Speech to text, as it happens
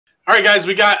All right, guys,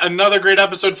 we got another great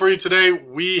episode for you today.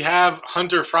 We have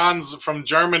Hunter Franz from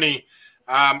Germany.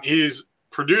 He's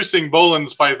producing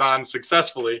Boelen's python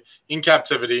successfully in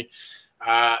captivity.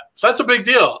 So that's a big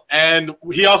deal. And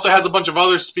he also has a bunch of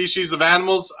other species of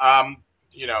animals.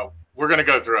 We're going to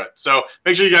go through it. So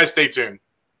make sure you guys stay tuned.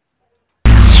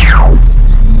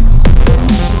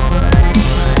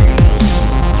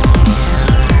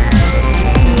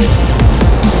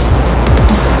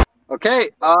 Okay,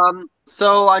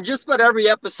 so on just about every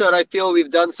episode I feel we've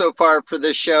done so far for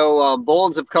this show,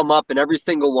 Boelens have come up in every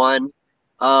single one.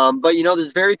 But,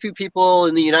 there's very few people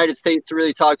in the United States to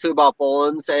really talk to about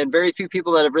Boelens, and very few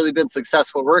people that have really been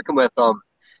successful working with them.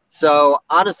 So,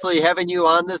 honestly, having you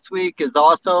on this week is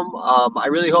awesome. I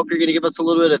really hope you're going to give us a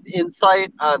little bit of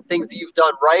insight on things that you've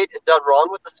done right and done wrong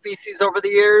with the species over the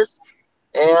years.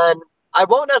 And I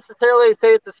won't necessarily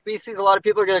say it's a species a lot of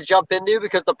people are going to jump into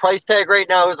because the price tag right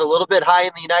now is a little bit high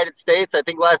in the United States. I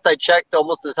think last I checked,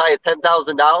 almost as high as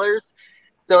 $10,000.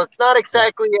 So it's not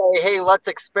exactly a, hey, let's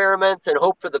experiment and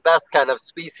hope for the best kind of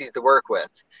species to work with.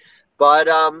 But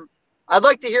I'd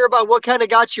like to hear about what kind of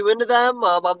got you into them.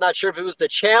 I'm not sure if it was the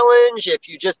challenge, if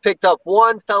you just picked up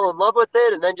one, fell in love with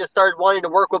it, and then just started wanting to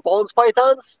work with Boelens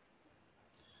pythons.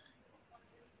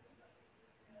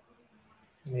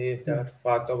 Nee, der hat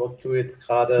gefragt, ob du jetzt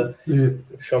gerade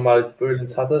schon mal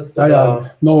Boelens hattest.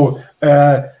 No.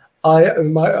 I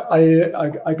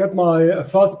got my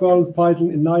first Boelens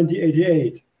python in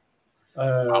 1988.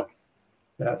 Wow.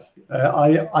 Yes,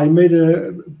 I made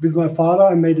with my father.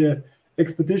 I made an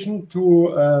expedition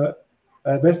to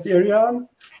West Irian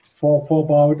for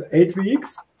about 8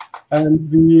 weeks,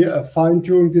 and we find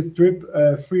during this trip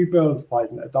 3 Boelens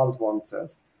python, adult ones,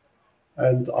 yes.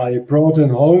 And I brought them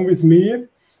home with me,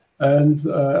 and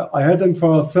I had them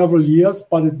for several years.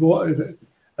 But it was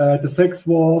the sex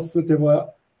was they were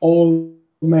all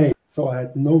male, so I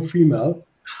had no female.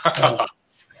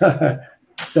 That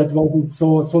wasn't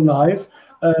so nice.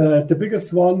 The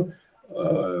biggest one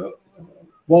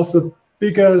was the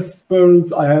biggest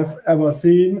Boelens I have ever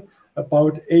seen,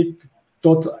 about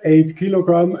 8.8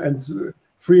 kilogram and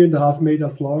 3.5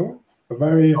 meters long. A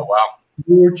very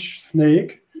huge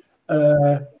snake.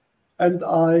 And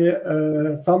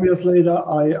I some years later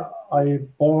I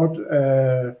bought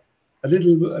a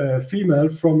little female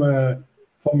from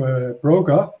a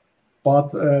broker,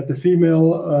 but the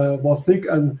female was sick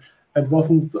and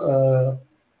wasn't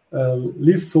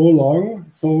live so long,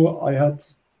 so I had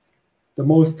the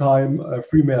most time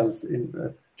females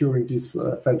in during these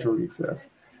centuries. Yes.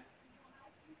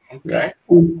 Okay.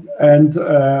 And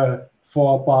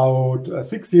for about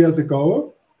 6 years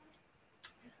ago,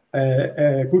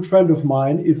 a good friend of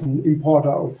mine is an importer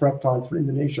of reptiles from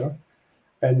Indonesia,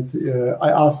 and I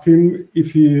asked him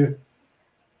if he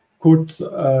could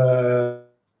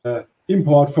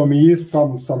import for me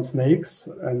some snakes,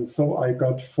 and so I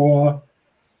got 4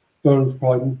 Boelens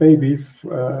python babies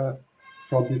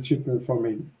from this shipment from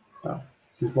him.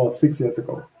 This was 6 years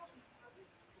ago.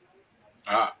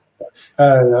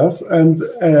 Yes, and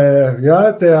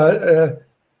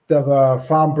they were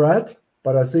farm bred,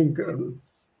 but I think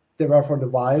they were from the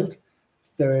wild.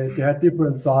 They had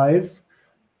different size.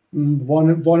 One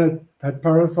had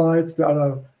parasites. The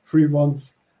other 3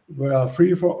 ones were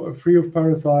free of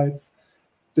parasites.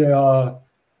 They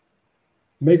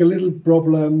make a little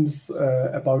problems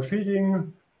about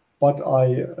feeding, but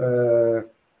I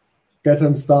get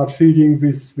them start feeding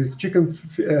with chicken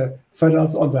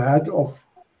feathers on the head of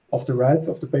the rats,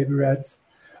 of the baby rats,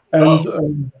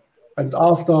 and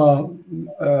after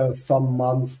some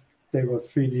months they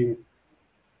was feeding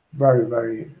very,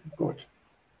 very good.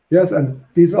 Yes, and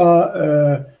these are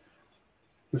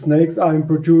the snakes I'm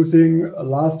producing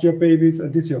last year babies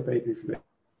and this year babies.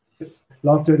 Yes.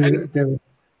 Last year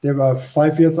they were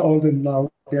 5 years old, and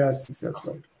now they are 6 years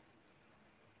old.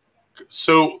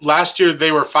 So last year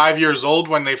they were 5 years old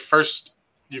when you first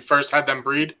had them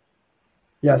breed?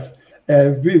 Yes.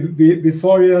 With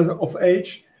 4 years of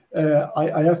age,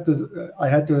 I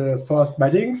had the first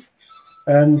mattings,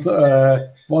 and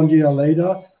 1 year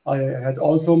later I had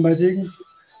also mattings,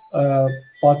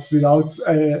 but without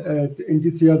in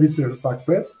this year with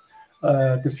success.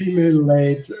 The female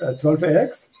laid 12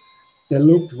 eggs. They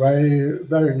looked very,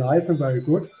 very nice and very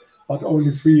good, but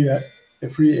only 3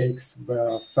 eggs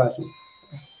were fertile.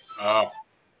 Oh.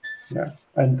 Yeah,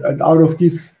 and out of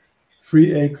these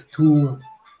 3 eggs, 2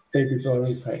 baby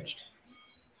Boelens hatched.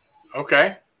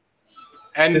 Okay.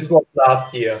 And this was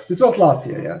last year. This was last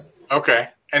year, yes. Okay.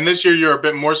 And this year you're a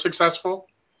bit more successful?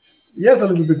 Yes, a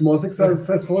little bit more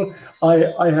successful.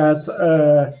 I had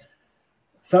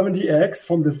 70 eggs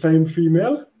from the same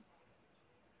female.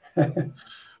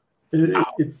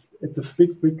 It's a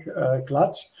big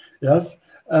clutch. Yes,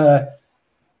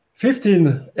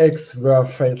 15 eggs were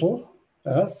fatal.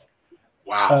 Yes,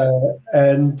 Wow.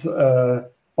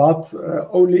 But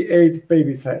only 8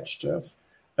 babies hatched. Yes,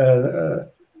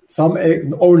 some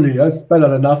egg only. Yes, better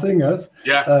than nothing. Yes.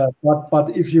 Yeah. But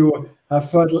if you have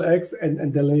fertile eggs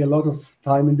and they lay a lot of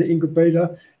time in the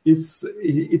incubator,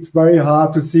 it's very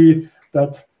hard to see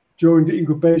that during the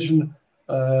incubation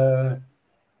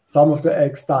some of the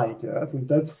eggs died. Yes, and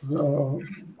that's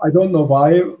I don't know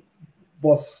why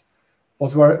was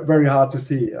very, very hard to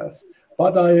see. Yes,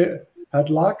 but I had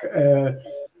luck.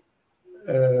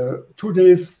 2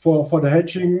 days for the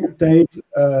hatching date,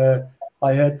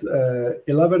 I had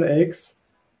 11 eggs,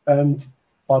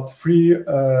 but 3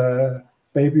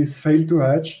 babies failed to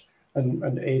hatch,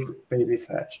 and 8 babies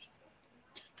hatched.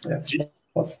 Yes, it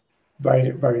was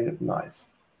very, very nice.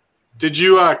 Did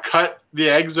you cut the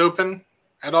eggs open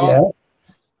at all? Yes.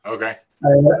 Okay.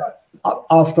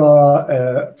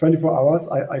 After 24 hours,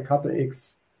 I cut the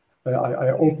eggs. I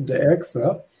opened the eggs,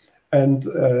 and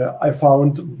I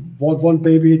found one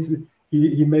baby.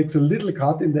 He makes a little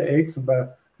cut in the eggs,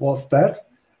 but was dead,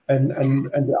 and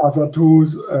the other 2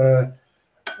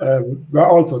 were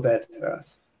also dead.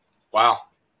 Yes. Wow.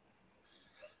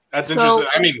 That's interesting.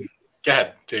 I mean, go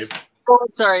ahead, Dave. Oh,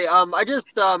 sorry. I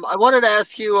wanted to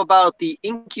ask you about the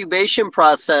incubation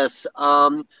process.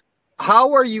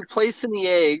 How are you placing the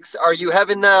eggs? Are you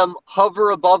having them hover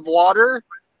above water?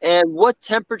 And what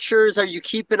temperatures are you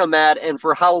keeping them at, and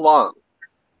for how long?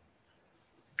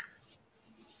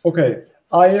 Okay,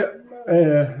 I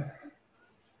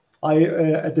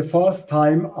at the first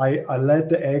time I led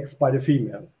the eggs by the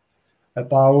female,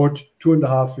 about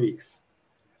 2.5 weeks,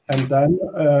 and then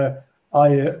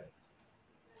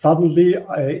suddenly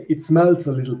it smells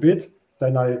a little bit.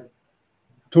 Then I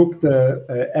took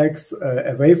the eggs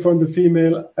away from the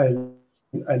female, and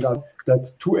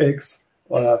that 2 eggs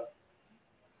were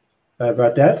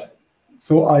dead.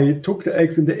 So I took the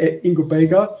eggs in the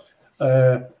incubator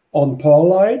on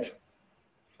perlite,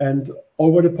 and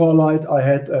over the perlite I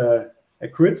had a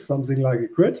grid, something like a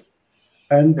grid,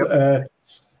 and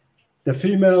the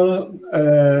female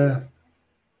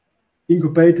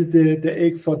incubated the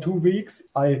eggs for 2 weeks.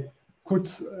 I could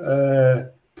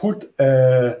put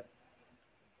a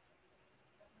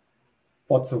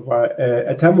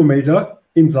thermometer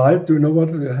inside. Do you know what?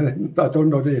 I don't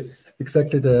know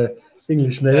exactly the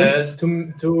English name.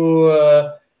 To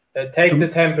take the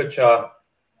temperature.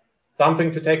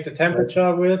 Something to take the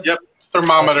temperature with. Yep,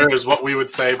 thermometer is what we would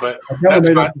say, but that's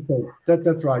fine.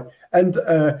 That's right. And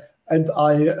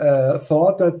I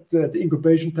saw that the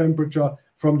incubation temperature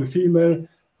from the female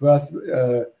was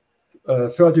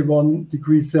 31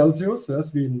 degrees Celsius.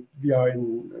 Yes, we are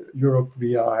in Europe.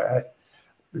 We are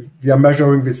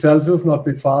measuring with Celsius, not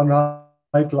with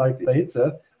Fahrenheit like the States.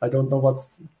 I don't know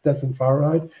what's that's in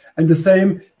Fahrenheit. And the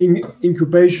same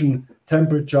incubation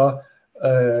temperature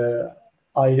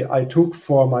I took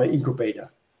for my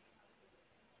incubator.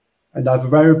 And I have a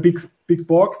very big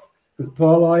box with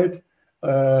perlite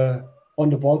on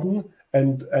the bottom,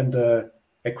 and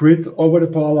a grid over the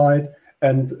perlite,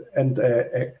 and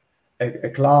a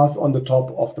glass on the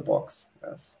top of the box.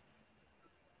 Yes.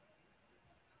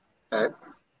 Okay.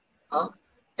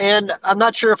 And I'm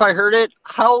not sure if I heard it.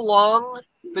 How long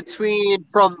between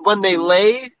from when they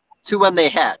lay to when they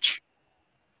hatch?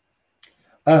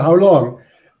 How long?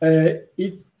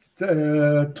 It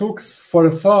took for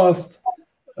the first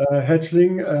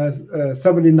hatchling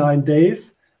 79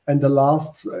 days, and the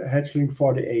last hatchling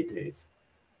 48 days.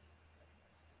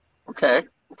 Okay.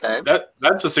 Okay.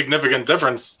 That's a significant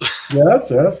difference.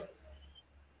 Yes.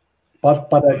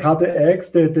 But I cut the eggs.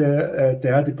 They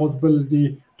had the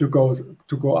possibility to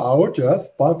go out. Yes,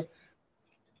 but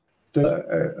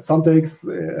some eggs,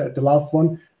 the last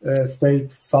one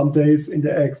stayed some days in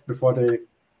the eggs before they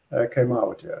came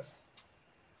out. Yes.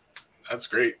 That's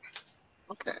great.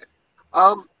 Okay.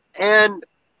 And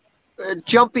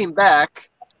jumping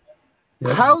back,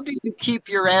 yes. How do you keep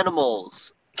your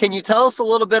animals? Can you tell us a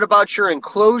little bit about your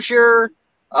enclosure,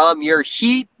 your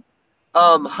heat,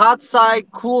 hot side,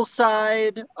 cool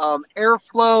side,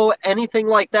 airflow, anything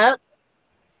like that?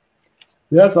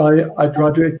 Yes, I try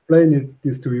to explain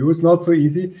this to you. It's not so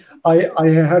easy. I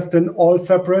have them all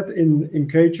separate in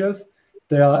cages.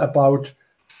 They are about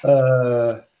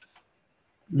a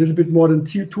little bit more than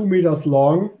 2 meters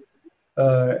long,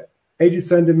 80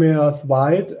 centimeters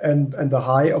wide, and the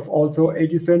height of also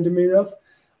 80 centimeters.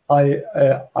 I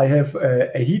have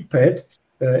a heat pad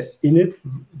in it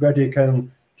where they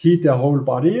can heat their whole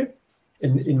body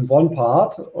in one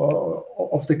part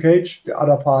of the cage. The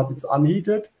other part is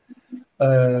unheated.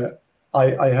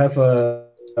 I have a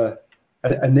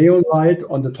neon light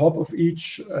on the top of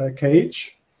each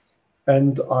cage,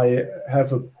 and I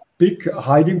have a big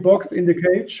hiding box in the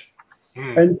cage,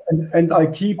 and I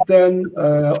keep them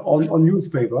on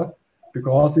newspaper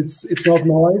because it's not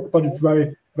nice, but it's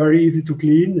very easy to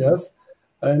clean. Yes,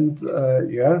 and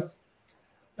yes.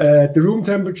 The room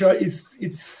temperature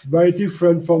it's very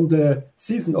different from the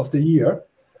season of the year.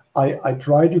 I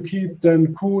try to keep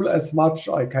them cool as much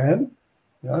I can.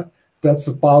 Yeah, that's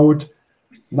about,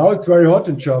 now it's very hot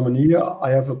in Germany.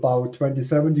 I have about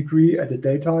 27 degrees at the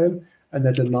daytime, and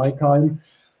at the nighttime,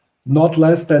 not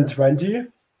less than 20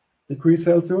 degrees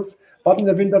Celsius. But in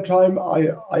the wintertime,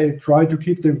 I try to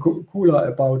keep them cooler,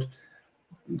 about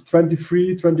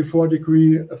 23, 24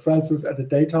 degrees Celsius at the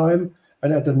daytime.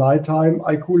 And at the nighttime,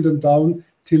 I cool them down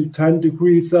till 10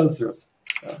 degrees Celsius.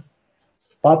 Yeah.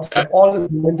 But all the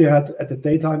time they had at the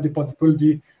daytime the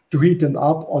possibility to heat them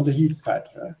up on the heat pad.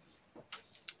 Yeah.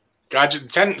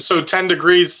 Gotcha. So 10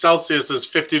 degrees Celsius is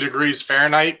 50 degrees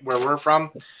Fahrenheit where we're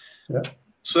from. Yeah.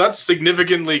 So that's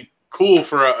significantly cool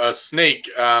for a snake,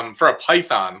 for a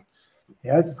python.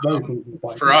 Yes, it's very cool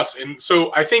for us. And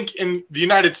so I think in the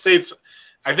United States,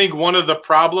 I think one of the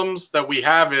problems that we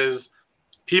have is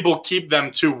people keep them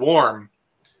too warm.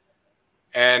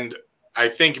 And I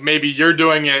think maybe you're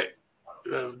doing it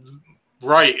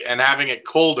right, and having it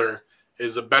colder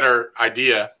is a better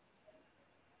idea.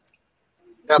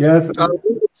 Yep. Yes.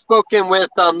 Spoken with,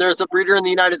 there's a breeder in the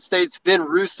United States, Vin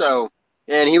Russo,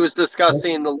 and he was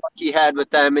discussing the luck he had with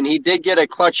them, and he did get a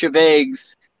clutch of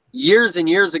eggs years and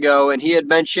years ago, and he had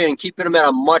mentioned keeping them at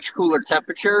a much cooler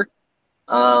temperature.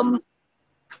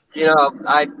 You know,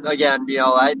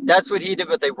 that's what he did,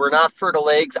 but they were not fertile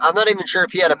eggs. I'm not even sure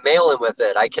if he had a male in with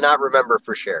it. I cannot remember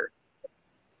for sure.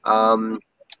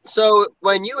 So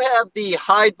when you have the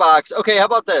hide box, okay, how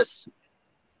about this?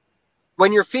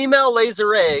 When your female lays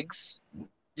her eggs,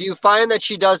 do you find that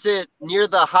she does it near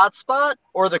the hot spot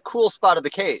or the cool spot of the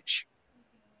cage?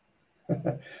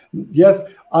 Yes,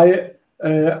 after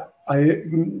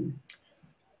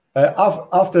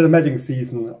the mating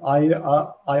season, I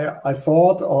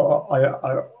thought,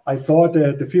 or I saw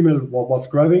the female was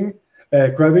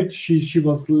gravid. She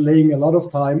was laying a lot of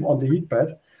time on the heat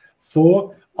pad,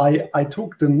 so I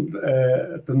took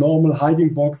the normal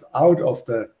hiding box out of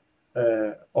the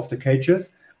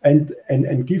cages and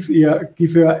give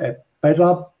her a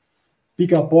better,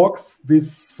 bigger box with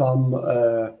some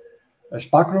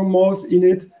sphagnum moss in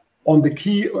it, on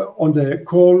the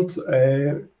cold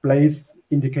place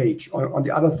in the cage, on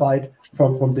the other side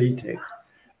from the intake.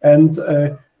 And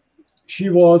she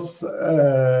was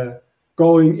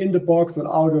going in the box and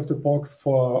out of the box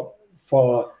for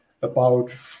about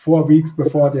 4 weeks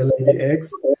before they lay the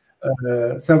eggs,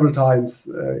 several times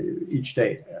each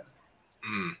day.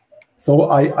 So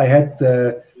I had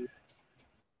the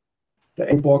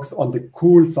egg box on the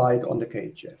cool side on the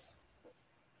cage, yes.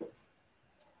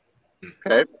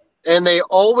 Okay. And they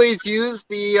always use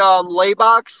the lay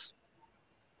box?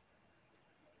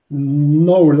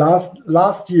 No,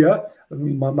 last year,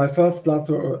 my first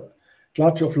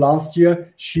clutch of last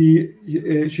year, she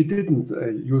didn't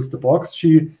use the box.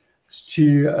 She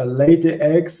laid the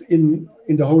eggs in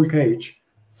the whole cage.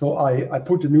 So I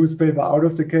put the newspaper out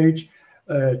of the cage,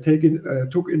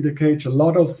 took in the cage a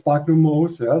lot of sphagnum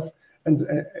moss, yes,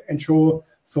 and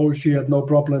so she had no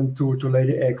problem to lay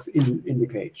the eggs in the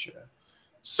cage.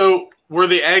 So were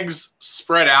the eggs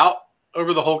spread out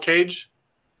over the whole cage?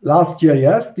 Last year,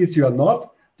 yes. This year,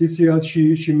 not. This year,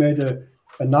 she made a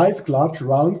nice clutch,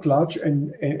 round clutch,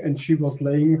 and she was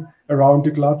laying around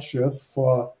the clutch, yes,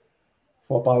 for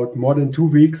about more than 2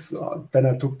 weeks. Then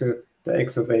I took the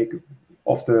eggs away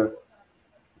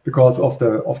because of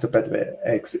the bad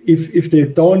eggs.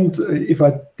 If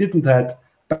I didn't have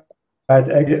bad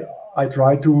egg, I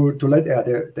try to let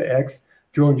air the eggs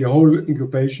during the whole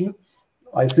incubation.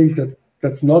 I think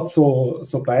that's not so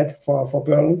bad for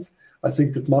Boelens. I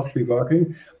think that must be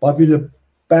working. But with the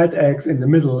bad eggs in the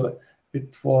middle,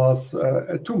 it was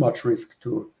too much risk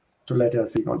to let her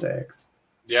sing on the eggs.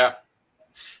 Yeah.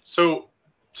 So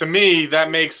to me, that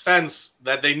makes sense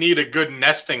that they need a good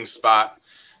nesting spot.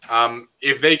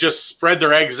 If they just spread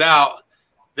their eggs out,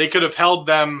 they could have held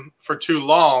them for too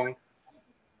long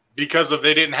because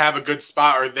they didn't have a good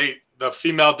spot, or the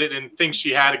female didn't think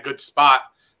she had a good spot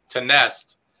to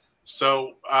nest.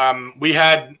 So we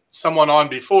had someone on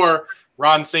before,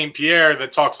 Ron St. Pierre,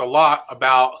 that talks a lot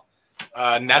about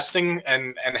nesting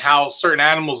and how certain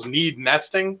animals need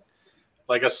nesting,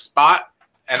 like a spot.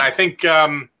 And I think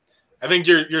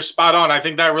you're spot on. I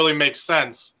think that really makes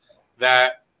sense,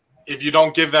 that if you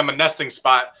don't give them a nesting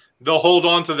spot, they'll hold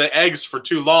on to the eggs for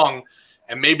too long,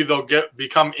 and maybe they'll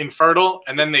become infertile,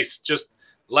 and then they just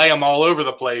lay them all over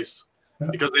the place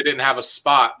because they didn't have a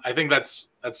spot. I think that's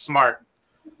smart.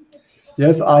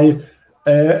 Yes, I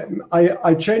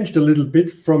changed a little bit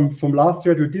from last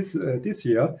year to this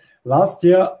year. Last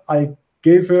year I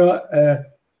gave her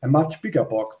a much bigger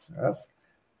box, yes,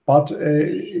 but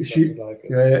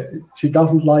she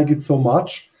doesn't like it so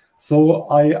much. So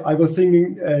I was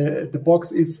thinking the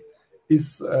box is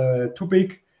too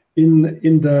big. In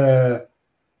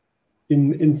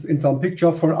some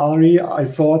picture for Ari, I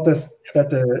saw that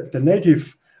the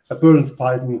native Boelen's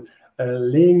python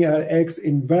laying eggs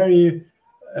in very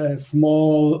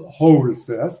small holes.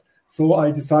 Yes, so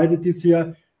I decided this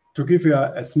year to give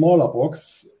her a smaller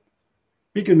box,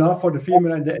 big enough for the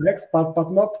female and the eggs,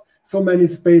 but not so many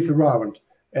space around.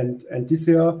 And this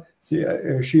year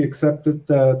she accepted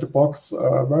the box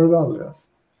very well. Yes.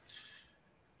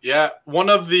 Yeah, one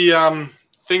of the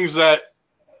things that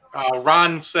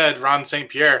Ron St.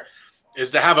 Pierre,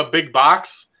 is to have a big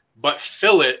box, but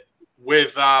fill it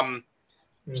with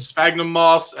sphagnum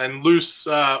moss and loose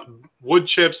wood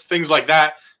chips, things like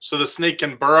that, so the snake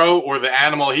can burrow, or the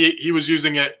animal. He was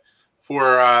using it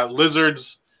for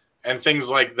lizards and things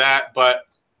like that, but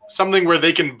something where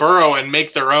they can burrow and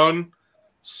make their own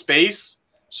space.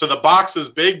 So the box is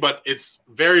big, but it's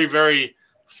very, very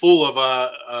full of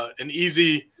an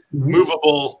easy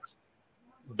movable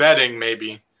bedding,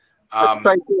 maybe.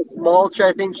 Cypress mulch,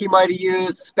 I think he might have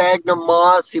used sphagnum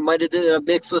moss. He might have did a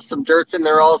mix with some dirt in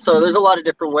there also. There's a lot of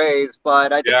different ways,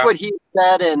 but I think what he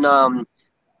said, and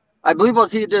I believe I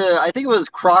think it was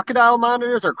crocodile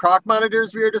monitors or croc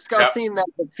monitors we were discussing, that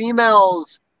the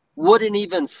females wouldn't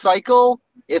even cycle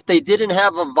if they didn't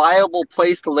have a viable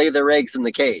place to lay their eggs in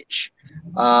the cage.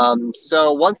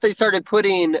 So once they started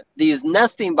putting these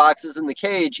nesting boxes in the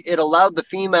cage, it allowed the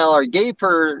female, or gave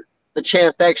her the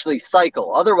chance to actually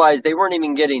cycle. Otherwise, they weren't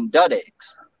even getting dud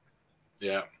eggs.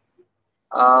 Yeah.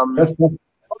 Yes,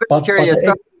 but curious.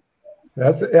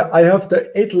 Yes, I have the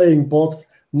egg-laying box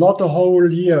not a whole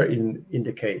year in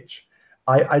the cage.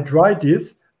 I tried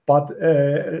this, but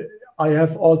I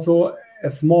have also a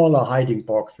smaller hiding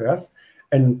box, yes.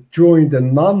 And during the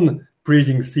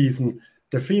non-breeding season,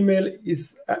 the female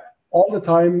is all the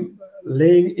time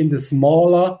laying in the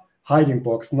smaller hiding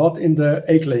box, not in the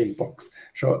egg-laying box.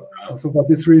 So for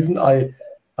this reason, I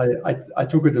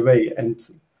took it away, and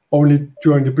only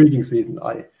during the breeding season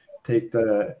I take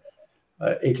the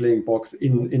egg-laying box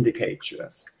in the cage.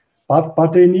 Yes,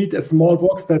 but they need a small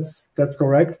box. That's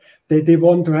correct. They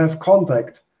want to have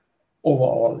contact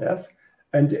overall. Yes,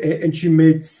 and she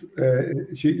made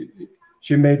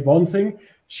one thing.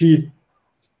 She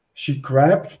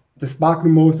grabbed the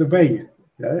sparkling mouse away.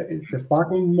 Yeah, the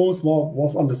sparkling mouse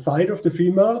was on the side of the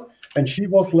female, and she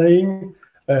was laying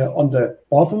on the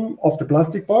bottom of the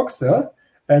plastic box, yeah,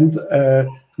 and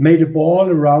made a ball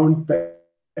around the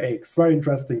eggs. Very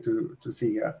interesting to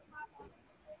see here.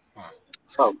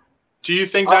 Do you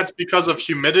think that's because of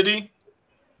humidity?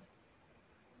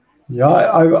 Yeah,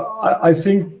 I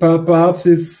think perhaps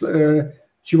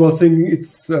she was thinking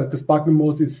it's the sparkling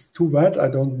mouse is too wet. I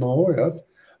don't know. Yes,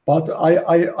 but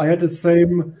I had the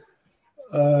same.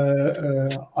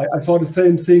 I saw the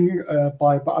same thing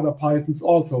by other pythons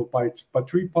also, by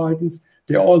tree pythons.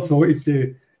 They also, if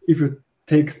you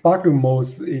take sparkling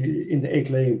mouse in the egg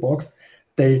laying box,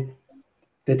 they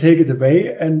take it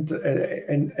away and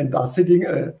are sitting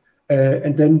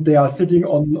and then they are sitting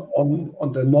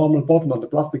on the normal bottom, on the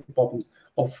plastic bottom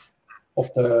of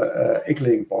the egg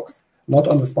laying box, not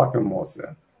on the sparkling mouse.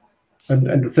 Yeah.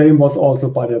 And the same was also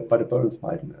by the Boelen's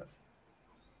python. Yes.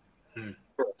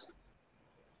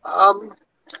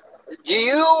 Do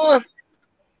you,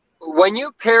 when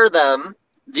you pair them,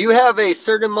 do you have a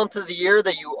certain month of the year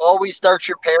that you always start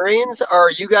your pairings?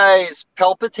 Are you guys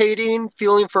palpitating,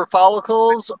 feeling for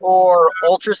follicles, or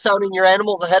ultrasounding your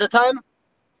animals ahead of time?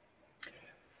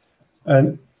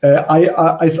 And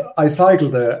I cycle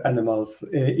the animals.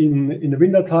 In the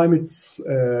winter time, it's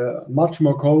much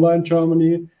more colder in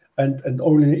Germany, and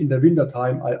only in the winter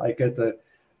time I get the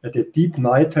deep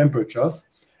night temperatures.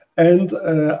 And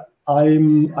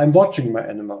I'm watching my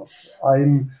animals.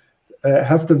 I'm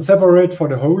have them separate for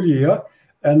the whole year,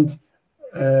 and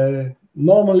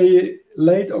normally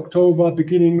late October,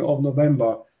 beginning of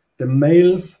November, the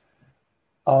males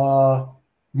are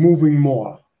moving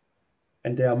more,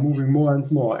 and they are moving more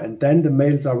and more, and then the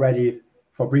males are ready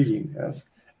for breeding. Yes,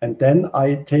 and then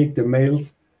I take the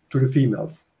males to the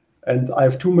females, and I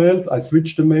have two males. I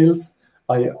switch the males.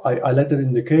 I let them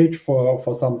in the cage for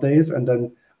some days, and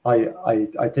then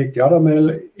I take the other male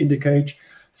in the cage.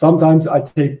 Sometimes I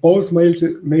take both males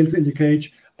in the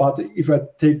cage, But if I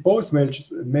take both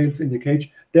males in the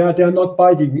cage, they are not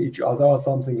biting each other or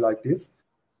something like this.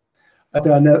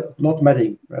 They are not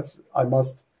mating. Yes, I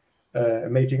must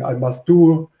mating. I must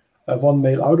do one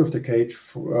male out of the cage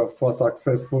for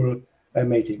successful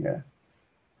mating.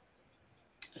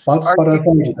 But I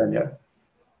saw it then, yeah.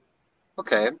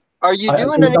 Okay. Are you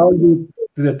doing I any? Down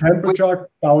with the temperature,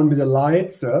 down with the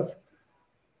lights, yes.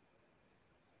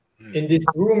 In this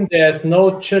room, there's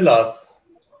no chillers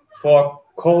for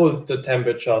cold the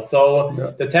temperature. So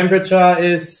Yeah. the temperature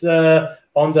is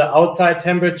on the outside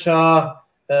temperature.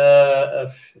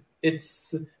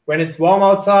 It's when it's warm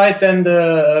outside, then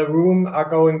the room are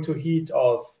going to heat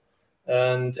off,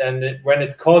 and when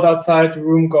it's cold outside, the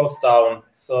room goes down.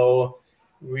 So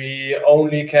we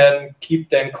only can keep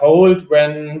them cold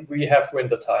when we have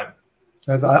winter time.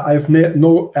 Yes, I have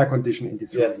no air conditioning in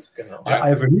this room. Yes, genau. I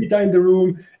have a heater in the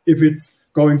room. If it's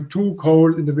going too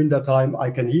cold in the winter time,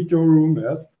 I can heat the room.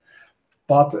 Yes,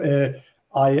 but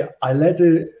I let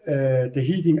the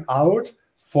heating out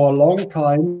for a long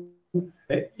time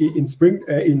in spring,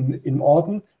 in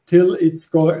autumn, till it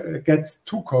gets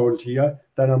too cold here.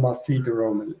 Then I must heat the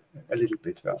room a little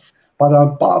bit. Yeah.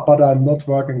 But I'm not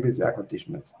working with air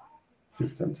conditioning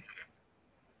systems.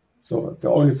 So the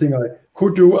only thing I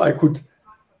could do, I could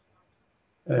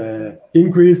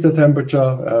increase the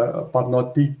temperature, but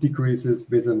not decrease it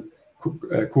with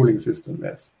a cooling system.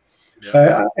 Yes.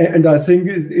 Yeah. And I think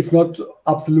it's not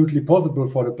absolutely possible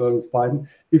for the Boelen python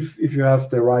if you have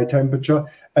the right temperature,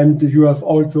 and you have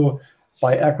also,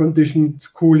 by air conditioned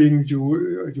cooling,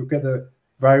 you get a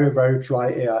very, very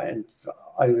dry air, and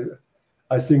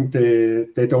I think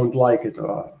they don't like it,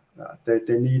 or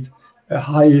they need a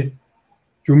high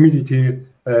humidity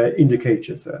in the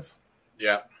cages. Yes.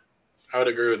 Yeah, I would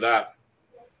agree with that.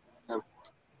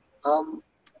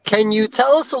 Can you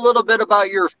tell us a little bit about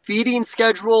your feeding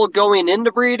schedule going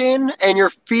into breeding and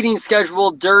your feeding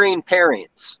schedule during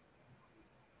pairings?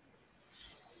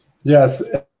 Yes,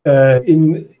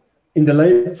 in the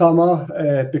late summer,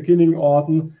 beginning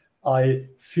autumn, I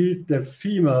feed the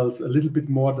females a little bit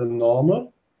more than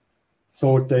normal,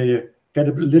 so they get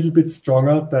a little bit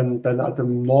stronger than at the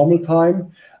normal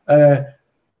time.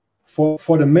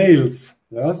 For the males,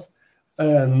 yes,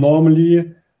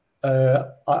 normally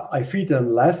I feed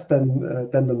them less than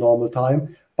the normal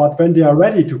time. But when they are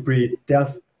ready to breed,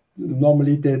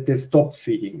 normally they stop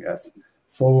feeding. Yes,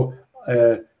 so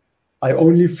I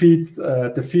only feed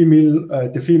the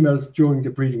females during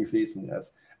the breeding season.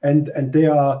 Yes, and they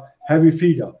are heavy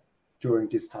feeder during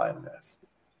this time. Yes.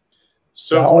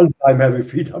 So they are all the time heavy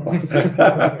feeder,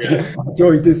 but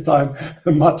during this time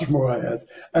much more. Yes,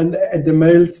 and the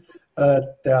males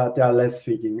they are less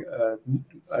feeding.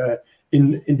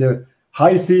 In the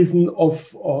high season or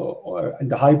in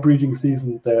the high breeding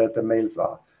season, the males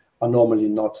are normally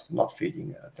not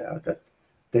feeding.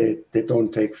 They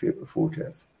don't take food,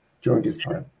 yes, during this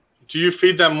time. Do you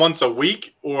feed them once a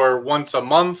week or once a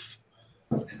month?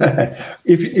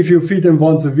 If you feed them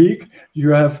once a week,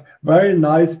 you have very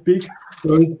nice big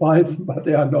Boelen python, but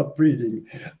they are not breeding.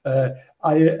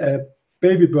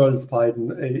 Baby Boelen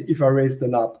python, if I raise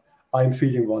them up, I'm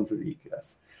feeding once a week.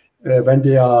 Yes, when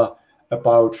they are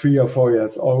about 3 or 4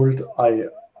 years old,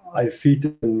 I feed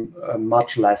them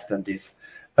much less than this.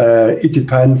 It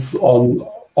depends on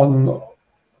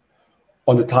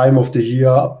the time of the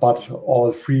year, but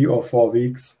all 3 or 4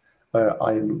 weeks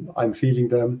I'm feeding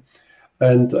them,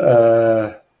 and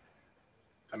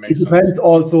it depends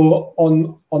also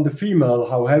on the female.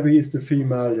 How heavy is the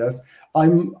female? Yes,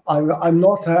 I'm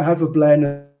not have a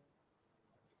plan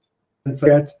and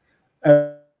get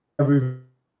every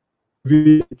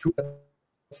week.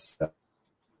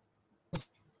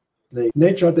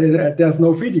 Nature, there's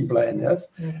no feeding plan. Yes,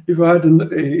 if I had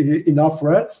enough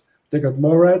rats, they got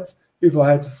more rats. If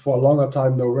I had for a longer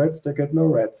time no rats, they get no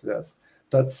rats. Yes,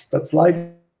 that's like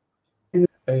in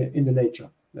the nature.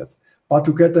 Yes, but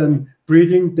to get them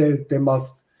breeding, they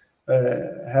must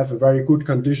have a very good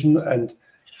condition and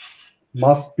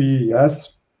must be yeah.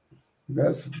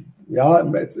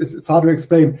 It's hard to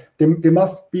explain. They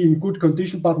must be in good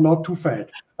condition, but not too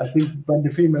fat. I think when the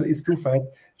female is too fat,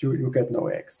 you get no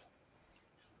eggs.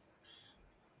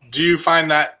 Do you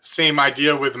find that same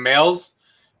idea with males?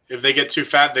 If they get too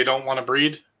fat, they don't want to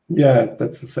breed? Yeah,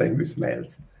 that's the same with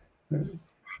males.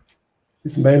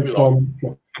 It's males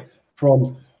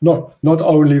from not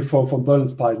only from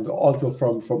Boelen pythons, also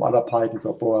from other pythons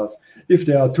or boas. If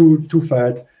they are too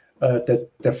fat,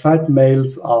 the fat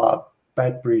males are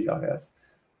bad breeder. Yes,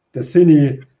 the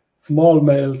thinny small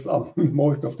males are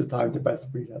most of the time the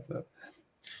best breeders.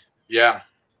 Yeah,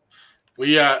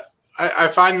 I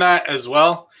find that as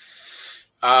well.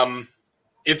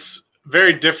 it's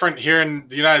very different here in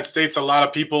the United States. A lot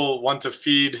of people want to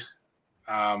feed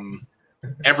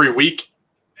every week,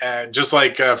 just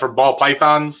like for ball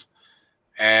pythons,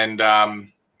 and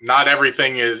not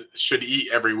everything should eat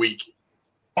every week.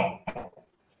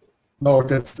 No,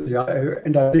 that's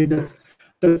and I think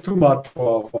that's too much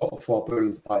for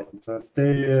Boelen's pythons.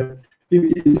 They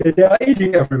are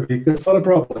eating every week. That's not a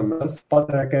problem, but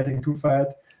they're getting too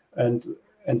fat, and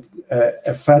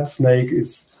a fat snake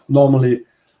is normally,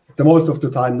 the most of the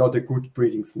time, not a good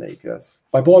breeding snake. Yes,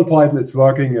 by ball python it's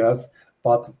working. Yes,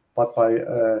 but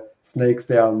by snakes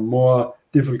they are more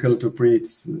difficult to breed.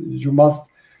 You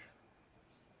must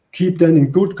keep them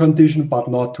in good condition, but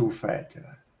not too fat.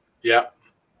 Yeah.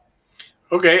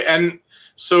 Okay, and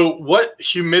so what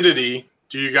humidity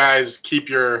do you guys keep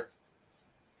your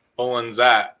Boelens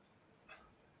at?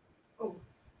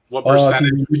 What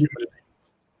percentage of humidity?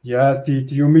 Yes, the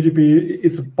humidity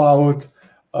is about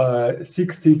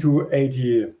 60 to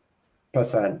 80%.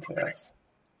 Yes,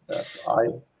 yes.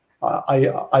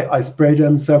 I spray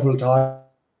them several times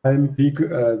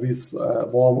with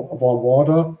warm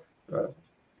water,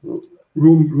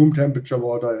 room temperature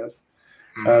water. Yes,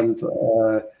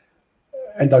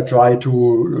 and I try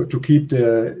to keep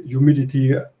the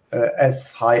humidity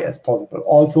as high as possible.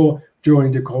 Also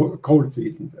during the cold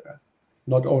seasons,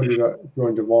 not only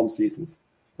during the warm seasons.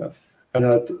 Yes, and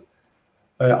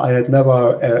I had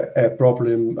never a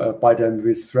problem by them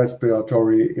with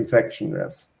respiratory infection.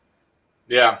 Yes.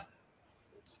 Yeah.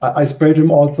 I spray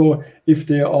them also if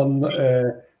they're on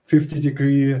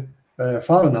 50-degree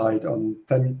Fahrenheit, on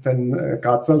 10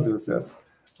 grad Celsius. Yes.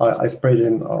 I spray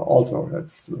them also.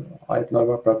 I had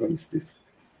never problems with this.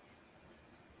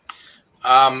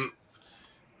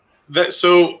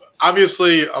 So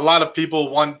obviously, a lot of people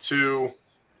want to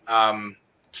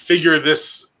figure the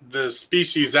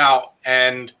species out,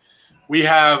 and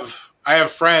I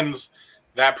have friends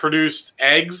that produced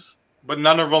eggs, but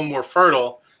none of them were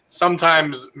fertile.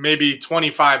 Sometimes maybe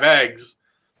 25 eggs,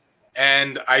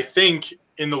 and I think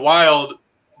in the wild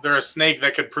they're a snake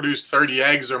that could produce 30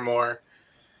 eggs or more.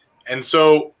 And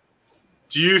so,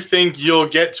 do you think you'll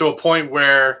get to a point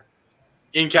where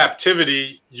in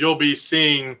captivity you'll be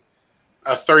seeing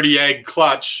a 30-egg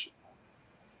clutch,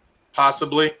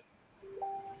 possibly?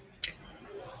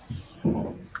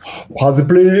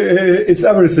 Possibly, it's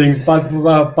everything, but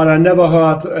I never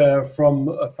heard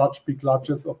from such big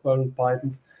clutches of Boelen's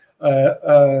pythons.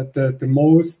 The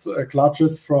most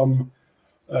clutches from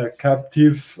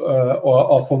captive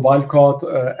or from wild-caught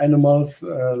animals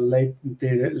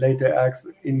the later eggs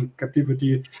in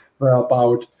captivity were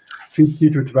about 50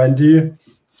 to 20.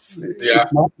 Yeah,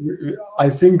 I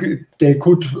think they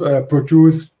could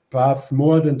produce perhaps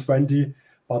more than 20,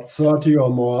 but 30 or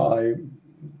more,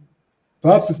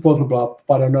 perhaps it's possible,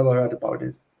 but I never heard about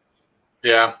it.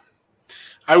 Yeah,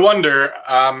 I wonder.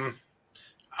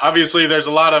 Obviously, there's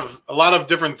a lot of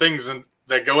different things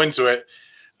that go into it.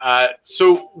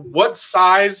 So, what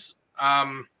size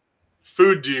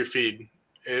food do you feed?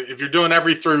 If you're doing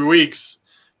every 3 weeks,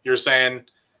 you're saying,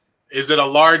 is it a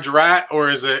large rat or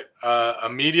is it a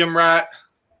medium rat?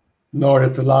 No,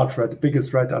 it's a large rat. The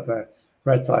biggest rats I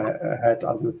had.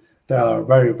 They are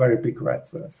very, very big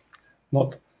rats. Yes.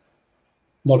 Not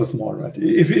a small rat.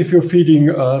 If you're feeding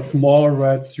small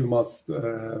rats, you must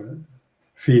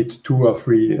feed 2 or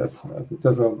 3 years.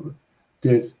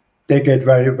 They get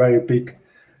very, very big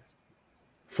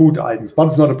food items, but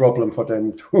it's not a problem for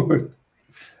them to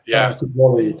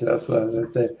swallow it. Yes.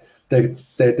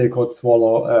 They could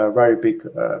swallow very big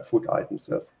food items.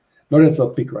 Yes, no, that's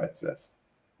not big rats. Yes,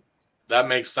 that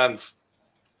makes sense.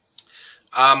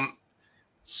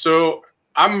 So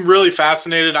I'm really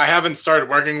fascinated. I haven't started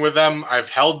working with them. I've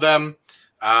held them.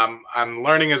 I'm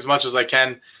learning as much as I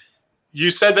can. You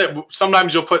said that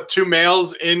sometimes you'll put 2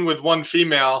 males in with 1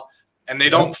 female, and they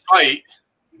don't fight,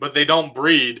 but they don't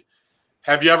breed.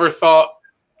 Have you ever thought,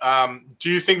 do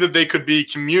you think that they could be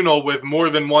communal with more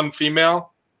than 1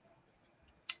 female?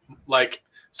 Like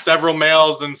several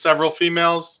males and several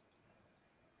females?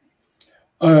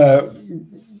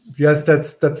 Yes,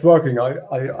 that's working.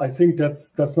 I think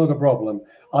that's not a problem.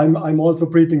 I'm also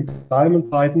breeding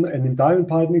diamond python, and in diamond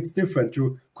python it's different.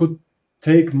 You could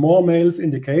take more males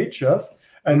in the cage, yes,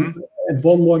 and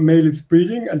one more male is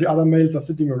breeding, and the other males are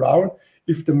sitting around.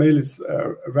 If the male is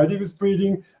ready with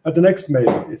breeding, the next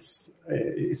male is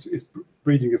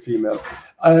breeding a female.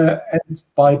 And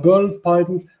by Boelen's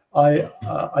python, I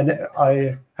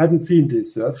hadn't seen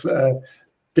this. Yes.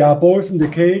 They are both in the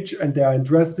cage and they are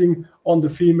interesting on the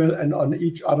female and on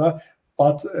each other.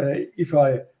 But if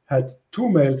I had 2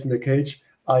 males in the cage,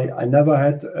 I never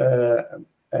had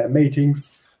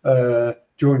matings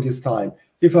during this time.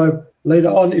 if I later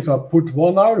on, if I put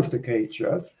one out of the cage,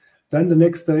 yes, then the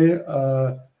next day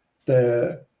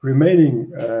the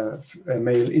remaining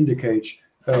male in the cage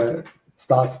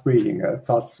starts breeding,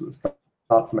 starts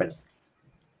males.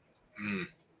 Mm.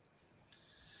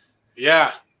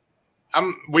 Yeah,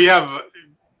 we have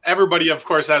everybody, of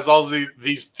course, has all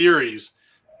these theories,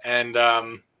 and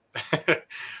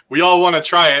we all want to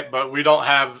try it, but we don't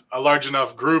have a large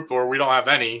enough group, or we don't have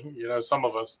any. You know, some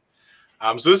of us.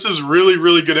 So this is really,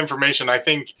 really good information. I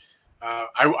think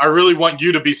I really want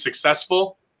you to be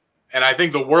successful, and I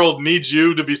think the world needs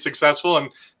you to be successful, and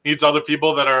needs other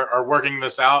people that are working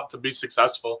this out to be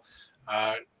successful.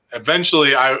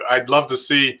 Eventually, I'd love to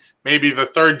see maybe the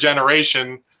third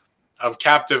generation of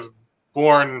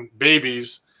captive-born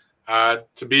babies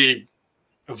to be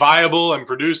viable and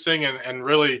producing, and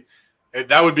really,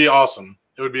 that would be awesome.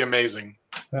 It would be amazing.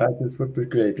 This would be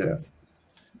great, yes.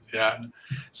 Yeah.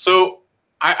 So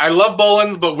I love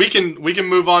Boelens, but we can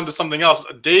move on to something else.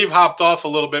 Dave hopped off a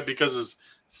little bit because his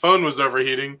phone was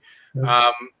overheating.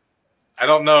 Yeah. I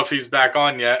don't know if he's back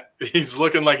on yet. He's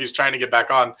looking like he's trying to get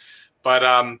back on. But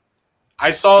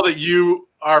I saw that you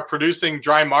are producing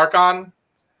dry markon.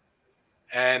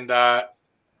 And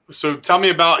so tell me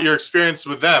about your experience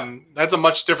with them. That's a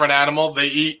much different animal. They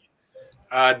eat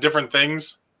different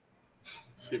things.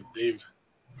 Let's see if Dave,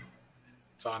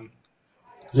 it's on.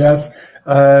 Yes.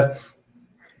 I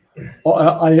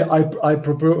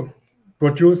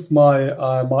produced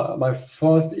my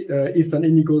first Eastern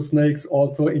indigo snakes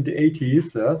also in the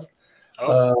 80s, yes.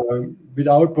 Oh.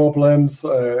 Without problems,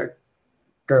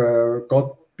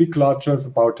 got big clutches,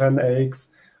 about 10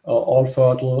 eggs, all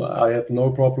fertile. I had no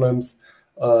problems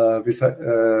with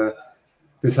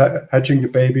hatching the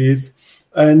babies.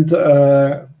 And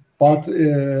but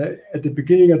at the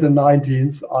beginning of the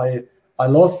 19th, I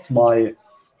lost my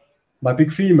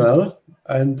big female,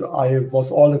 and I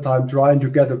was all the time trying to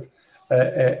get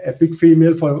a big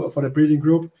female for the breeding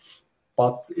group,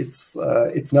 but it's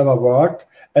never worked.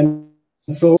 And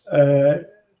so the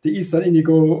Eastern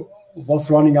indigo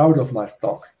was running out of my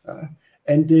stock,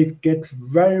 and they get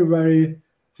very, very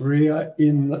rare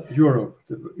in Europe.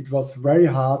 It was very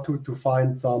hard to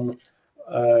find some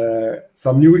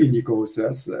new indigos.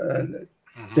 Yes.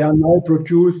 They are now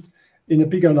produced in a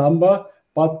bigger number,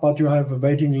 but you have a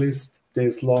waiting list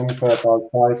that's long for about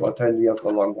 5 or 10 years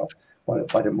or longer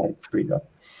by the month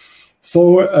breeders.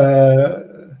 So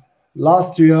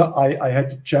last year I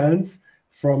had the chance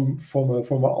from an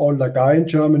older guy in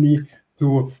Germany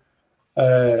to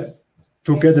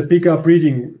get a bigger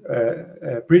breeding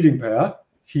pair.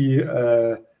 He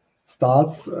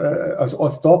starts or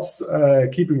stops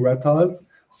keeping reptiles.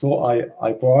 So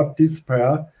I bought this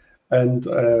pair, and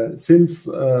since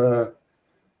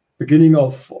beginning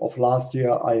of last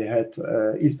year, I had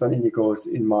Eastern indigos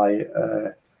in my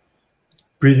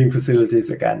breeding facilities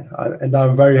again, and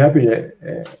I'm very happy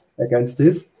against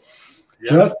this.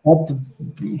 Yeah. Yes,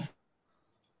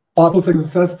 but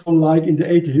successful like in the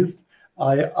 80s.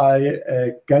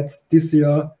 I got this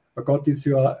year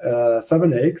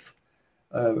 7 eggs,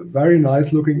 very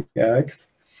nice looking eggs,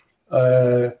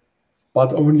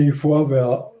 but only 4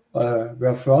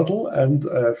 were fertile, and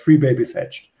 3 babies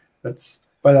hatched. That's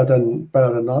better than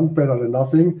none, better than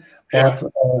nothing. Yeah.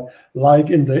 But like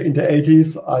in the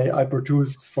 80s, I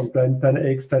produced from 10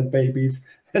 eggs, 10 babies,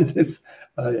 and this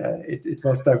it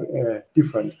was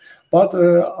different. But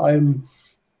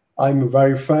I'm a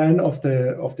very fan of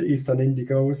the Eastern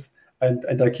indigos,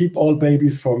 and I keep all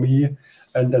babies for me.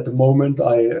 And at the moment,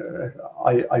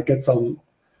 I get some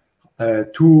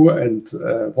 2 and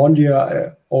 1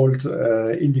 year old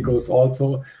indigos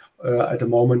also. At the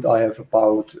moment, I have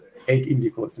about 8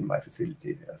 indigos in my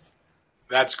facility. Yes,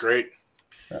 that's great.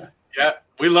 Yeah,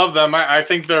 we love them. I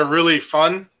think they're really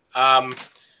fun.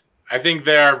 I think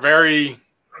they are very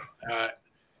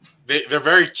they're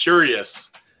very curious.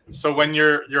 So when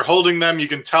you're holding them, you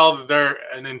can tell that they're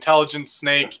an intelligent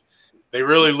snake. They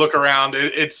really look around.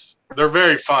 They're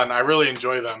very fun. I really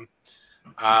enjoy them.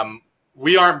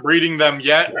 We aren't breeding them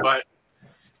yet, but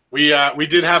we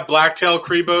did have blacktail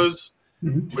crebos,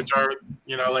 which are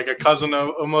like a cousin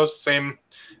of almost same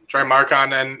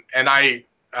trimarchon, and I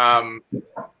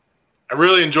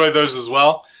really enjoy those as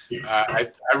well.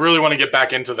 I really want to get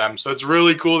back into them. So it's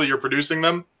really cool that you're producing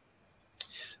them.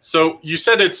 So you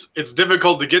said it's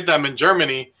difficult to get them in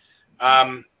Germany.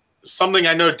 Something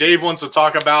I know Dave wants to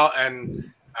talk about,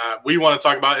 and we want to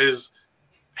talk about, is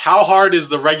how hard is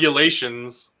the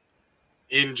regulations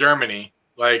in Germany?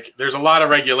 Like, there's a lot of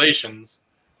regulations.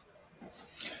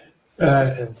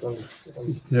 Yeah.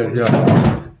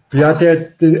 Yeah,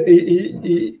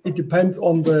 it depends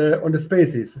on the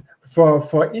species. For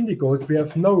indigos, we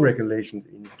have no regulation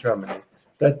in Germany.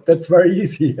 That's very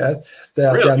easy. Yes, they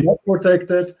are not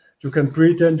protected. You can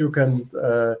breed them. You can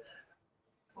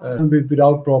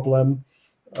without problem.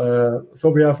 So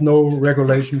we have no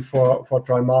regulation for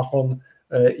Trimarchon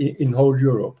in whole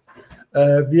Europe.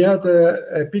 We had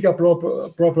a bigger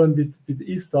problem with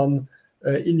Eastern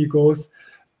indigos.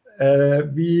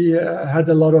 We had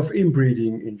a lot of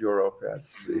inbreeding in Europe.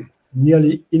 It's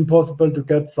nearly impossible to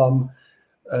get some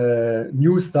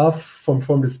new stuff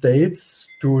from the States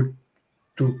to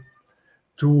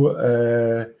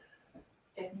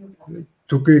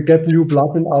get new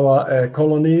blood in our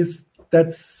colonies.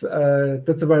 That's a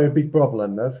very big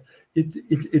problem. Yes?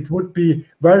 It would be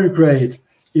very great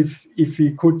if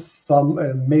we could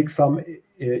make some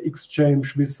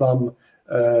exchange with some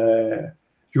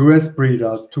US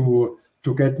breeder to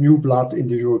get new blood in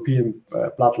the European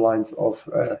bloodlines of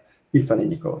Eastern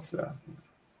indigos.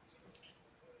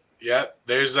 Yeah,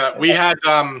 there's we had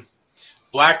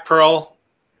black pearl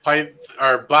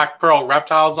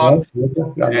reptiles on.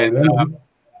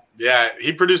 Yeah,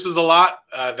 he produces a lot.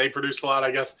 They produce a lot,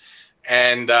 I guess.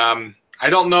 And I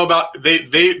don't know about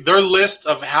their list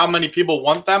of how many people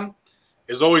want them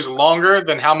is always longer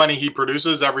than how many he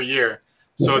produces every year.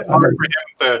 So it's hard for him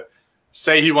to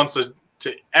say he wants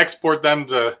to export them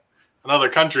to another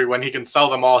country when he can sell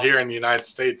them all here in the United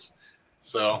States.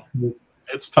 So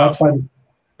it's tough.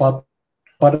 But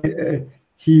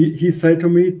he said to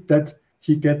me that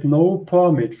he get no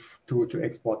permit to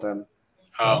export them.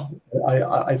 Oh.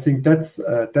 I think that's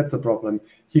a problem.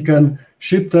 He can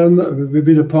ship them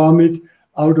with a permit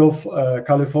out of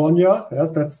California. Yes,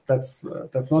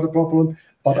 that's not a problem.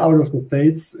 But out of the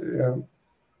States,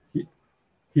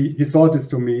 he saw this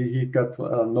to me. He got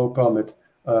no permit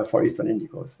for Eastern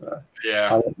indigos.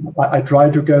 I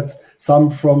tried to get some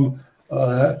from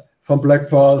black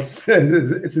pearls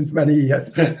since many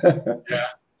years.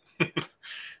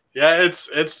 Yeah,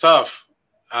 it's tough.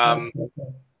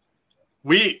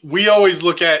 We always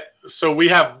look at, so we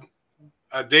have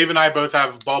Dave and I both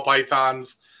have ball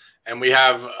pythons, and we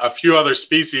have a few other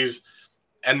species,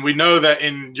 and we know that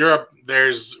in Europe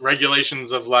there's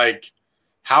regulations of like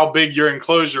how big your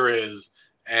enclosure is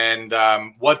and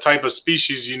what type of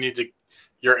species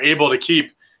you're able to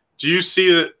keep. Do you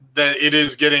see that it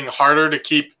is getting harder to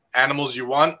keep animals you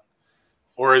want,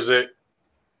 or is it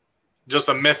just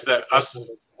a myth that us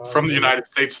from the United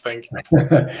States think?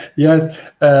 Yes,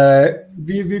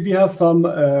 we have some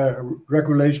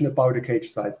regulation about the cage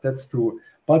size. That's true,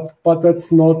 but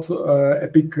that's not a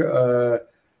big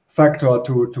factor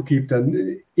to keep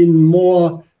them. In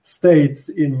more states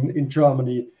in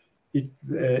Germany,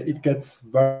 it gets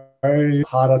very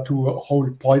harder to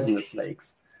hold poisonous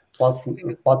snakes,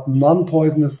 but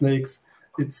non-poisonous snakes,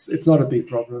 it's not a big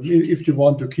problem. If you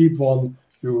want to keep one,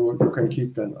 you can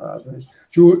keep them.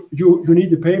 You need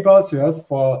the papers, yes,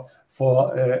 for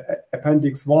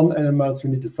Appendix 1 animals, you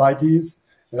need the CITES.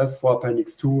 Yes, for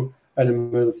Appendix 2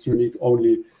 animals, you need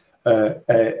only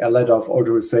a letter of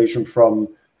authorization from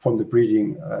the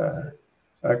breeding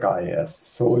guy. Yes,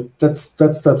 so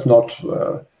that's not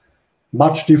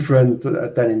much different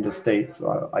than in the States,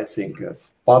 I think.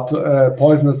 Yes, but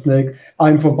poisonous snake.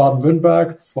 I'm from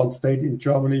Baden-Württemberg. It's one state in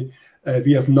Germany.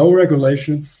 We have no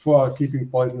regulations for keeping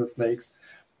poisonous snakes,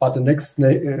 but the next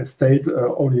state,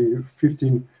 only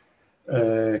 15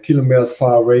 kilometers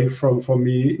far away from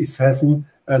me, is Hessen,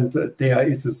 and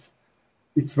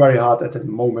it's very hard at the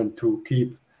moment to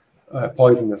keep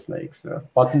poisonous snakes.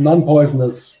 But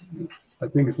non-poisonous, I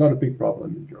think, is not a big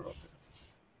problem in Europe.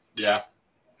 Yeah.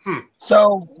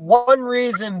 So one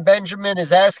reason Benjamin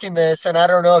is asking this, and I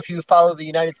don't know if you follow the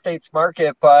United States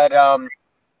market, but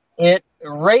it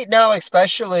right now,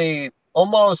 especially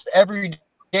almost every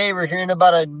day, we're hearing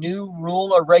about a new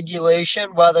rule or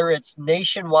regulation, whether it's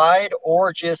nationwide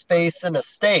or just based in a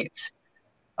state.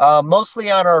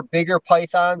 Mostly on our bigger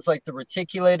pythons, like the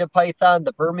reticulated python,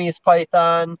 the Burmese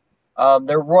python.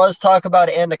 There was talk about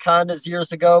anacondas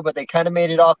years ago, but they kind of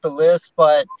made it off the list.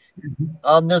 But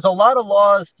there's a lot of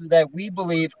laws that we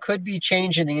believe could be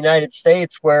changed in the United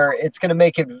States where it's going to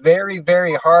make it very,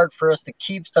 very hard for us to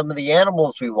keep some of the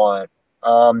animals we want.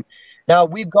 Now,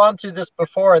 we've gone through this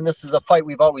before, and this is a fight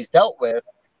we've always dealt with.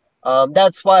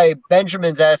 That's why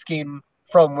Benjamin's asking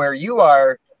from where you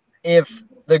are if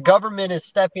the government is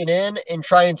stepping in and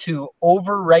trying to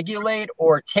over-regulate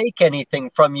or take anything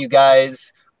from you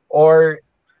guys, or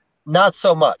not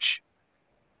so much.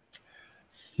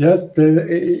 Yes,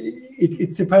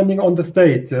 it's depending on the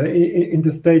states. In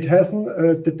the state Hessen,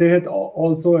 they had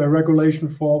also a regulation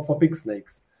for big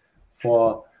snakes,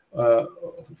 for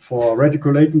for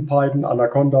reticulating python,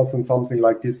 anacondas, and something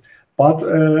like this. But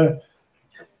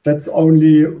that's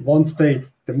only one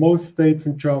state. The most states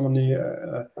in Germany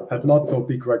had not so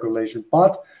big regulation.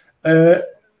 But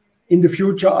in the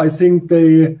future, I think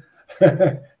they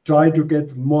try to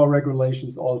get more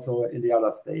regulations also in the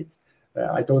other states.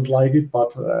 I don't like it,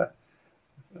 but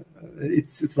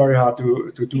it's very hard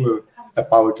to do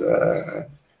about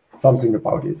something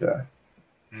about it.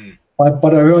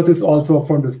 But I heard this also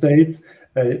from the States.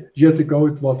 Years ago,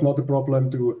 it was not a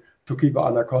problem to keep an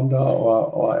anaconda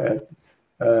or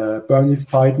a Bernese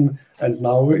python, and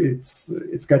now it's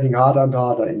getting harder and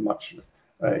harder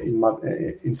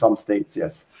in some states.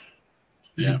 Yes,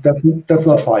 yeah, that's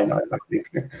not fine. I think.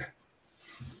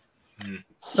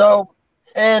 So,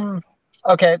 and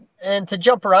to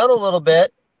jump around a little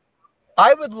bit,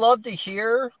 I would love to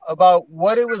hear about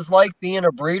what it was like being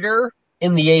a breeder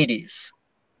in the 80s.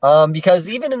 Because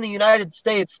even in the United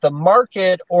States, the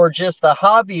market or just the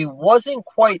hobby wasn't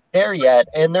quite there yet,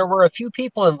 and there were a few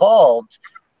people involved.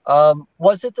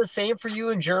 Was it the same for you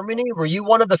in Germany? Were you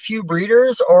one of the few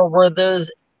breeders, or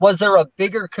was there a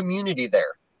bigger community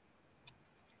there?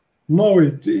 No,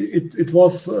 it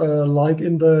was like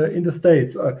in the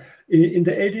States. In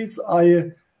the 80s,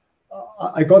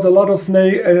 I got a lot of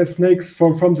snakes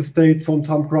from the States, from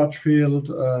Tom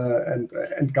Crutchfield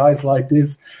and guys like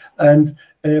this, and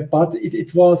but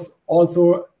it was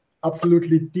also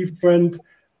absolutely different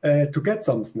to get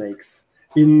some snakes.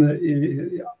 In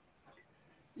the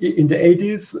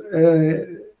 80s,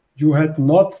 you had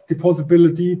not the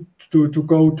possibility to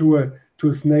go to a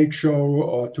snake show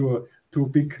or to a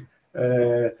big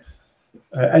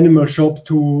animal shop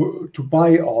to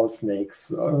buy all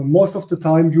snakes. Most of the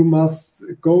time you must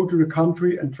go to the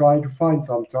country and try to find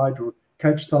some, try to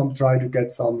catch some, try to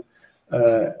get some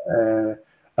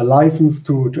a license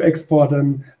to export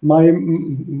them.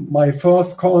 My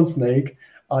first corn snake,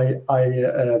 I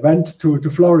went to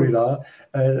Florida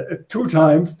 2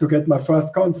 times to get my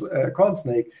first corn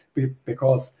snake,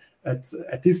 because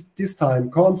at this time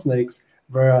corn snakes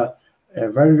were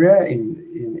very rare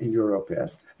in Europe,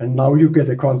 yes. And now you get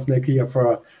a corn snake here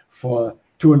for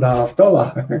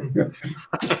 $2.50.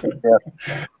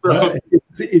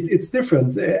 It's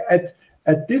different.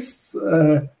 At this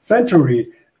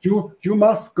century, you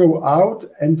must go out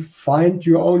and find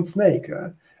your own snake,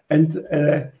 and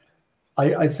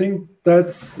I think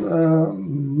that's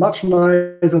much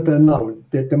nicer than now.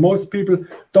 The most people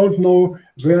don't know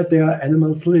where their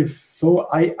animals live. So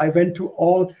I went to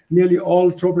nearly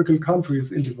all tropical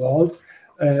countries in the world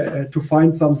to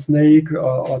find some snake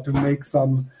or to make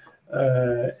some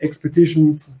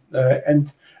expeditions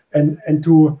and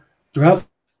to have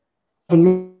a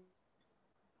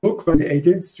look. When the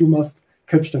 80s, you must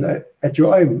catch them at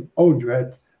your own. You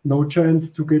had no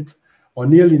chance to get, or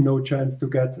nearly no chance to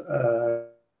get.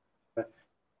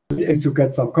 You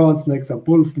get some corn snakes, some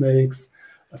bull snakes,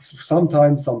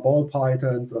 sometimes some ball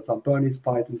pythons or some Bernese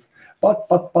pythons, but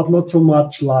not so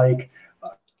much like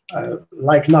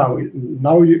now.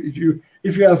 Now you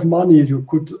if you have money, you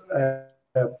could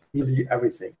nearly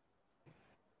everything.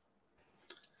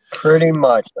 Pretty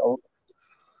much.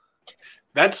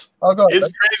 It's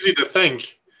crazy to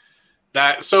think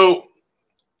that. So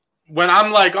when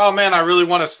I'm like, oh man, I really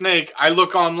want a snake, I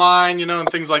look online, and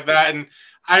things like that, and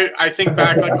I think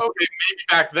back like, okay,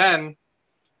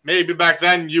 maybe back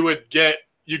then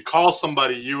you'd call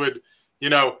somebody, you would,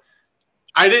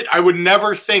 I would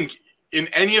never think in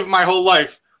any of my whole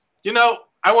life,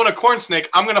 I want a corn snake,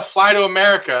 I'm going to fly to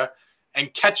America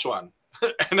and catch one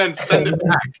and then send it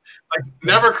back. Like,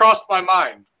 never crossed my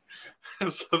mind.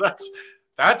 So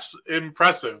that's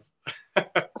impressive.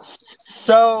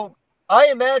 So I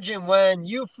imagine when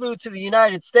you flew to the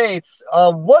United States,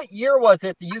 what year was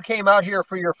it that you came out here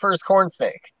for your first corn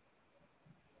snake?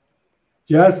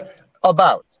 Yes.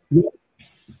 About.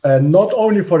 Not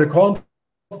only for the corn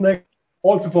snake,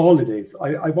 also for holidays.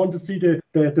 I want to see the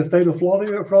state of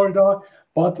Florida,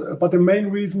 but the main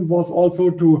reason was also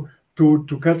to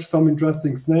catch some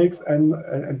interesting snakes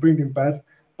and bring them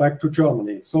back to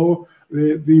Germany. So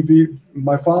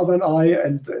my father and I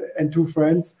and 2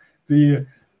 friends, we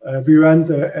rent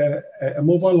a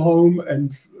mobile home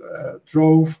and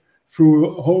drove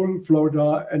through whole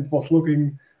Florida and was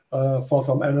looking for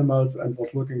some animals and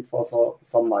was looking for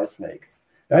some nice snakes.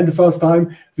 And the first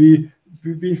time we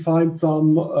find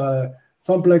some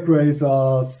black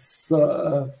racers,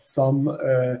 some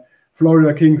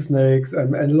Florida king snakes,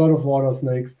 and a lot of water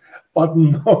snakes, but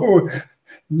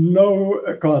no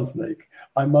corn snake.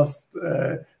 I must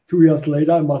 2 years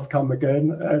later, I must come again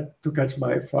to catch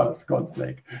my first corn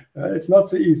snake. It's not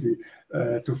so easy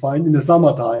to find in the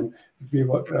summertime. We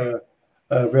were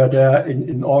there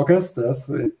in August.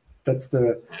 That's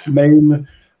the main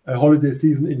holiday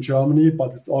season in Germany,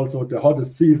 but it's also the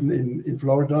hottest season in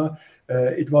Florida.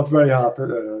 It was very hard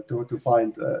to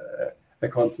find a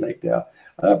corn snake there.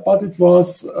 But it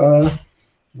was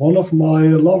one of my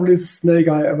loveliest snake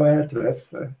I ever had.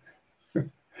 Yes.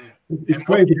 It's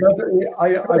great. But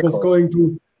I was going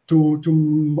to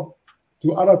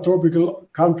other tropical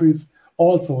countries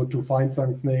also to find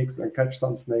some snakes and catch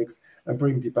some snakes and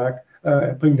bring them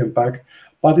back.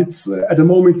 But it's at the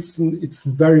moment it's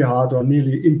very hard or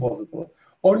nearly impossible.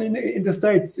 Only in the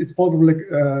States it's possible.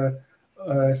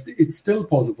 It's still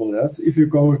possible. Yes, if you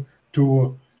go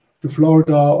to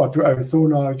Florida or to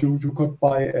Arizona, you could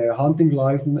buy a hunting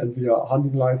license, and via a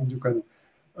hunting license you can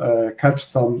catch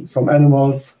some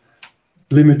animals.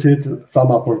 Limited, some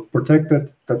are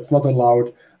protected. That's not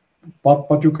allowed,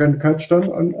 but you can catch them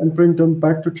and bring them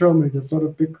back to Germany. That's not a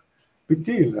big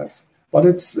deal. Yes, but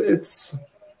it's.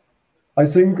 I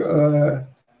think the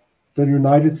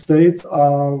United States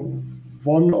are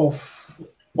one of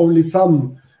only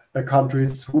some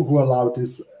countries who allow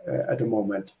this at the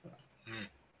moment.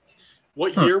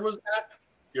 What year was that?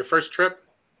 Your first trip?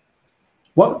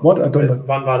 What? I don't know.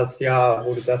 Wann war das Jahr, wo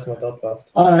du das erste Mal dort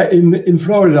warst? In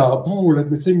Florida. Let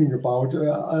me thinking about.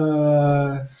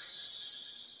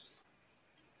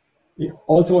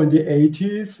 Also in the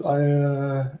 80s,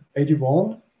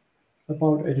 81,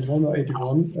 about 81 or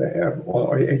 81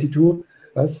 or 82.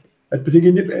 Yes, at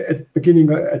beginning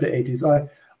at the 80s.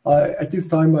 At this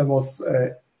time I was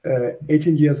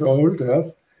 18 years old.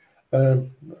 Yes.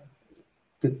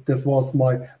 This was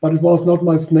but it was not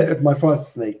my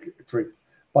first snake trip.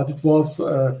 But it was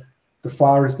the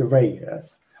farthest away.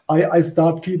 Yes, I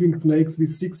start keeping snakes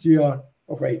with 6 years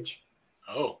of age.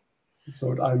 Oh,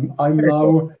 so I'm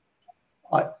now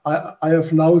I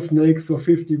have now snakes for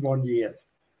 51 years.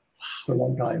 It's a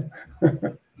long time.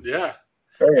 Yeah.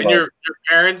 And your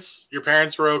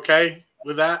parents were okay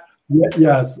with that?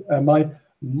 Yes.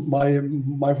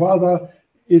 My father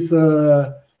is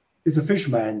a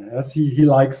fishman. Yes, he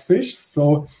likes fish,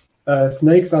 so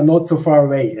snakes are not so far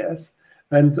away. Yes.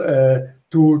 And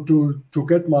to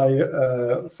get my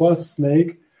first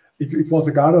snake, it was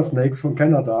a garter snake from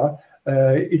Canada.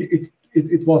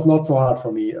 It was not so hard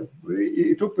for me.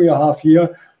 It took me a half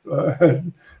year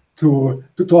to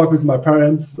talk with my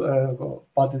parents,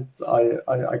 but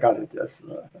I got it. Yes,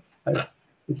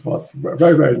 it was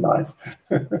very, very nice.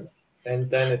 And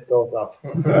then it goes up.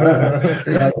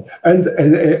 and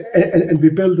we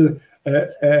built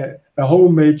a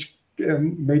homemade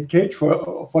made cage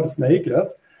for the snake,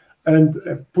 yes, and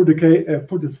put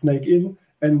the snake in,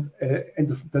 and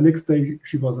the next day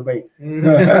she was away. There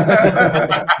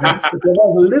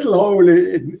was a little hole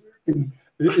in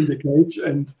the cage,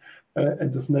 and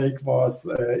the snake was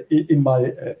in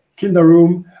my kinder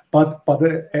room, but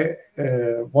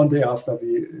one day after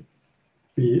we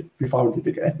found it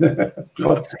again. It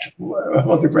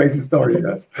was a crazy story,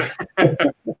 yes.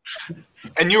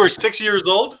 And you were 6 years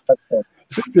old?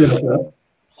 6 years old.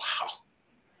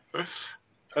 Wow,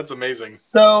 that's amazing.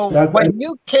 So when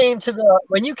you came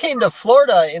to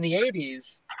Florida in the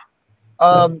 80s,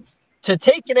 to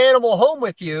take an animal home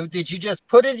with you, did you just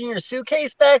put it in your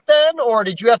suitcase back then, or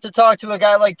did you have to talk to a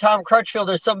guy like Tom Crutchfield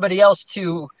or somebody else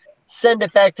to send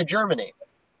it back to Germany?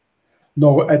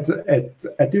 No,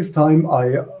 at this time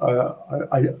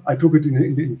I took it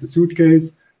in the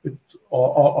suitcase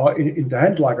or in the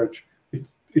hand luggage.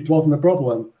 It wasn't a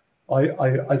problem.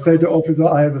 I said to the officer,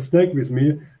 I have a snake with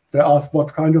me. They asked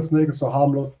what kind of snake. It's a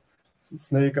harmless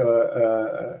snake,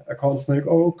 a corn snake.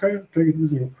 Oh, okay, take it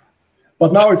with you.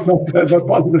 But now it's not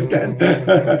possible again.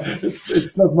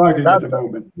 it's not working at the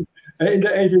moment. In the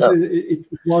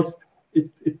 80s,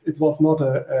 it was not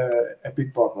a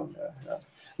big problem.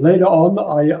 Later on,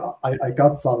 I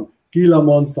got some Gila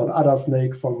monster and other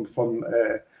snake from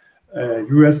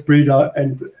US breeder,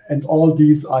 and all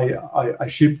these I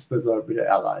shipped with the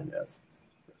airline. Yes,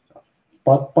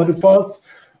 but the first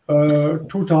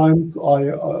 2 times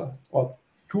or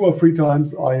 2 or 3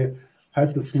 times I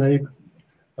had the snakes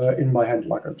in my hand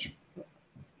luggage.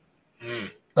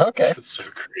 Okay, that's so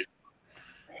great.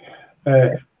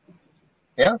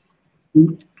 Yeah.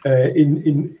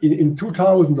 In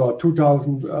 2000 or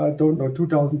 2000, I don't know,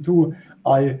 2002,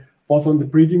 I was on the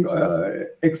breeding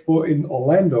expo in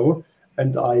Orlando,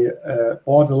 and I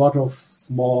bought a lot of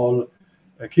small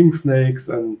king snakes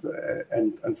and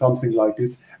something like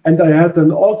this. And I had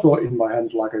them also in my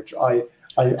hand luggage.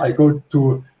 I go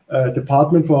to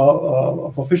department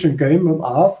for fish and game and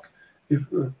ask if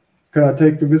can I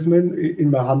take them with me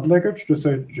in my hand luggage? They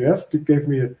said yes. They gave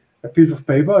me a piece of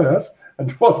paper, yes, and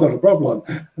it was not a problem.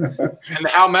 And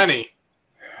how many?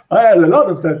 I had a lot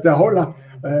of that. The whole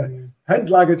hand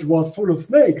luggage was full of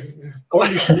snakes.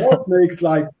 Only small snakes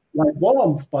like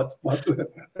worms, but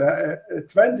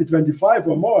 20, 25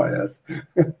 or more, yes.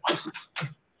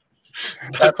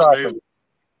 That's awesome.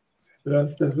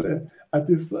 Yes, at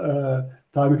this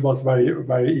time it was very,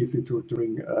 very easy to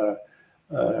bring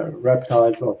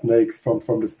reptiles or snakes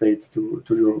from the States to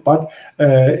Europe. But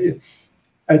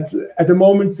at the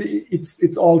moment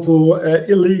it's also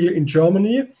illegal in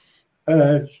Germany.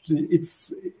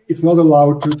 It's not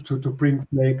allowed to bring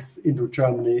snakes into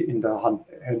Germany in the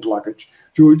hand luggage.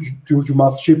 You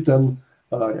must ship them.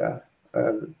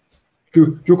 You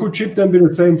could ship them with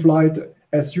the same flight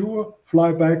as you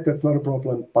fly back. That's not a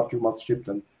problem, but you must ship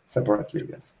them separately.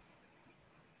 Yes.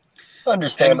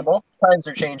 Understandable. Times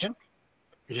are changing.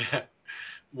 Yeah.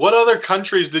 What other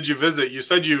countries did you visit? You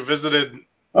said you visited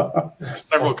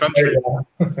several countries.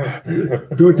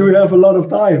 Do you have a lot of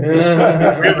time? We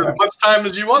have as much time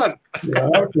as you want. Yeah,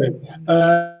 okay.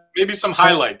 Maybe some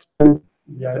highlights.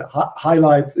 Yeah,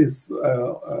 highlights is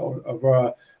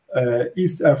over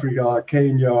East Africa,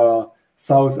 Kenya,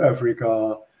 South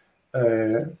Africa,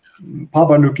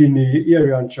 Papua New Guinea,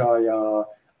 Irian Jaya,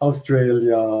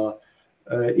 Australia,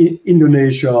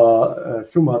 Indonesia,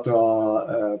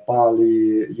 Sumatra,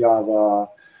 Bali, Java,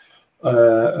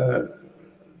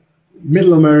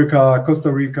 Middle America,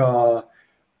 Costa Rica.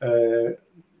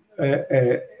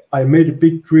 I made a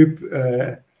big trip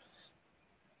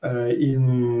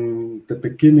in the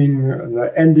beginning,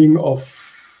 the ending of,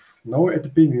 at the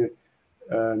beginning,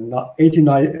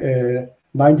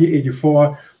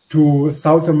 1984 to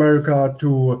South America,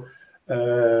 to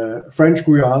French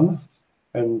Guiana,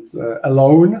 and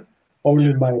alone,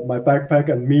 only my backpack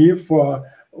and me for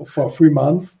 3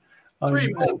 months.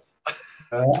 3 months.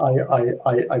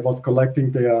 I was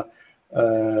collecting their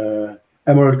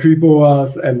emerald tree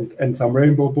boas and some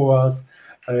rainbow boas.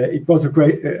 It was a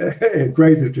great,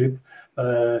 crazy trip.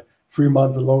 3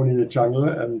 months alone in the jungle,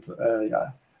 and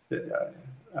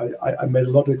I made a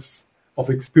lot of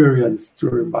experience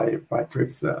during my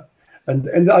trips there.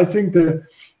 And I think the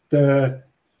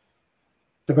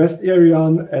West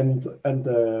Irian and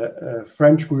the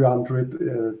French Guiana trip,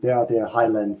 they are the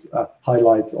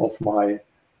highlights of my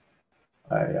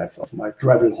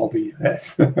travel hobby.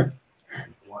 Yes.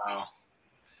 Wow.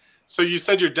 So you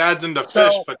said your dad's into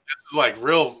fish, but this is like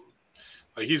real.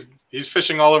 Like he's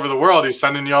fishing all over the world. He's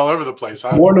sending you all over the place,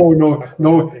 huh?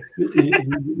 No.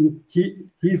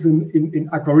 He's in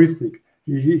aquaristic.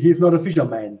 He's not a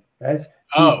fisherman.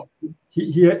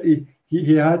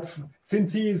 He had,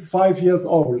 since he is 5 years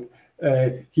old,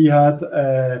 he had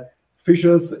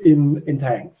fishes in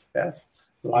tanks. Yes,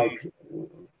 like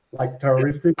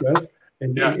terroristic. Yes,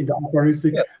 in the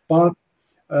aquaristic. Yeah. But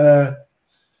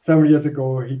 7 years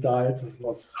ago he died. It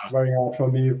was very hard for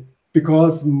me,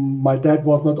 because my dad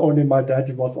was not only my dad.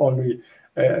 It was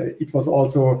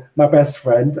also my best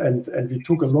friend, and we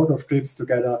took a lot of trips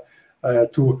together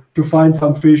to find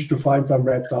some fish, to find some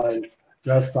reptiles,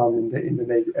 to have some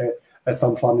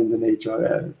some fun in the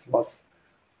nature. It was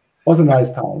a nice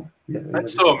time. Yeah,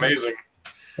 that's so amazing.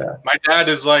 Yeah. My dad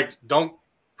is like, don't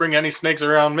bring any snakes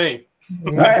around me.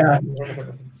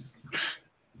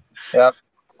 Yep,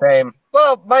 same.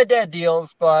 Well, my dad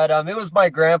deals, but it was my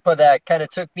grandpa that kind of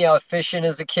took me out fishing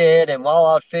as a kid. And while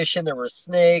out fishing, there were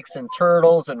snakes and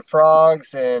turtles and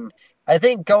frogs. And I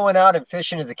think going out and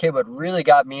fishing as a kid what really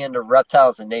got me into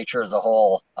reptiles and nature as a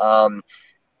whole. And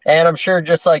I'm sure,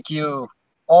 just like you,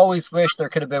 always wish there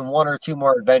could have been 1 or 2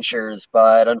 more adventures,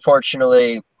 but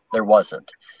unfortunately there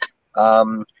wasn't.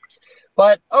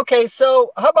 But okay,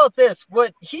 so how about this?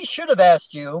 What he should have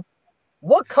asked you,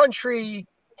 what country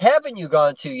haven't you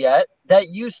gone to yet that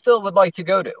you still would like to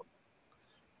go to?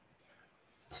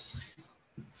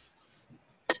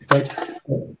 That's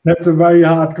a very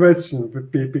hard question,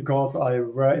 because I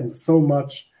were in so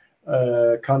much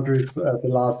countries the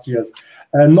last years.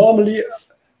 Normally,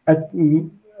 at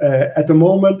the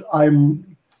moment, I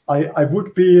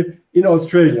would be in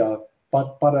Australia,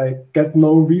 but I get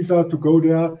no visa to go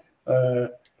there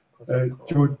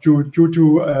due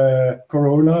to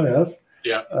Corona. Yes.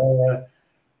 Yeah.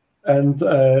 And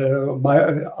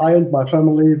I and my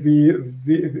family, we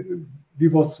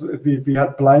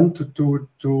had planned to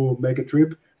make a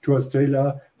trip to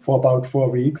Australia for about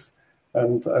 4 weeks,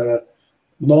 and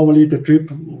normally the trip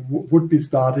would be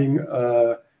starting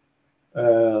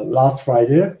last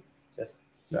Friday. Yes.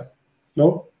 Yeah.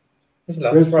 No.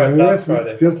 Last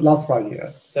Friday. Just last Friday.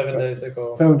 Yes. 7 days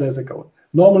ago. 7 days ago.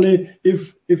 Normally,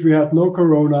 if we had no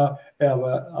corona,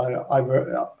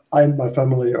 I and my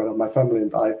family, or my family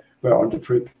and I, were on the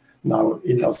trip now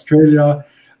in Australia.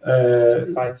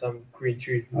 To find some green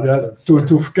tree. Yes,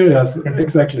 yes,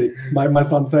 exactly. My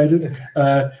son said it.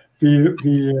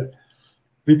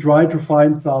 We try to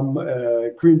find some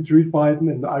green tree python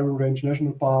in the Iron Range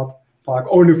National Park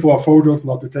only for photos,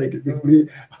 not to take it with me.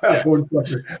 I won't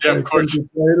of course.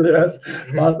 Yes.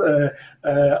 But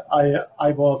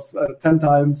I was 10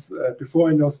 times before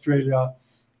in Australia,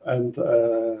 and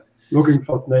looking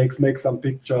for snakes, make some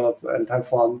pictures and have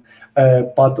fun.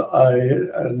 But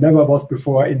I never was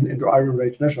before in the Iron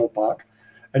Range National Park.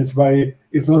 And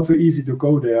it's not so easy to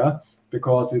go there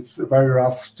because it's very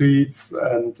rough streets,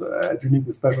 and you need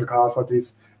a special car for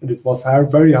this. And it was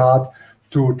very hard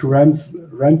to rent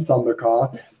some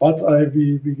car, but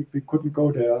we couldn't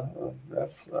go there.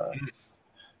 Yes,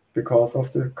 because of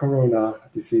the corona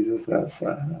diseases. Yes.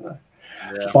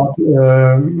 But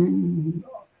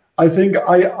I think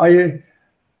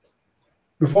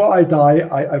before I die,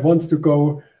 I want to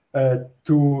go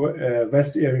to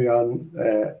West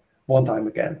Irian one time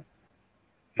again.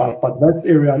 But West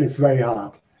Irian is very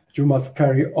hard. You must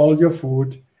carry all your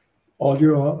food, all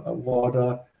your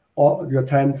water, all your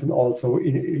tents, and also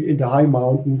in the high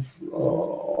mountains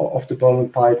of the Boelen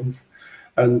pythons.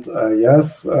 And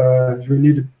yes, you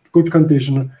need a good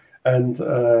condition, and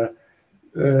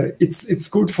it's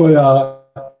good for your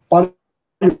body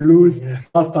blues.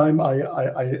 Last time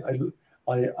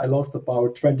I lost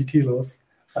about 20 kilos.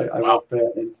 I wow. was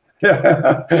there.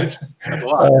 That's a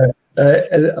lot.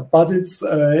 But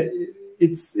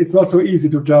it's not so easy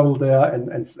to travel there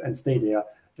and stay there.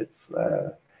 It's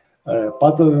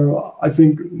but I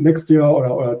think next year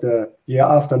or the year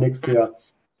after next year,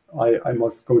 I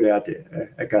must go there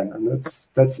again, and that's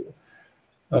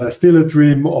still a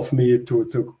dream of me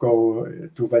to go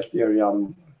to West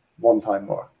Irian one time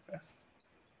more. Yes.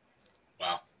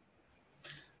 Wow,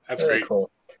 that's very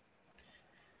cool.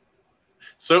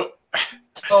 So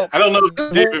I don't know,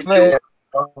 David.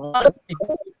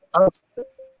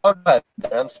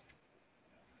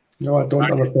 No, I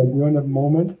don't understand you in a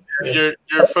moment. Your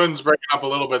phone's breaking up a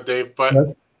little bit, Dave. But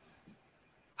yes.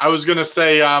 I was gonna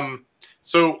say,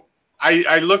 so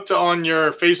I looked on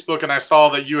your Facebook and I saw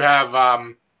that you have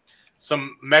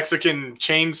some Mexican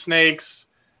chain snakes.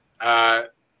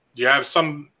 You have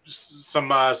some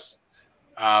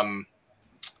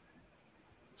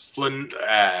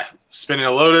spinning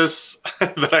a lotus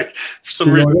that I, for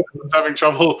some reason, was having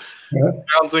trouble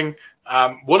pronouncing.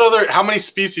 How many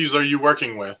species are you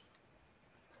working with?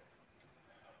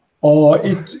 Oh,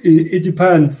 it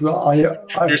depends.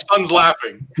 Your son's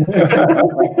laughing.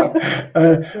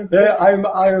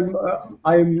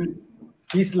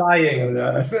 He's lying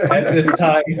at this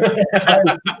time.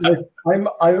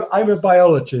 I'm a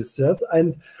biologist, yes,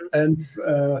 and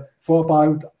for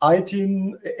about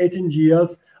 18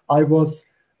 years I was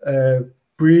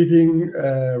breeding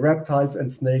reptiles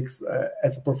and snakes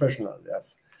as a professional,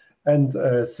 yes. And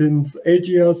since 8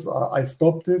 years I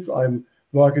stopped this. I'm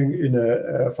working in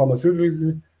a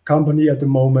pharmaceutical company at the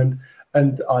moment,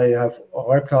 and I have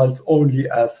reptiles only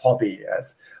as hobby,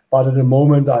 yes. But at the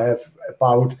moment I have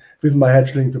with my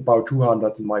hatchlings, about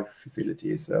 200 in my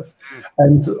facilities, yes.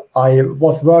 And I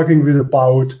was working with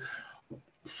about,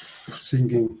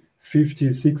 thinking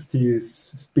 50, 60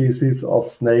 species of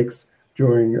snakes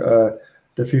during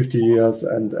the 50 years,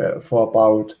 and for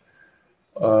about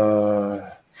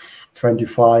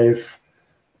 25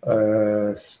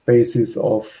 species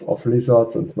of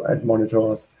lizards and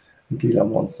monitors and Gila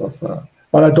monsters.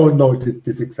 But I don't know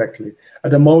this exactly.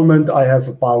 At the moment, I have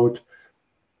about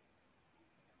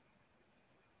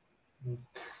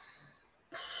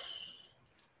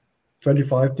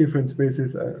 25 different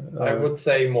species. I would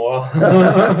say more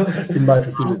in my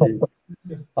facilities.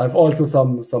 I've also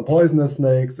some poisonous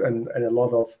snakes and a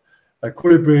lot of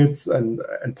colubrids and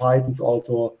pythons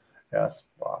also. Yes,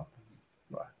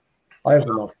 I have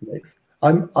enough snakes.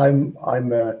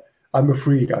 I'm a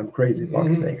freak. I'm crazy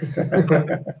about snakes.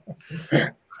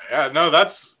 Yeah, no,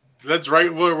 that's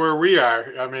right where we are.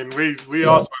 I mean, we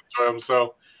also enjoy them,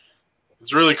 so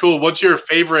it's really cool. What's your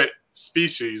favorite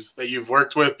species that you've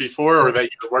worked with before, or that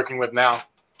you're working with now?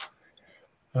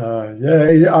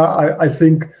 I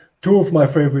think two of my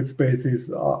favorite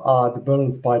species are the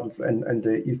Boelen pythons and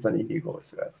the Eastern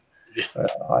indigos. Yes, yeah.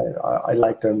 I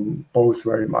like them both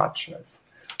very much. Yes.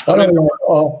 But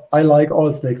I like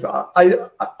all snakes.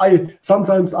 I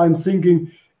sometimes I'm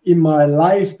thinking in my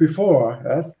life before,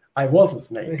 yes, I was a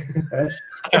snake. Yes.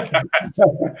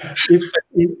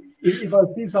 if I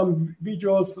see some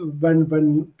videos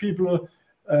when people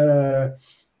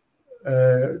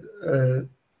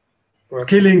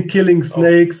killing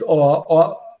snakes,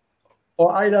 or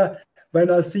either when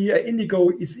I see an indigo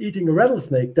is eating a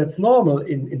rattlesnake, that's normal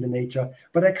in the nature,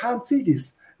 but I can't see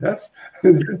this. Yes,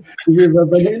 when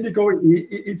an indigo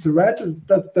eats a rat,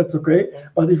 that's okay.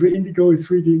 But if an indigo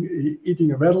is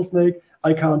eating a rattlesnake,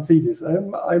 I can't see this.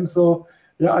 I'm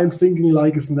thinking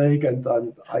like a snake, and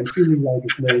I'm feeling like a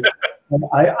snake. And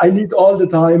I need all the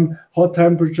time hot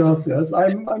temperatures. Yes,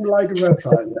 I'm like a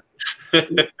reptile.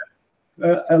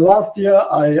 Last year,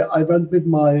 I went with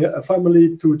my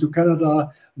family to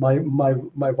Canada. My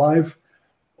wife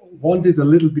wanted a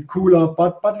little bit cooler,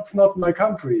 but it's not my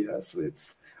country. Yes,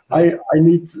 I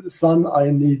need sun.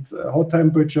 I need hot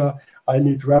temperature. I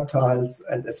need reptiles,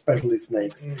 and especially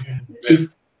snakes. Mm-hmm.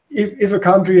 If a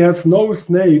country has no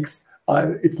snakes,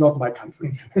 it's not my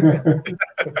country.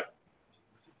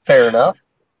 Fair enough.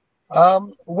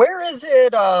 Where is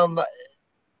it?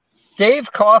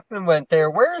 Dave Kaufman went there.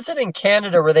 Where is it in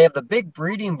Canada where they have the big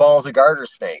breeding balls of garter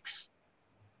snakes?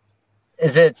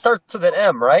 It starts with an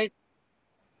M, right?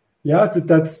 Yeah,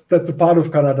 that's a part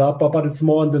of Canada, but it's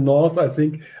more in the north, I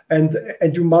think. And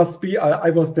you must be. I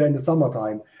was there in the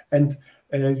summertime, and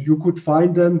you could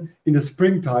find them in the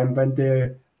springtime when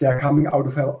they are coming out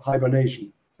of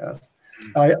hibernation. Yes,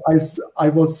 I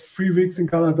was 3 weeks in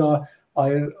Canada.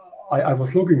 I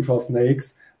was looking for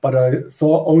snakes, but I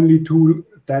saw only 2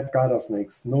 dead garter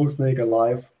snakes. No snake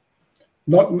alive.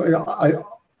 I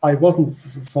wasn't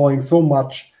sawing so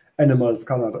much animals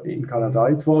in Canada.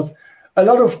 It was a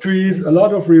lot of trees, a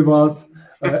lot of rivers,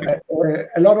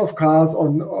 a lot of cars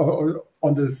on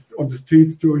the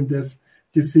streets during this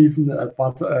season.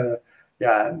 But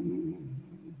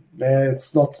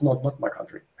it's not my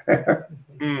country.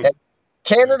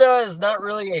 Canada is not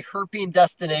really a herping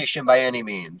destination by any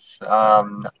means.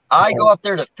 I go up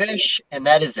there to fish, and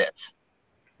that is it.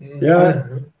 Yeah,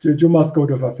 you must go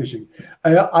for fishing.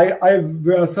 I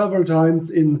were several times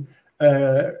in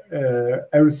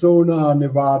Arizona,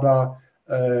 Nevada.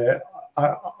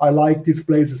 I like these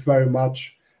places very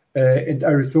much. And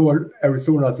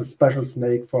Arizona is a special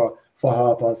snake for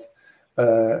herpers.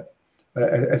 A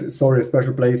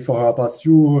special place for herpers.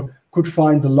 You could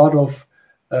find a lot of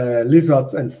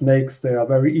lizards and snakes there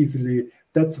very easily.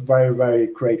 That's a very, very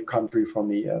great country for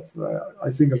me. Yes, I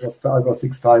think it was 5 or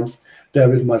 6 times there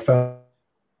with my family.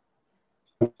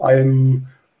 I'm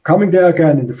coming there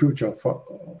again in the future for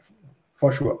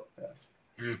sure. Yes.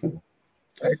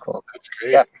 Very cool. That's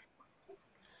great.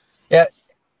 Yeah,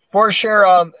 for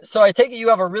sure. So I take it you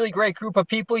have a really great group of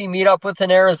people you meet up with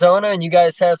in Arizona, and you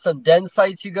guys have some den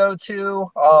sites you go to,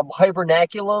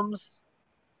 hibernaculums.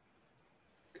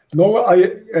 No,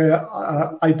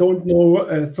 I don't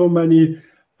know so many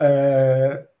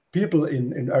people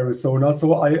in Arizona,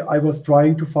 so I was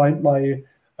trying to find my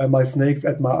snakes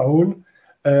at my own.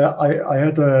 I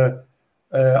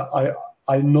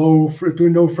know. Do you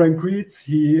know Frank Reed?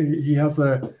 He has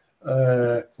a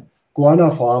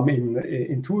guana farm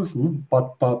in Tucson,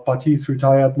 but he's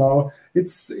retired now.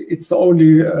 It's the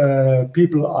only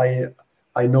people I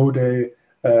know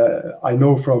I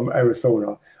know from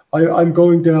Arizona. I'm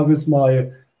going there with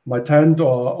my tent,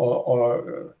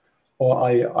 or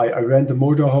I rent a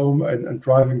motorhome and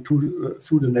driving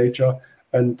through the nature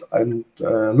and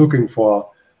looking for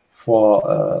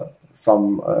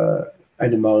some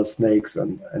animals, snakes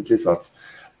and lizards.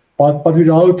 But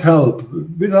without help,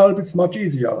 it's much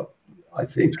easier, I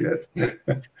think. Yes.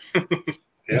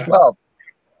 Yeah. Well,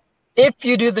 if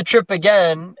you do the trip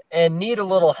again and need a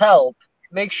little help,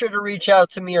 make sure to reach out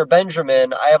to me or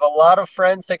Benjamin. I have a lot of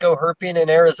friends that go herping in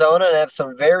Arizona and have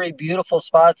some very beautiful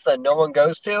spots that no one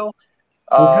goes to.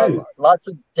 Okay. Lots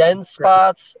of den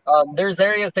spots. There's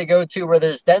areas they go to where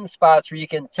there's den spots where you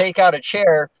can take out a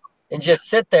chair and just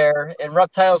sit there, and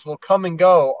reptiles will come and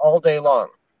go all day long.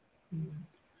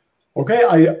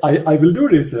 Okay, I will do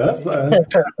this. Yes.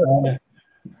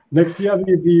 Next year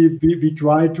we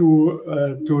try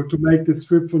to make this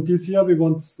trip for this year. We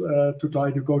want to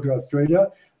try to go to Australia,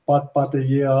 but the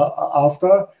year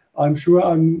after, I'm sure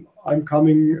I'm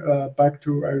coming back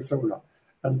to Arizona,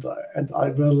 and I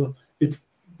will. It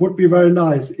would be very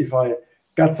nice if I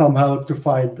got some help to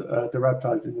find the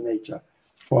reptiles in the nature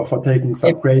for taking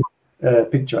some great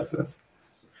pictures. Yes.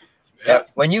 Yeah.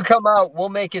 When you come out, we'll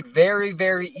make it very,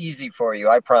 very easy for you.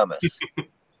 I promise.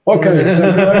 Okay, thank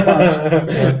you very much.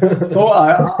 So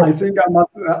I think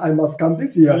I must come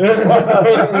this year.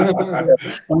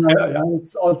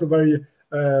 It's also very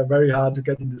very hard to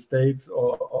get in the States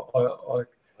or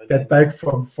get back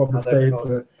from the States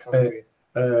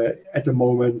at the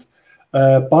moment.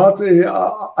 But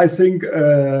I think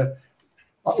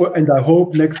and I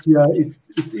hope next year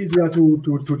it's easier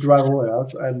to drive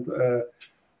wires, and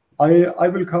I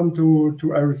will come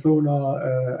to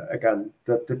Arizona again.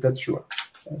 That's sure.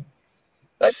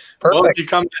 Perfect. Well, if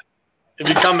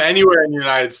you come anywhere in the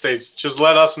United States, just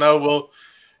let us know.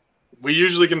 We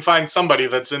usually can find somebody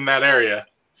that's in that area.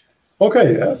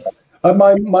 Okay. Yes.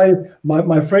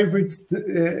 My favorite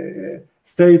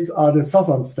states are the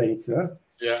southern states. Yeah.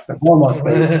 Yeah. The warmer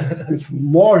states. It's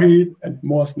more heat and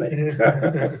more snakes.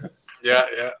 Yeah.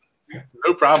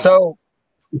 No problem. So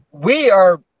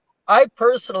I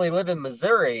personally live in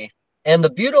Missouri, and the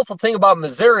beautiful thing about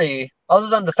Missouri, other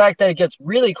than the fact that it gets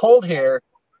really cold here,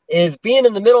 is being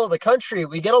in the middle of the country.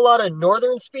 We get a lot of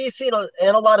northern species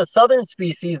and a lot of southern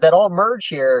species that all merge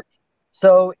here.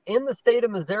 So in the state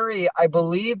of Missouri, I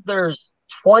believe there's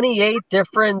 28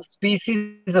 different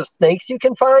species of snakes you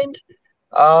can find.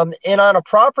 And on a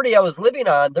property I was living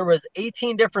on, there was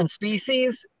 18 different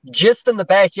species just in the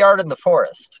backyard in the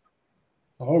forest.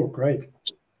 Oh, great.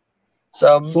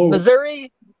 So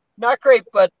Missouri, not great,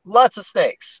 but lots of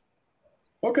snakes.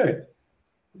 Okay.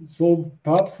 So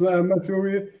perhaps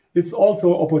Missouri, it's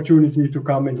also opportunity to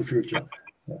come in the future.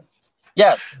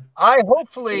 Yes, I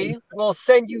hopefully will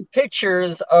send you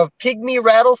pictures of pygmy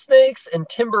rattlesnakes and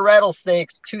timber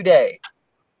rattlesnakes today.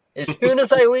 As soon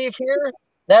as I leave here,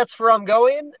 that's where I'm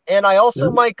going, and I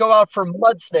also might go out for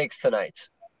mud snakes tonight.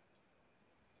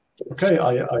 Okay,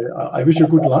 I wish you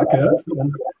good luck, yes,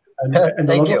 and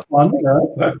a lot of fun.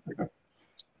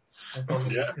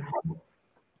 Yes.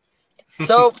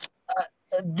 So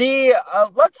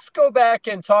let's go back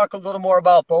and talk a little more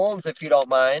about Boelens, if you don't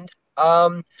mind.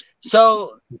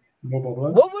 So no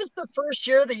problem. What was the first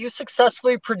year that you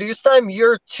successfully produced them?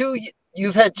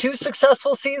 You've had 2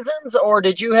 successful seasons, or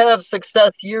did you have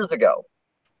success years ago?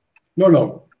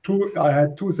 No. I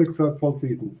had 2 successful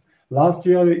seasons. Last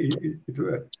year it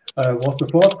was the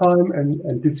first time,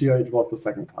 and this year it was the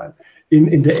second time.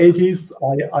 In the 80s,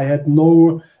 I had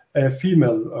no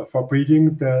female for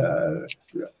breeding.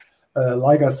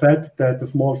 Like I said, that the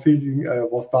small feeding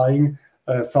was dying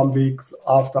some weeks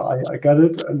after I got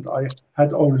it, and I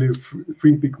had only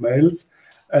 3 big males.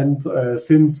 And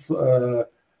since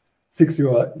 6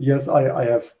 years, I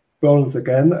have Boelens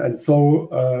again, and so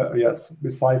yes,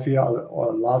 with 5 years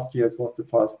or last year it was the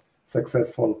first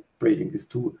successful breeding these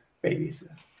 2 babies.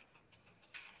 Yes.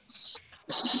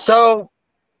 So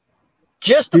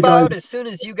just about as soon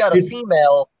as you got a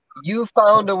female, you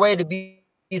found a way to be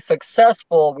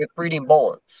successful with breeding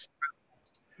Boelens.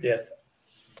 Yes.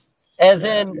 As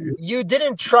in, you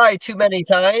didn't try too many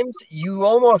times, you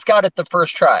almost got it the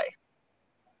first try.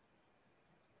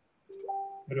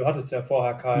 Du hattest ja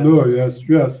vorher keinen. No,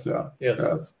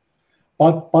 yes.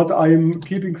 But I'm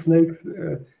keeping snakes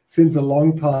since a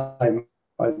long time,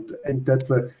 and that's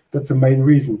the main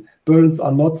reason. Boelens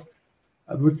are not,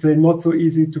 I would say, not so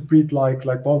easy to breed like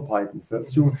ball pythons.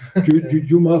 Yes?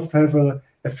 You must have a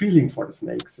feeling for the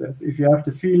snakes. Yes? If you have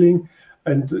the feeling,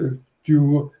 and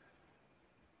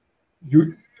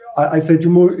I said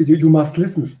you must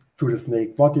listen to the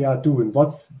snake, what they are doing,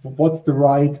 what's the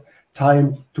right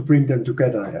time to bring them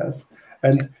together. Yes,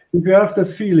 and if you have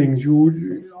this feeling,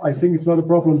 I think it's not a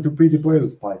problem to breed the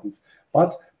Boelens pythons,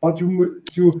 but you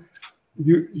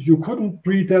couldn't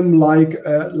breed them like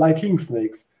king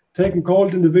snakes. Take them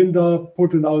cold in the winter,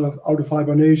 put them out of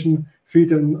hibernation, feed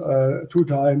them 2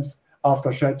 times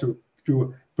after shed to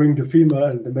bring the female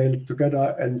and the males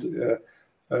together, and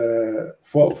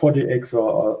for the eggs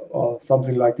or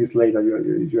something like this later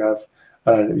you have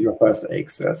your first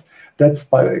eggs. Yes, that's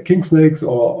by king snakes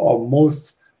or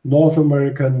most North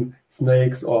American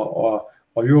snakes or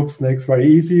Europe snakes very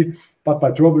easy, but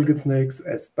by tropical snakes,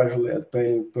 especially as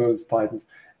Boelens pythons,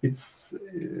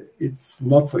 it's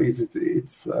not so easy.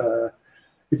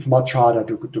 It's much harder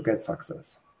to get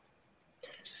success.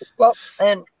 Well,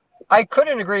 and I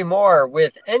couldn't agree more.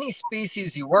 With any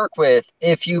species you work with,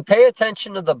 if you pay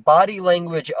attention to the body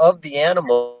language of the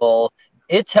animal,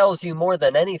 it tells you more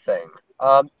than anything.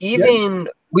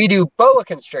 We do boa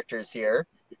constrictors here,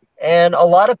 and a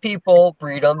lot of people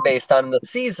breed them based on the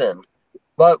season.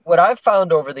 But what I've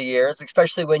found over the years,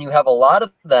 especially when you have a lot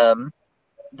of them,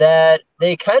 that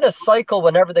they kind of cycle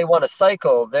whenever they want to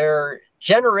cycle. They're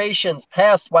generations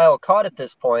past wild caught at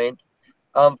this point.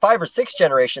 5 or 6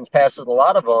 generations past with a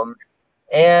lot of them.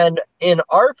 And in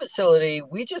our facility,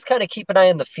 we just kind of keep an eye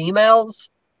on the females.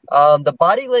 The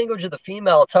body language of the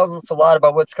female tells us a lot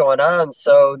about what's going on.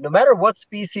 So no matter what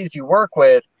species you work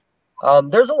with,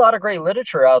 there's a lot of great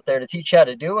literature out there to teach you how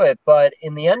to do it. But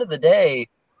in the end of the day,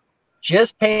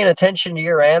 just paying attention to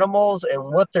your animals and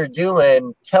what they're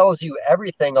doing tells you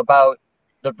everything about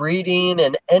the breeding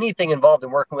and anything involved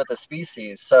in working with a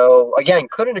species. So again,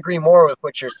 couldn't agree more with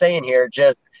what you're saying here.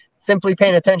 Just simply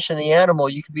paying attention to the animal,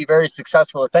 you can be very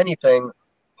successful with anything,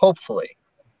 hopefully.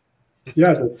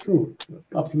 Yeah, that's true.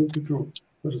 That's absolutely true.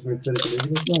 Das ist mit der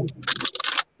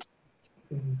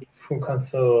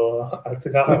Kannst du als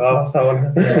Rache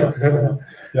raushauen.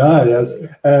 Yeah, yes.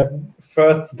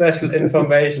 First special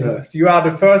information. Yeah. You are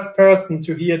the first person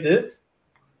to hear this.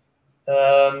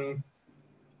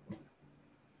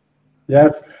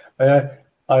 Yes,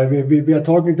 we are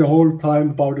talking the whole time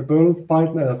about the Boelen's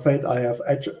python, and I said I have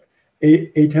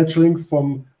eight hatchlings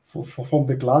from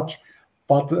the clutch,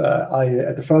 but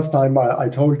at the first time I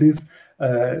told this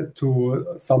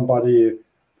to somebody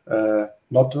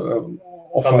not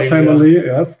of my family.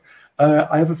 Yes,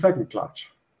 I have a second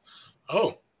clutch.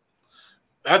 Oh,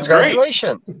 that's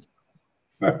congratulations!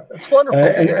 Great. That's wonderful.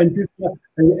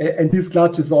 And this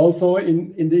clutch is also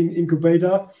in the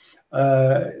incubator.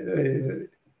 The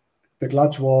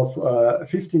clutch was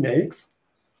 15 eggs,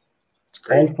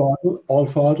 all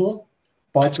fertile,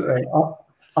 but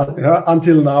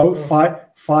until now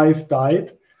five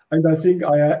died, and I think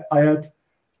I had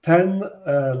 10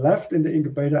 left in the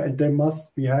incubator, and they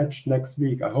must be hatched next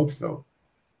week. I hope so.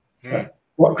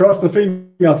 Well, cross the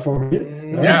fingers for me.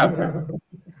 Yeah.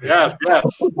 Yes.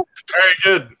 Very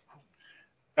good.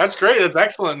 That's great. That's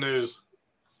excellent news.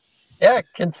 Yeah,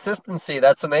 consistency.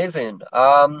 That's amazing.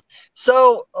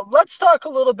 So let's talk a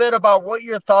little bit about what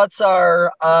your thoughts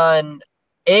are on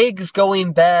eggs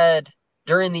going bad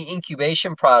during the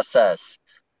incubation process.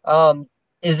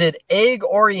 Is it egg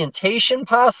orientation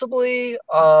possibly?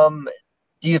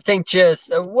 Do you think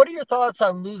what are your thoughts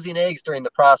on losing eggs during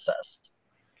the process?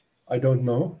 I don't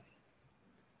know.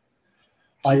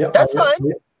 That's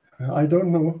fine. I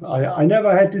don't know. I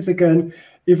never had this again.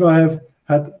 If I have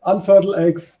had unfertile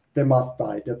eggs, they must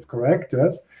die. That's correct,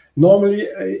 yes. Normally,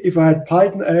 if I had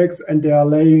python eggs and they are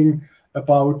laying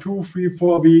about 2, 3,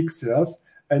 4 weeks, yes,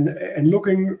 and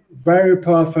looking very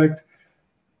perfect,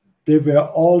 they were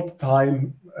all the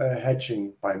time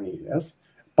hatching by me, yes.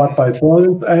 But by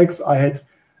Boelen's eggs, I had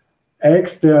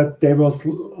eggs that they was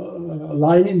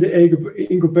lying in the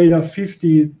incubator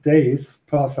 50 days,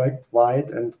 perfect,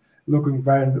 white, and looking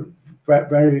very,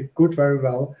 very good, very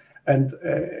well. And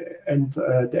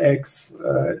the eggs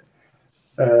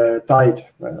died.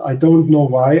 I don't know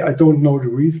why. I don't know the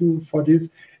reason for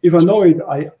this. If I know it,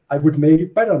 I would make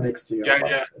it better next year.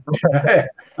 Yeah.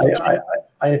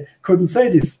 I couldn't say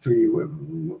this to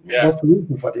you. Yeah. What's the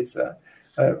reason for this?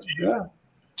 Yeah.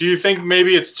 Do you think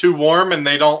maybe it's too warm and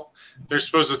they're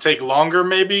supposed to take longer?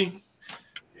 Maybe.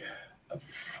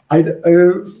 I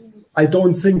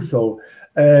don't think so.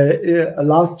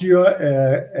 Last year,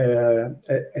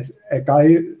 a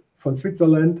guy from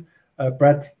Switzerland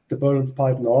bred the Boelen's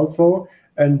python also,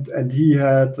 and he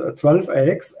had 12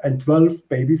 eggs and 12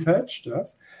 babies hatched.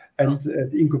 Yes, and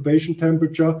the incubation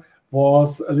temperature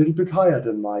was a little bit higher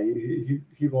than mine.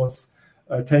 He was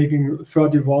taking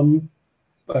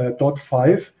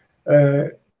 31.5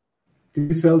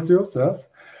 degrees Celsius. Yes,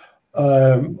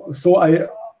 so I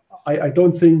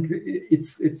don't think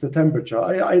it's the temperature.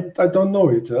 I don't know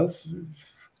it. Yes,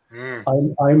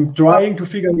 I'm trying to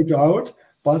figure it out,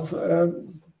 but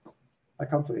I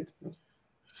can't say it.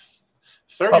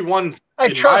 31. I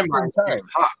trust in time.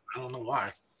 Hot. I don't know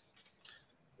why.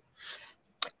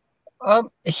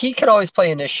 He could always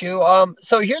play an issue.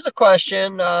 So here's a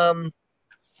question.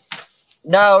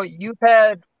 Now you've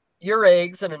had your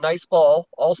eggs in a nice ball,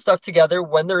 all stuck together.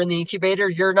 When they're in the incubator,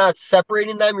 you're not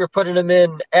separating them. You're putting them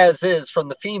in as is from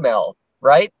the female,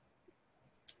 right?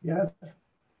 Yes.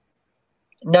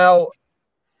 Now,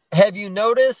 have you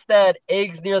noticed that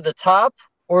eggs near the top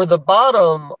or the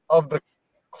bottom of the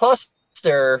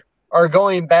cluster are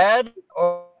going bad,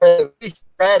 or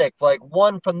sporadic, like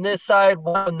one from this side,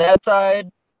 one from that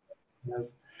side?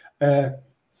 Yes.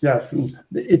 Yes.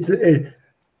 It's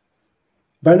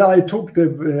when I took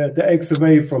the eggs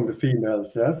away from the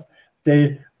females, yes,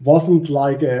 they wasn't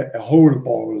like a whole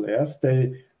ball, yes.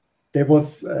 They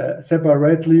was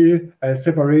separate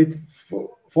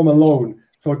from alone.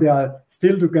 So they are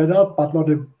still together, but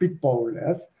not a big bowl,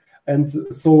 yes. And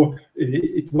so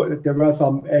there were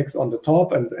some eggs on the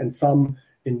top and some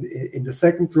in the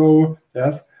second row,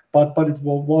 yes. But it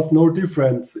was no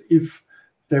difference if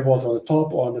they was on the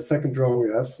top or on the second row,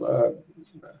 yes.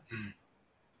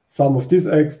 Some of these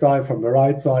eggs die from the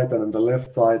right side and on the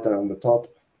left side and on the top.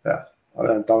 Yeah,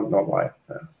 I don't know why.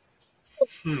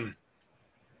 Yeah.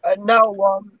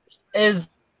 Now, is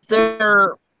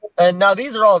there? And now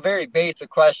these are all very basic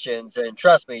questions, and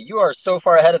trust me, you are so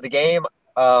far ahead of the game.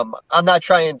 I'm not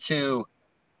trying to.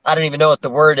 I don't even know what the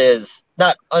word is.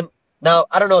 Not Now,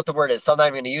 I don't know what the word is, so I'm not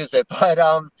even going to use it. But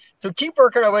to keep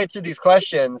working our way through these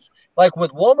questions, like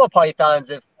with Woma pythons,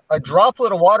 if a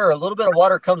droplet of water, a little bit of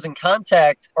water comes in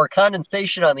contact or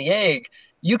condensation on the egg,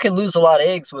 you can lose a lot of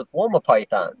eggs with Woma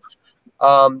pythons.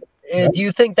 And do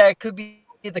you think that could be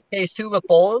the case too with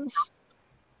Boelens?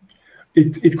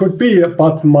 It could be,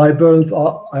 but my Boelens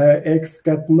eggs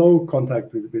get no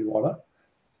contact with water.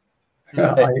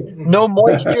 No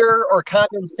moisture or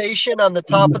condensation on the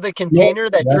top of the container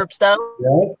that drips down?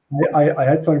 Yes, I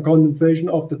had some condensation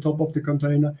off the top of the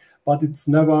container, but it's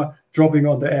never dropping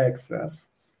on the eggs. Yes,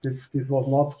 this was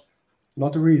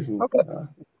not a reason. Okay.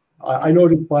 I know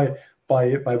this by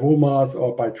womas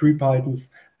or by tree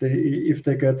pythons. If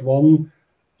they get one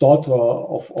dot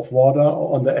of water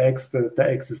on the eggs, the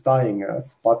eggs is dying.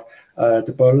 Yes, but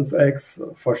the Boelens eggs,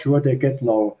 for sure, they get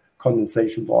no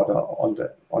condensation water on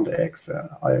the eggs.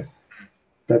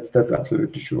 That's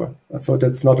absolutely sure. So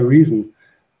that's not a reason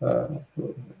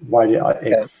why the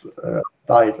eggs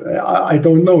died. I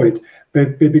don't know it,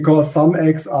 but because some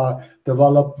eggs are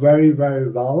developed very, very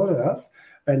well, yes,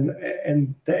 and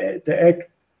the egg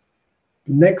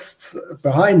next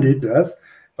behind it, yes,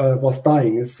 was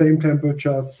dying. The same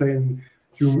temperature, same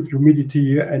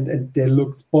humidity, and they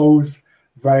look both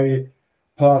very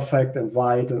perfect and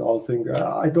white and all things.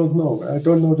 I don't know. I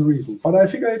don't know the reason, but I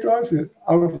figure it out in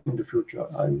the future.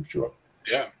 I'm sure.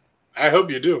 Yeah, I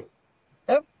hope you do.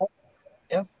 Yeah.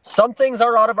 Some things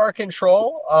are out of our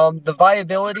control. The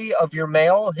viability of your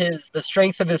male, the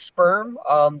strength of his sperm,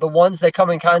 the ones that come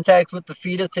in contact with the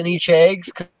fetus in each egg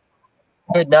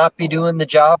could not be doing the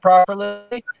job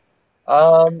properly.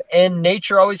 And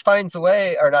nature always finds a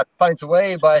way, or not finds a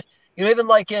way, but even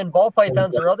like in ball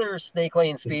pythons or other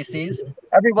snake-laying species,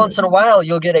 every once in a while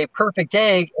you'll get a perfect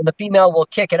egg and the female will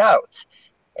kick it out.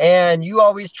 And you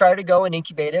always try to go and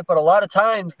incubate it, but a lot of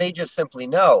times they just simply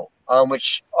know,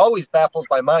 which always baffles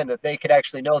my mind that they could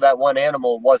actually know that one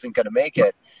animal wasn't going to make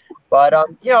it. But,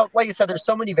 like you said, there's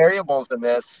so many variables in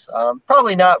this.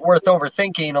 Probably not worth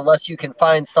overthinking unless you can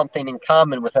find something in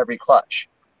common with every clutch.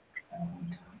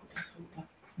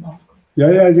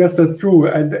 Yes, that's true.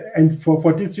 And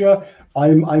for this year,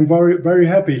 I'm very, very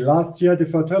happy. Last year, the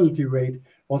fertility rate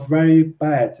was very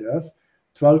bad. Yes,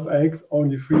 12 eggs,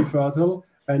 only 3 fertile.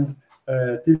 And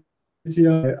this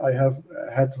year, I have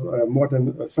had more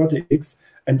than 30 eggs,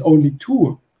 and only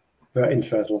 2 were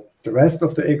infertile. The rest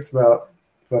of the eggs were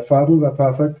fertile, were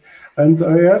perfect. And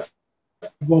yes,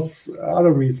 it was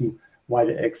other reason why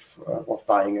the eggs was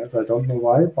dying. Yes, I don't know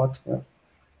why, but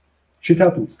shit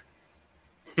happens.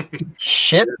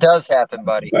 Shit does happen,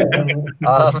 buddy. But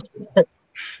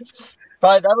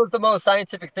that was the most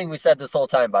scientific thing we said this whole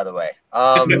time, by the way.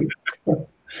 Go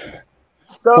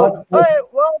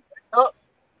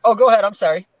ahead. I'm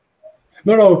sorry.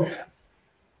 No.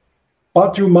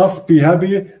 But you must be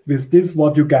happy with this,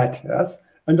 what you get, yes?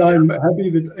 And I'm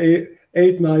happy with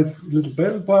 8 nice little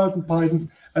baby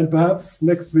pythons, and perhaps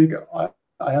next week I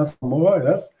have some more,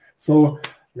 yes? So,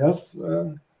 yes,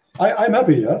 I'm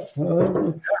happy, yes.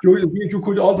 You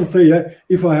could also say,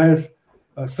 if I had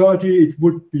 30, it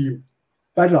would be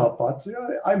better, but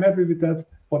I'm happy with that,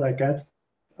 what I get,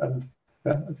 and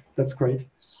that's great.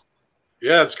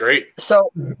 Yeah, that's great.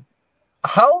 So,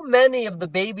 how many of the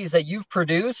babies that you've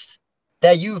produced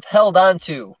that you've held on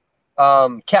to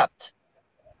kept?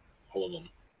 All of them.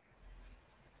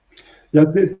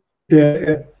 Yes,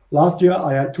 last year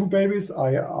I had 2 babies.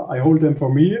 I hold them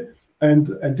for me, and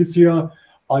this year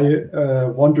I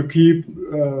want to keep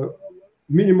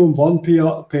minimum 1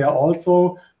 pair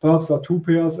also, perhaps 2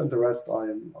 pairs, and the rest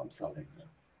I'm selling.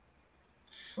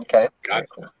 Okay. Got it.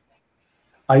 Cool.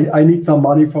 I need some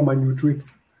money for my new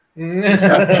trips. Well,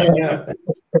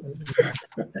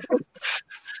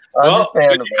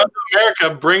 when you come to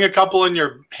America, bring a couple in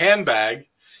your handbag.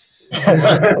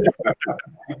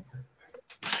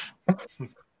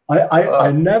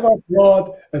 I never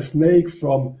brought a snake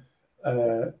from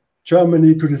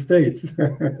Germany to the States.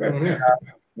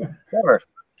 Never.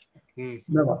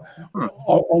 Never.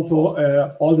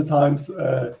 Also, all the times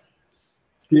the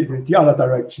other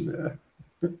direction.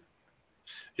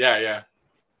 Yeah.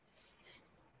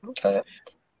 Okay.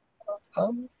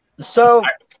 Go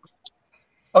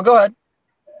ahead.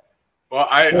 Well,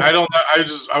 I don't.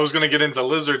 I was going to get into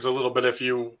lizards a little bit if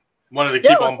you wanted to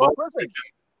keep on both. Lizards.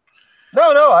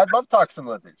 No, I'd love to talk some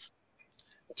lizards.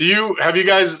 You've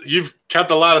kept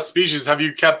a lot of species. Have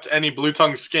you kept any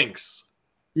blue-tongued skinks?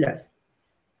 Yes.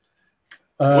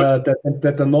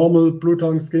 That the normal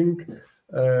blue-tongued skink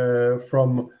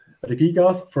from the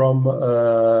gigas from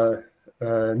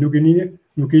New Guinea.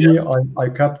 I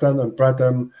kept them and bred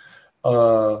them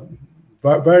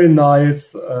very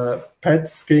nice pet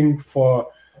skink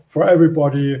for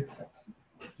everybody.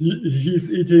 He's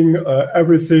eating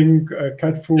everything,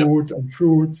 cat food and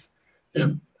fruits,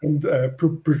 and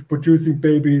producing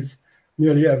babies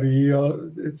nearly every year.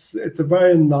 It's a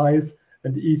very nice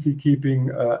and easy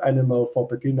keeping animal for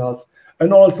beginners,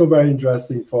 and also very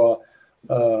interesting for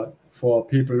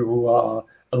people who are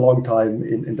a long time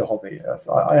in the hobby. Yes,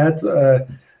 I had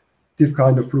this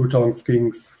kind of blue tongue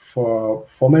skinks for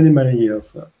many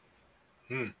years.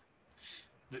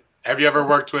 Have you ever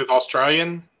worked with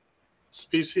Australian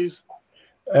species?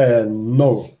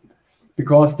 No,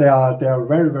 because they are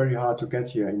very hard to get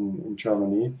here in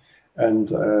Germany, and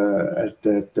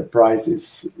the price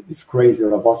is crazy,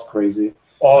 or was crazy.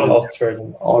 All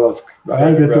Australian. For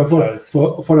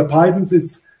the pythons,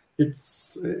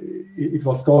 it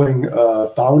was going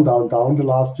down the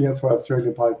last years for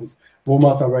Australian pythons.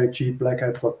 Womas are very cheap,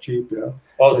 blackheads are cheap. Yeah.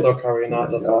 Also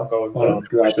carinatas are going down.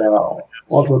 They are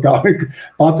also going,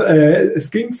 but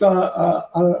skinks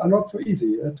are not so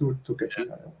easy to get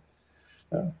here.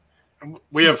 Yeah.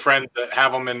 We have friends that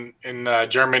have them in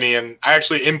Germany, and I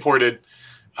actually imported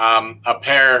a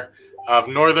pair of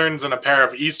northerns and a pair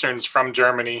of easterns from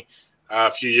Germany a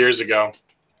few years ago,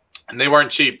 and they weren't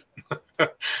cheap.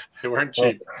 They weren't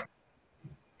cheap.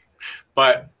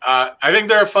 But I think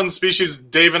they're a fun species.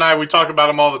 Dave and I, we talk about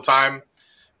them all the time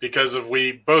because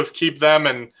we both keep them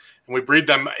and we breed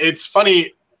them. It's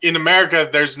funny, in America,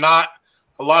 there's not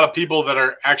a lot of people that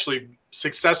are actually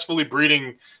successfully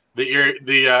breeding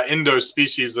the Indo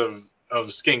species of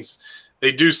skinks.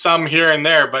 They do some here and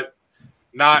there, but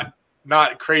not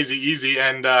crazy easy.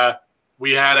 And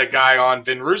we had a guy on,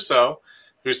 Vin Russo,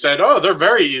 who said, "Oh, they're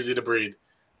very easy to breed."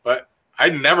 But I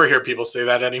never hear people say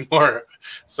that anymore.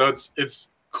 So it's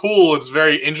cool. It's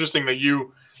very interesting that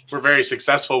you were very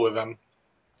successful with them.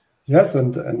 Yes,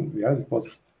 and yeah, it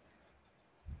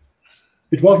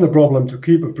wasn't a problem to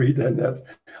keep a breed. And as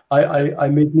I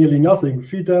made nearly nothing,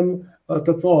 feed them.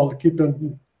 That's all. Keep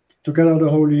them together the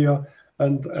whole year,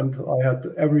 and I had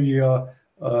every year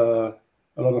a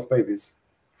lot of babies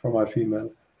from my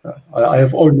female. I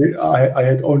had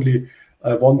only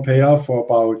one pair for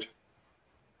about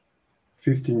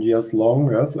 15 years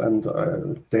long, yes, and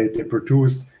they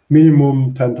produced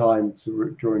minimum 10 times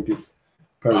during this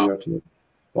period. Wow.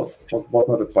 Was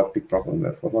not a big problem.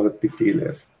 That was not a big deal.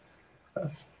 Yes.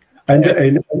 And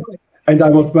I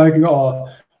was working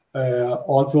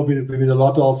also with a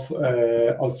lot of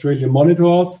Australian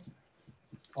monitors.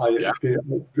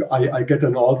 I get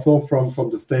them also from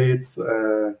the States,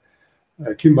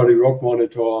 Kimberley Rock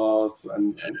monitors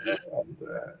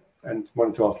and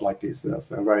monitors like this. Yes,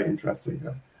 they're very interesting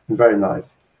and very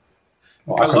nice.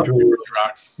 I love Kimberley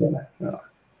Rocks. Yeah.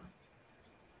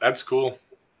 That's cool.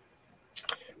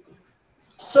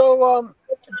 So,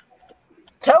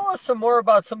 tell us some more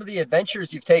about some of the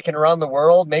adventures you've taken around the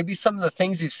world. Maybe some of the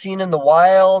things you've seen in the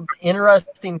wild,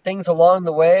 interesting things along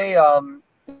the way.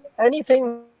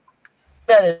 Anything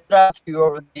that has stood to you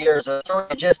over the years, a story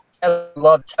you just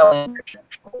love telling.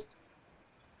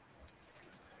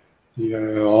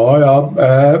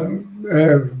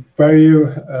 Very.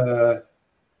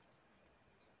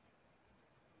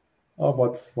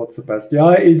 What's the best?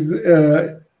 Yeah, is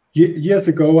years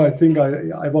ago. I think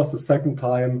I was the second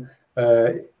time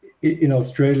in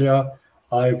Australia.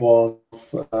 I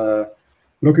was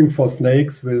looking for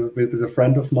snakes with a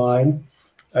friend of mine,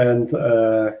 and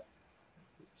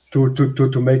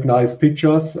to make nice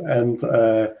pictures. And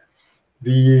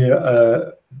we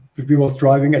was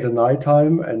driving at the night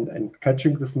time and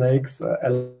catching the snakes,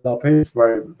 LRPs,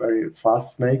 very very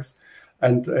fast snakes.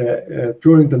 And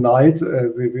during the night,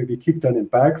 we keep them in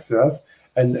bags, yes.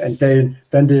 And then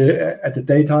they at the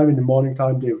daytime, in the morning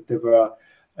time, they were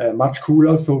much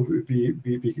cooler, so we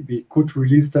could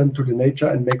release them to the nature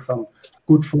and make some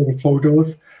good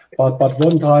photos. But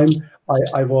one time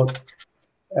I was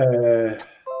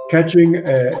catching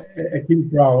a king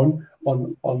brown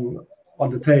on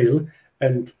the tail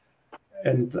and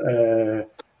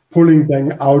pulling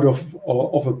them out of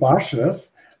a bush,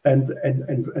 yes, and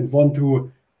want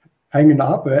to hang it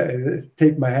up,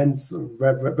 take my hands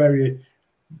very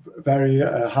very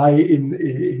high in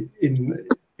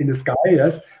the sky,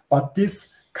 yes. But this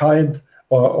kind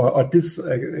or this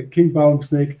king brown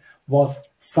snake was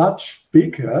such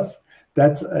big, yes,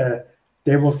 that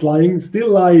they was still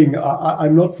lying.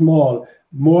 I'm not small,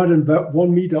 more than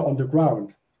 1 meter on the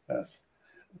ground, yes.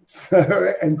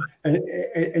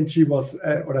 and she was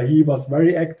or he was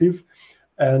very active,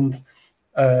 and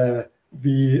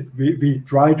we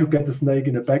tried to get the snake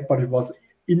in the back, but it was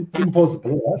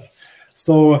impossible, yes.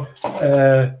 So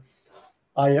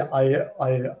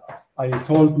I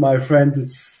told my friend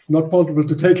it's not possible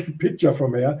to take a picture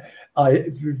from here.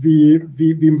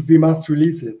 We must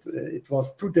release it. It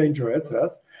was too dangerous.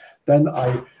 Yes. Then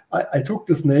I took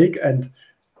the snake and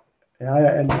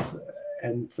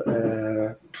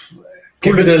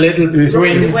give it a little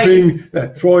swing,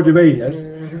 throw it away. Yes,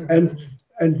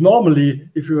 and normally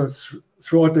if you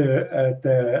throw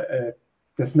the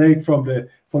snake from the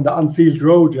unsealed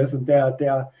road, yes, and they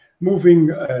are moving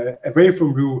away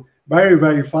from you very,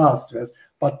 very fast, yes,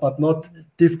 but not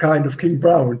this kind of King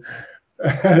Brown.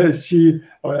 Yes,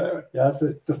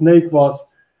 the snake was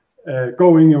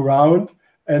going around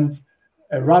and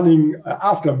running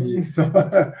after me. So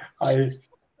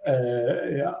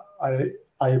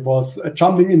I was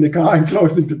jumping in the car and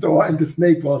closing the door, and the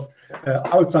snake was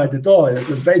outside the door, yes,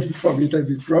 and waiting for me. Then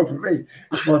we drove away.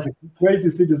 It was a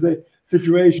crazy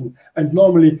situation. And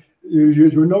normally,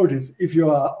 you notice if you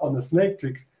are on a snake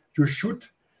trick, you should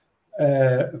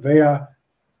wear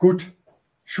good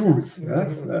shoes,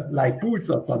 yes? Like boots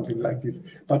or something like this.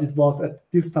 But it was at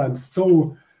this time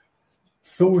so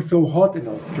hot in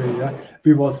Australia.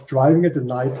 We was driving at the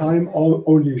night time,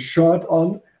 only shirt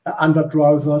on, under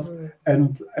trousers,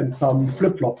 and some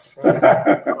flip-flops.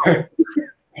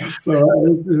 So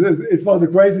it was a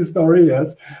crazy story,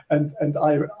 yes. And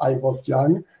I was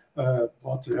young,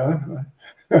 but yeah,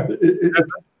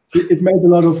 it made a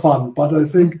lot of fun. But I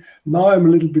think now I'm a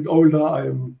little bit older, I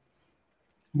am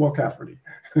more carefully.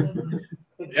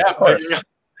 Yeah,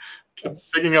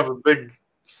 picking up a big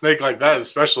snake like that,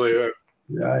 especially.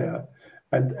 Yeah.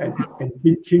 And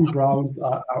King Browns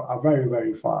are very,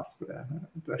 very fast.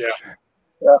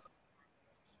 Yeah.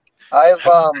 I've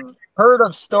heard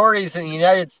of stories in the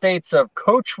United States of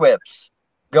coach whips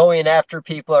going after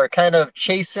people or kind of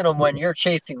chasing them when you're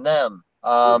chasing them.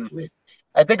 I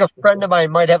think a friend of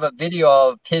mine might have a video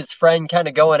of his friend kind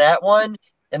of going at one,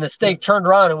 and the snake turned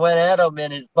around and went at him,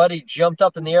 and his buddy jumped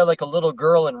up in the air like a little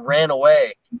girl and ran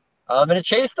away. And it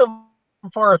chased him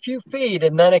for a few feet,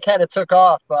 and then it kind of took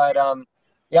off. But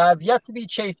yeah, I've yet to be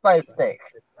chased by a snake.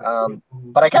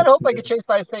 But I kind of hope I get chased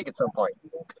by a snake at some point.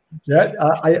 Yeah,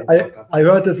 I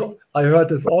heard this. I heard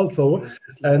this also,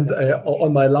 and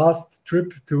on my last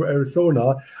trip to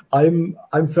Arizona, I'm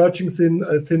searching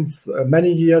since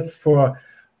many years for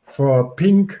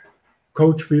pink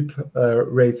coach whip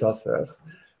racers, yes.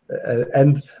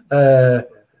 And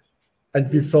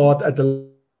we saw it at the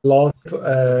last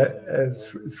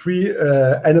 3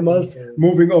 animals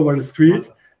moving over the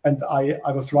street, and I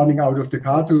was running out of the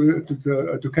car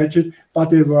to catch it,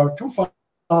 but they were too fast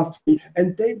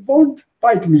and they won't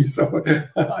bite me, so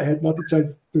I had not a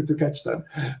chance to catch them.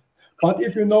 But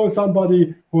if you know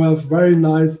somebody who has very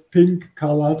nice pink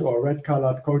colored or red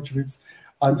colored coach whips,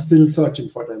 I'm still searching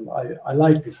for them. I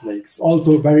like the snakes,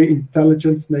 also very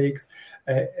intelligent snakes.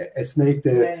 A snake,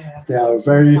 they are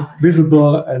very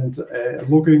visible and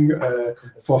looking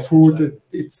for food.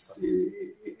 It's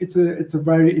a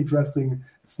very interesting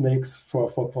snakes for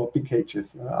big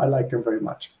cages. I like them very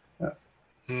much.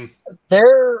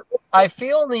 I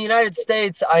feel in the United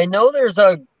States, I know there's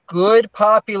a good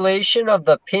population of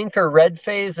the pink or red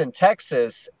phase in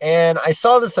Texas, and I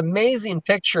saw this amazing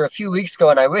picture a few weeks ago,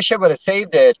 and I wish I would have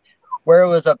saved it, where it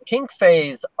was a pink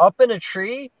phase up in a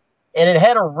tree, and it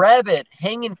had a rabbit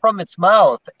hanging from its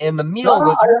mouth, and the meal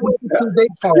was too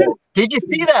big for it. Did you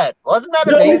see that? Wasn't that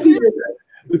amazing?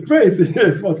 It's crazy.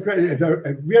 It was crazy.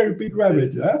 A very big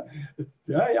rabbit. I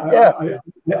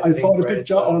saw the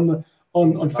picture on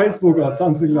Facebook or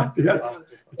something like that.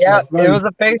 It was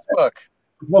a Facebook.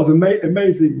 It was an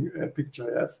amazing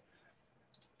picture. Yes.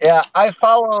 Yeah, I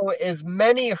follow as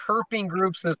many herping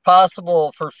groups as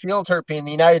possible for field herping in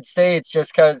the United States,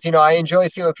 just because, I enjoy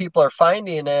seeing what people are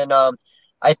finding. And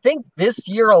I think this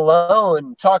year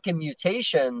alone, talking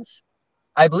mutations,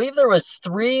 I believe there was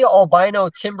 3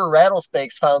 albino timber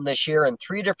rattlesnakes found this year in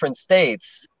 3 different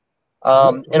states.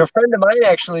 And a friend of mine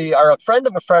a friend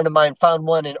of mine found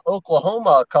one in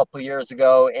Oklahoma a couple of years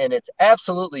ago, and it's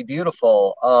absolutely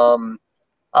beautiful.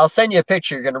 I'll send you a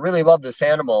picture. You're going to really love this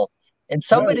animal. And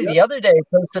somebody the other day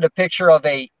posted a picture of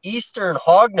a eastern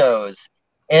hognose,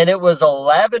 and it was a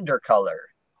lavender color.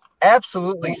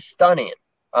 Absolutely stunning.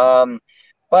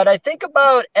 But I think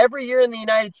about every year in the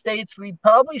United States, we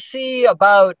probably see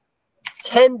about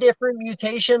 10 different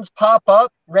mutations pop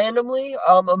up randomly.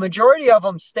 A majority of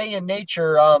them stay in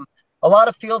nature. A lot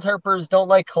of field herpers don't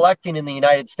like collecting in the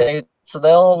United States, so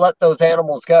they'll let those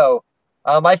animals go.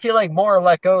 I feel like more are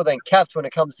let go than kept when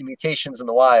it comes to mutations in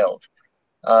the wild.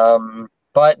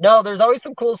 But no, there's always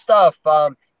some cool stuff.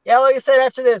 Yeah, like I said,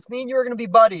 after this, me and you are going to be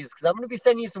buddies, because I'm going to be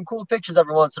sending you some cool pictures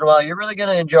every once in a while. You're really going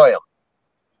to enjoy them.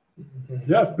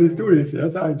 Yes, please do this.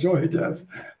 Yes, I enjoy it. Yes.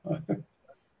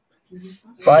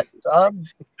 But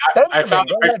I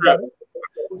found a picture.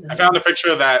 I found a picture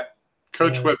of that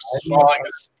Coach Whip swallowing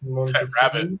his pet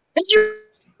rabbit. Did you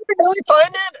really find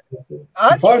it? How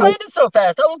did you find it so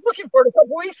fast? I was looking for it a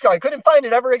couple weeks ago. I couldn't find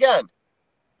it ever again.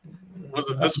 Was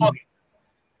it this one?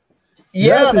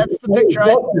 Yeah, yes, that's the picture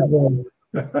I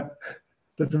saw.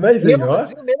 That's amazing, Are you able huh? to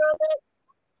zoom in on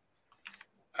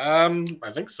that?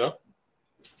 I think so.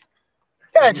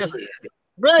 Yeah, just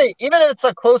really, even if it's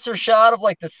a closer shot of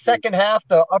like the second half,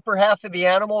 the upper half of the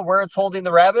animal where it's holding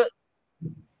the rabbit.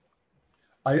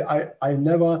 I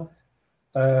never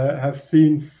have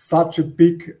seen such a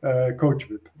big Coach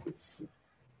Whip. It's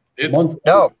monster.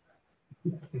 No.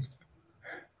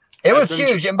 It was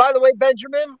huge. And by the way,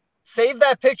 Benjamin, save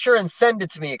that picture and send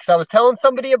it to me because I was telling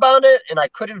somebody about it and I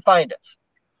couldn't find it.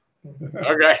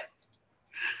 Okay.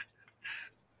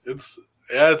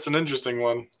 It's an interesting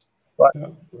one.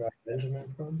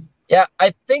 Yeah,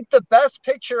 I think the best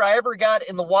picture I ever got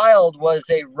in the wild was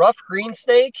a rough green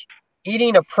snake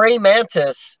eating a praying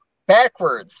mantis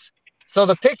backwards. So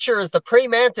the picture is the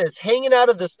praying mantis hanging out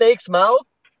of the snake's mouth,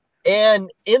 and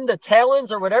in the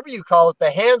talons or whatever you call it, the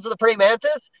hands of the praying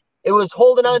mantis, it was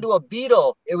holding on to a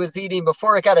beetle it was eating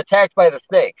before it got attacked by the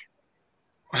snake.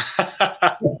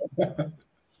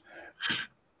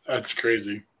 That's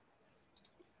crazy.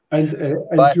 And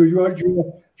you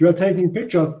are taking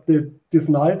pictures this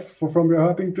night from your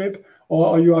herping trip,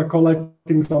 or you are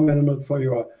collecting some animals for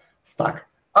your stock?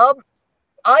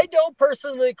 I don't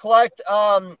personally collect.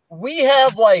 We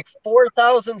have like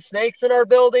 4,000 snakes in our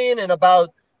building and about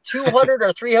 200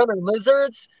 or 300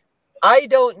 lizards. I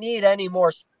don't need any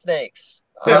more snakes.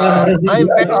 I'm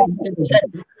very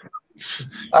content.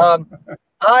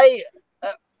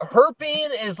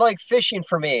 Herping is like fishing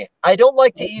for me. I don't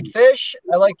like to eat fish.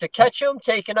 I like to catch them,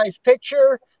 take a nice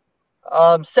picture,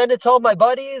 send it to all my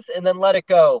buddies, and then let it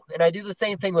go. And I do the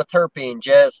same thing with herping.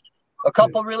 Just a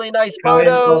couple really nice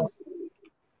photos.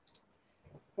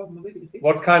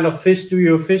 What kind of fish do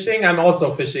you fishing? I'm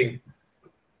also fishing.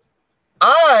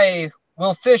 I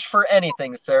will fish for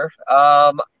anything, sir.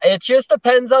 It just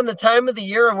depends on the time of the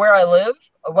year and where I live.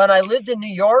 When I lived in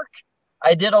New York,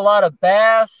 I did a lot of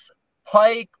bass,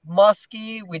 pike,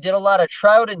 muskie. We did a lot of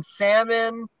trout and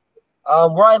salmon.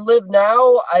 Where I live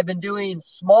now, I've been doing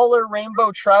smaller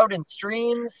rainbow trout in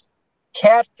streams,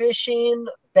 catfishing,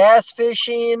 bass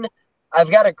fishing.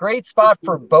 I've got a great spot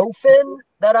for bowfin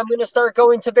that I'm going to start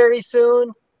going to very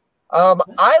soon.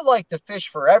 I like to fish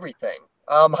for everything.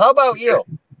 How about you?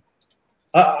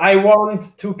 I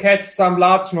want to catch some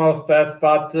largemouth bass,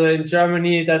 but in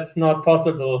Germany that's not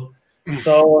possible.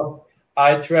 So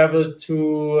I traveled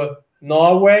to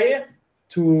Norway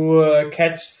to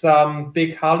catch some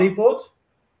big halibut.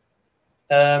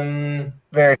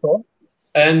 Very cool.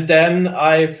 And then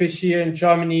I fish here in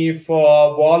Germany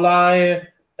for walleye,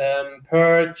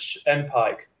 perch, and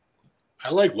pike. I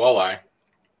like walleye.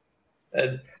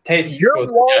 Tastes your good.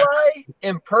 Walleye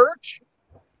and perch?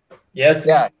 Yes.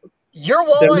 Yeah. Your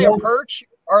walleye and perch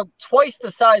are twice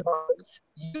the size of ours.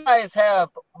 You guys have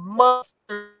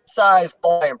monster-sized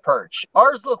walleye and perch.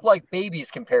 Ours look like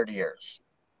babies compared to yours.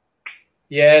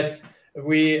 Yes.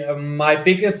 My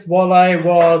biggest walleye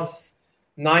was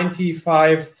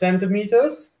 95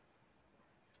 centimeters.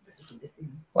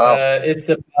 Wow. It's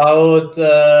about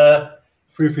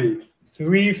 3 feet.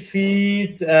 3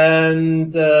 feet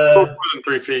and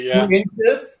 3 feet, yeah. 2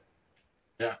 inches.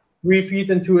 Yeah. 3 feet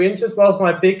and 2 inches was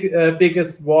my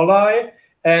biggest walleye,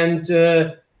 and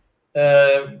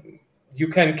you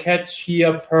can catch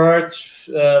here perch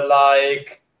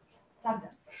like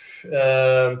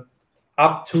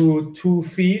up to 2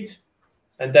 feet,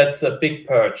 and that's a big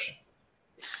perch.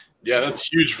 Yeah, that's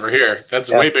huge for here. That's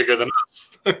way bigger than us.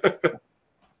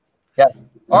 Yeah,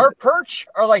 our perch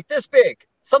are like this big.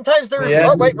 Sometimes they're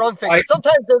oh wait, wrong finger.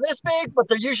 Sometimes they're this big, but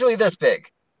they're usually this big.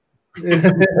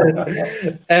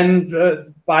 And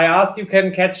by us, you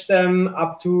can catch them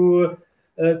up to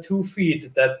 2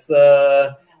 feet. That's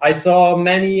I saw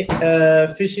many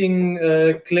fishing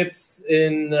clips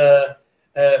in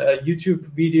YouTube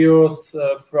videos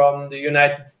from the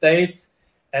United States.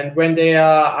 And when they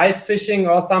are ice fishing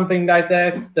or something like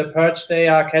that, the perch they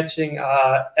are catching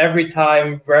are every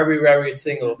time very, very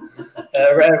single,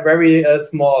 very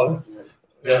small.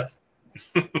 Yes.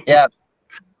 Yeah.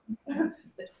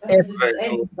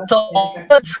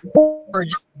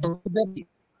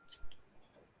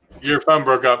 Your phone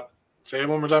broke up. Say it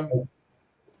one more time.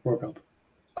 It's broke up.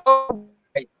 Oh,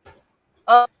 right.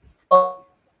 That's a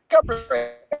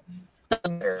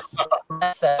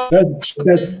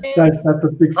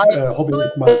big hobby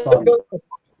of my son.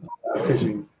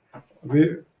 Fishing.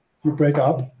 You break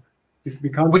up. We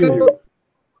can't hear you.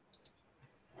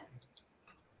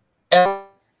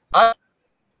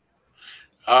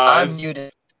 I'm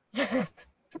muted.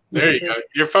 There you go.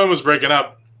 Your phone was breaking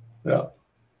up. Yeah.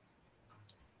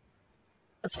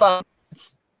 That's fine.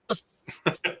 It's just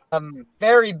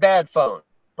very bad phone.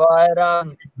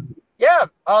 But yeah,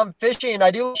 fishing.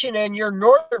 I do fishing, and your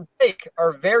northern pike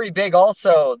are very big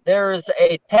also. There's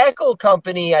a tackle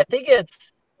company, I think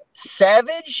it's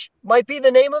Savage, might be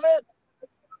the name of it.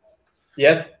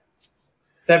 Yes.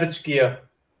 Savage Gear.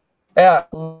 Yeah.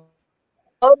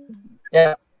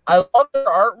 Yeah. I love their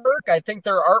artwork. I think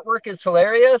their artwork is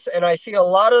hilarious, and I see a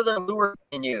lot of their lures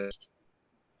being used.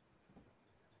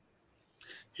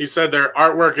 He said their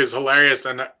artwork is hilarious,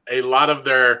 and a lot of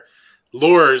their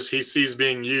lures he sees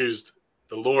being used.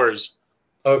 The lures.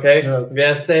 Okay. Yes.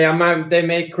 Yes, they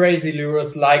make crazy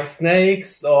lures like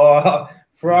snakes or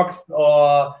frogs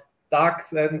or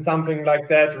ducks and something like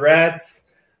that, rats.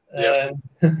 Yep.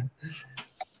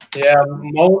 Yeah,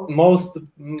 most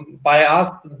by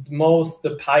us, most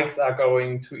the pikes are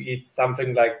going to eat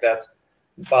something like that,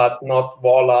 but not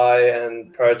walleye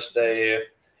and perch.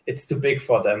 It's too big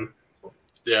for them.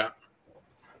 Yeah.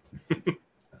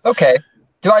 Okay.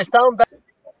 Do I sound bad?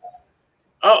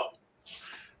 Oh.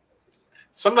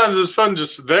 Sometimes his phone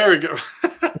just, there we go.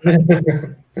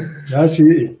 Yeah, he's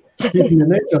in the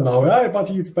nature now, yeah, but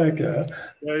he's back. Yeah,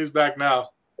 he's back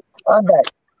now. I'm back.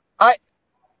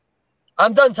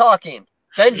 I'm done talking.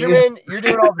 Benjamin, you're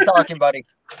doing all the talking, buddy.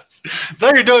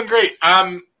 No, you're doing great.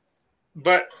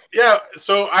 But yeah,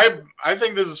 so I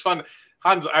think this is fun.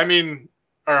 Hans, or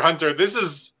Hunter, this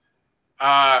has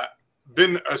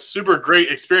been a super great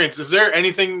experience. Is there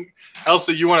anything else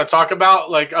that you want to talk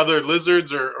about, like other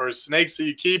lizards or snakes that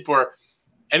you keep, or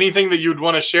anything that you'd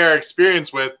want to share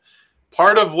experience with?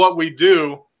 Part of what we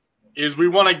do is we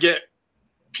want to get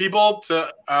people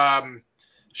to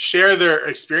share their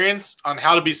experience on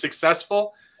how to be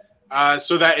successful,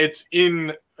 so that it's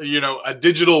in a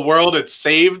digital world, it's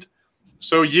saved,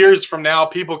 so years from now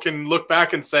people can look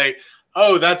back and say,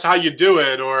 oh, that's how you do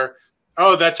it, or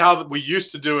oh, that's how we used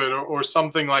to do it, or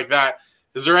something like that.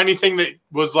 Is there anything that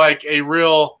was like a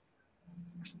real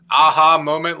aha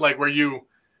moment, like where you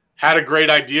had a great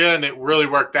idea and it really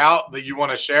worked out, that you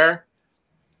want to share?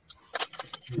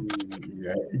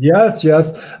 Yes.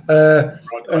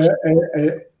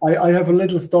 I have a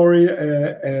little story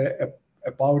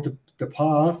about the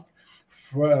past.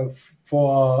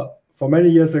 For many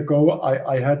years ago,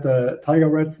 I had tiger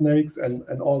red snakes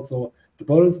and also the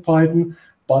Boelen's python,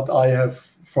 but I have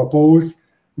for both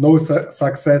no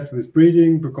success with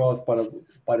breeding, because by the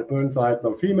Boelen's I had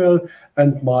no female,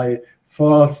 and my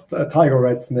first tiger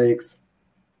red snakes.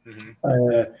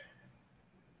 Mm-hmm.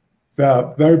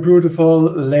 They're very beautiful,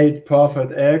 laid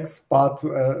perfect eggs, but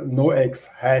no eggs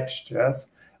hatched.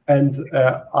 Yes, and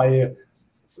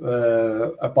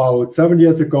about 7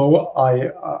 years ago,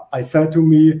 I said to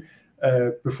me,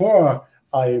 before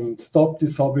I stop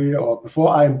this hobby, or before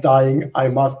I'm dying, I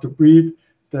must breed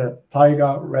the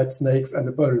tiger red snakes and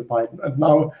the Boelen python. And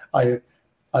now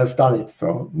I've done it.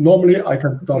 So normally I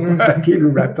can stop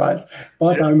keeping reptiles,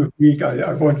 but yeah. I'm a freak.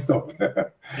 I won't stop.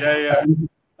 Yeah.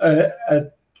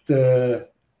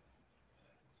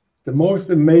 The most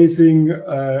amazing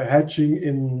hatching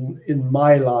in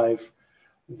my life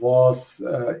was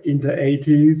in the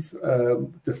 80s,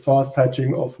 the first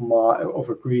hatching of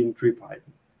a green tree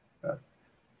python.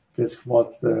 This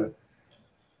was the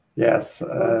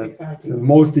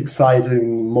most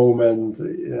exciting moment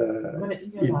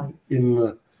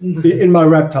in my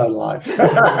reptile life.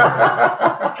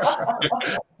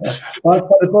 But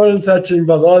the Boelen hatching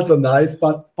was also nice.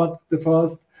 But the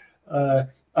first,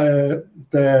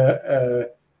 the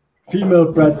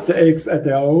female bred the eggs at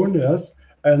their own, yes,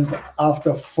 and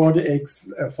after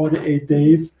 48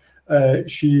 days,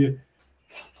 she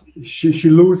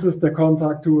loses the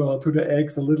contact to the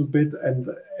eggs a little bit, and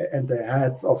the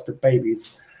heads of the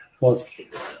babies was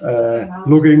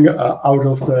looking out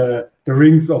of the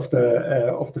rings of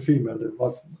the female. It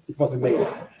was amazing.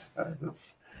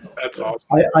 That's awesome.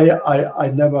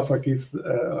 I never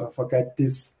forget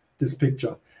this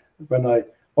picture when I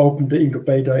opened the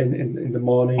incubator in the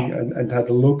morning and had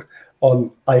a look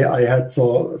on. I had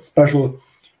so special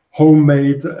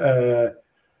homemade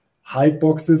hide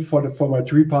boxes for my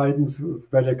tree pythons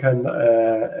where they can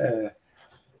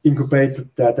incubate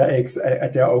the eggs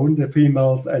at their own, the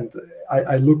females. And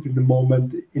I looked in the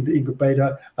moment in the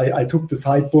incubator. I took this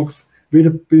hide box with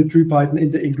a tree python in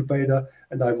the incubator,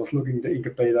 and I was looking in the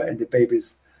incubator, and the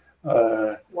babies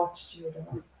watched you.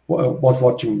 Was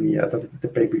watching me as the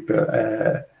baby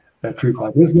tree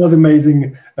python. This was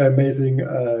amazing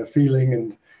feeling,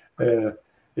 and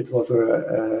it was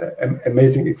an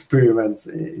amazing experience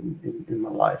in my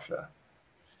life.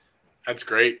 That's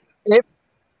great.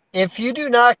 If you do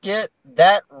not get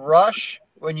that rush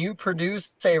when you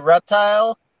produce a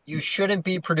reptile, you shouldn't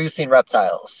be producing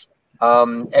reptiles.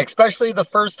 Especially the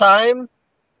first time.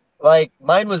 Like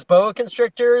mine was boa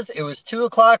constrictors. It was 2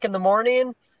 o'clock in the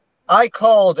morning. I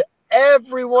called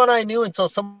everyone I knew until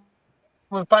someone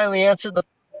finally answered the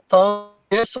phone,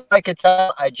 just so I could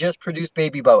tell I just produced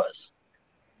baby boas.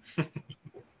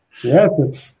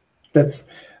 Yes, that's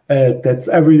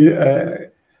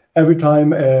every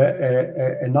time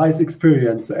a nice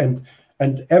experience, and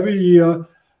every year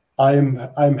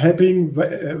I'm happy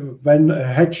when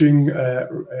hatching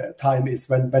time is,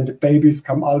 when the babies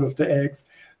come out of the eggs.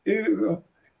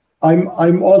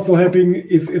 I'm also happy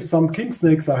if some king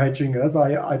snakes are hatching. As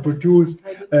I produced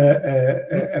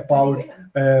about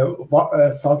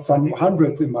some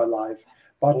hundreds in my life,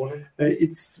 but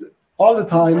it's all the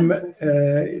time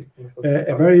a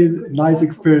very nice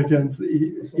experience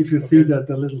if you see that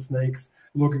the little snakes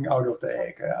looking out of the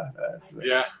egg.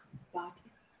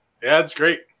 Yeah, it's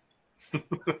great.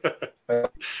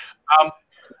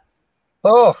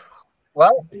 Oh,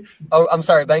 I'm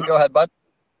sorry, Ben. Go ahead, bud.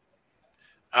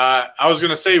 I was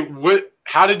gonna say,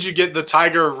 how did you get the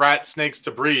tiger rat snakes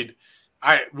to breed?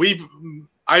 I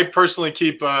personally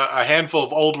keep a handful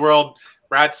of old world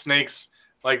rat snakes,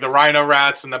 like the rhino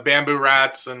rats and the bamboo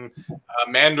rats and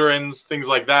mandarins, things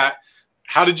like that.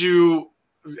 How did you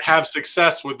have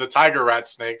success with the tiger rat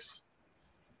snakes?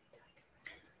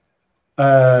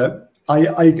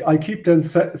 I keep them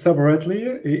separately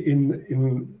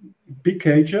in big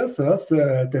cages. Yes?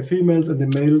 The females and the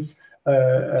males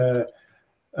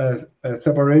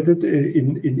separated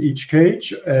in each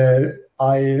cage. In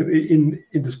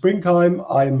the springtime,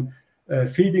 I'm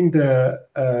feeding the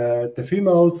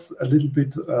females a little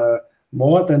bit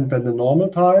more than the normal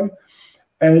time,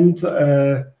 and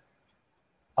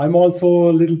I'm also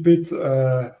a little bit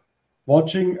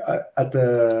watching at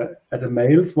the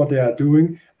males what they are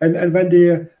doing, and when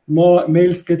the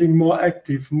males getting more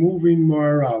active, moving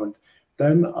more around,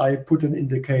 then I put them in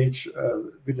the cage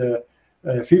with the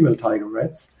female tiger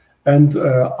rats, and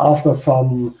after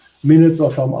some minutes or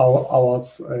some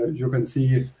hours, you can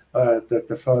see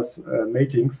the first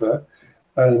matings.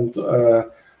 And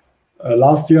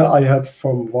last year I had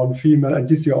from one female, and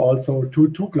this year also two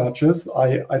clutches.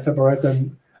 I separate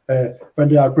them when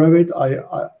they are gravid.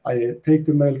 I take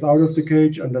the males out of the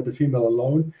cage and let the female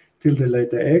alone till they lay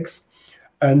the eggs.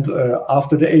 And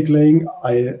after the egg laying,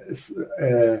 I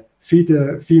feed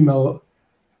the female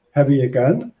heavy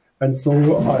again. And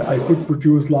so I could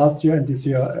produce last year and this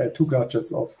year 2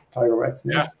 clutches of tiger rat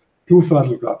snakes, 2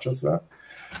 fertile clutches.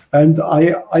 And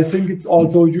I think it's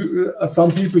also,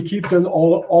 some people keep them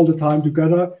all the time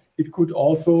together. It could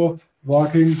also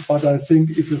working, but I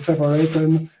think if you separate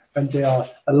them and they are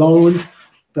alone,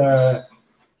 the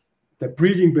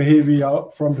breeding behavior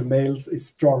from the males is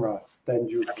stronger than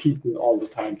you keep them all the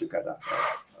time together.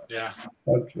 Yeah.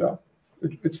 But yeah,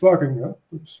 it's working. Yeah?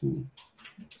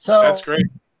 So that's great.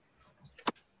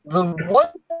 The one,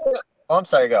 I'm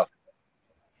sorry, go.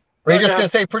 Were you just going to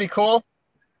say pretty cool?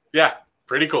 Yeah,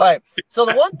 pretty cool. All right. So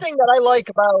the one thing that I like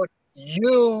about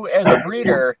you as a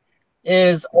breeder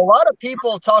is a lot of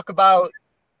people talk about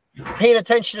paying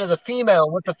attention to the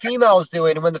female, what the female is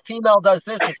doing, and when the female does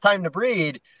this, it's time to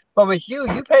breed. But with you,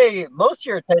 you pay most of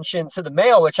your attention to the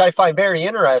male, which I find very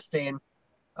interesting.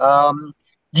 Do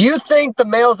you think the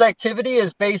male's activity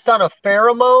is based on a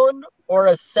pheromone or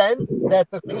a scent that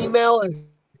the female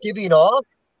is giving off?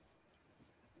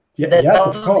 Yes,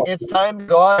 of course. It's time to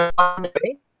go on the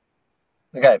bait?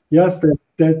 Okay. Yes, the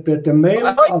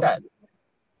males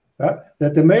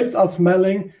the males are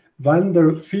smelling when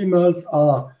the females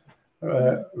are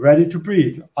ready to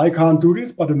breed. I can't do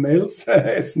this, but the males,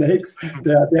 snakes,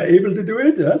 they're able to do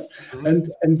it. Yes, and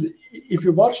if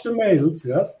you watch the males,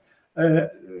 yes,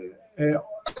 the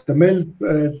males,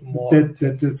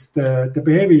 the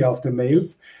behavior of the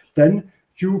males, then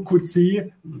you could see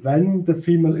when the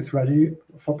female is ready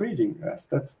for breeding. Yes,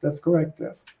 that's correct.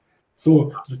 Yes,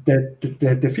 so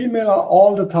the female are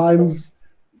all the times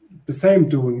the same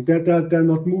doing. They're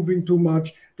not moving too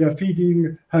much. They're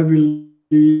feeding heavily,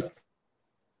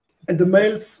 and the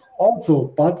males also.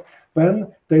 But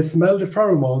when they smell the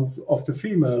pheromones of the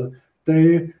female,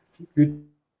 they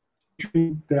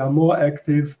are more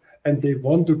active and they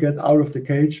want to get out of the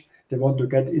cage. They want to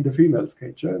get in the female's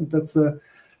cage, and that's a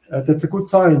good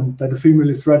sign that the female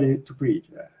is ready to breed.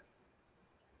 Yeah.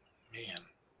 Man,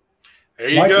 there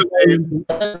you go, Dave.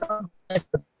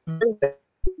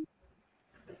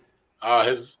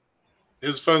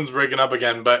 His phone's breaking up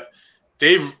again, but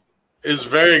Dave, is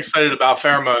very excited about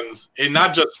pheromones in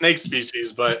not just snake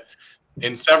species, but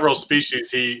in several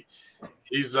species.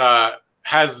 He's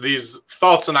has these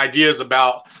thoughts and ideas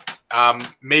about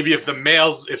maybe if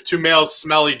two males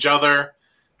smell each other,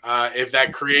 if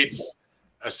that creates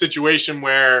a situation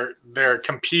where they're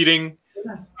competing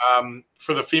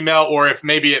for the female, or if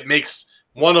maybe it makes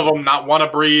one of them not want to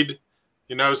breed,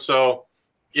 you know. So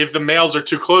if the males are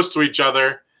too close to each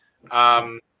other,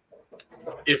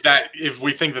 if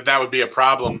we think that would be a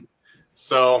problem.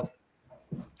 So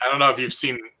I don't know if you've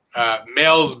seen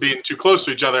males being too close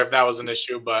to each other, if that was an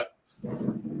issue, but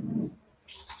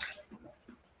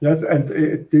yes, and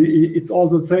it's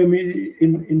also the same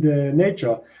in the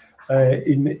nature.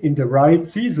 In the right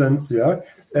seasons,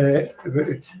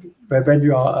 when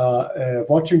you are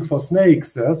watching for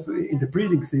snakes, yes, in the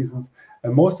breeding seasons,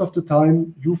 most of the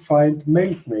time you find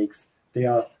male snakes. They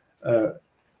are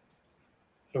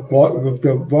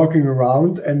walking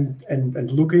around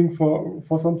and looking for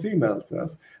some females.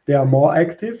 Yes, they are more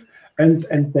active, and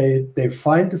they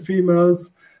find the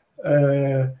females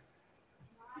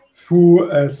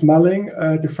through smelling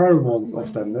the pheromones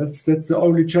of them. That's the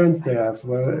only chance they have.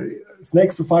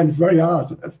 Snakes to find is very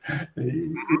hard.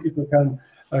 If you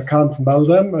can't smell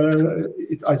them,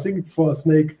 I think it's for a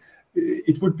snake.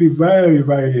 It would be very,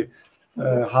 very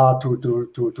hard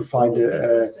to find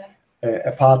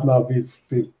a partner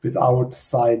without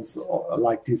signs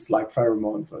like this, like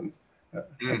pheromones and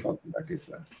something like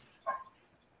this.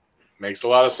 Makes a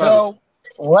lot of sense. So,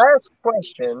 last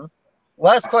question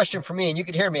for me, and you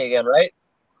can hear me again, right?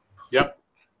 Yep.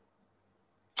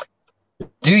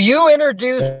 Do you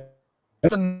introduce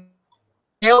the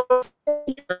male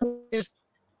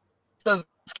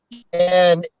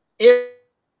and if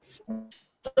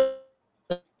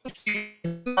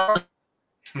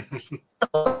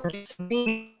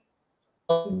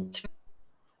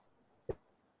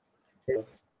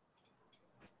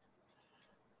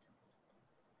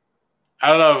I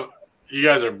don't know if you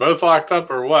guys are both locked up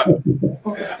or what.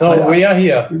 No, we are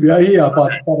here. We are here,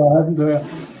 but I haven't heard.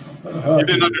 You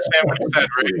didn't understand what he said,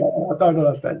 right? I don't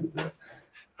understand it.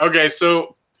 Okay,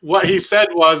 so what he said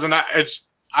was, and the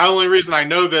only reason I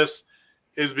know this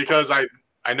is because I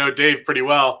know Dave pretty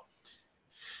well.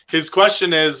 His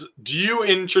question is, do you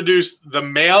introduce the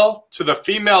male to the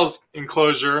female's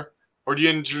enclosure, or do you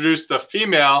introduce the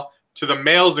female to the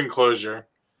male's enclosure?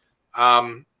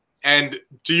 And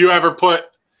do you ever put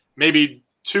maybe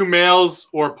two males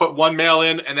or put one male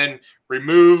in and then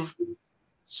remove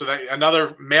so that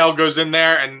another male goes in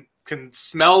there and can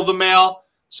smell the male,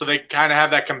 so they kind of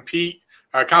have that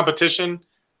competition?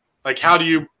 Like, how do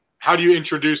you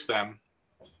introduce them?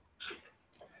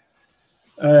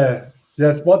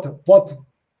 Yes. What do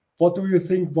you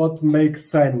think? What makes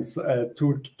sense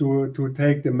to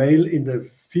take the male in the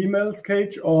female's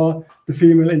cage or the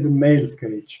female in the male's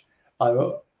cage?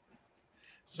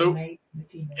 So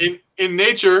in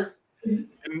nature,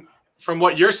 and from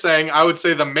what you're saying, I would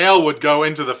say the male would go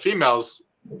into the female's.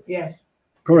 Yes.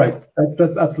 Correct.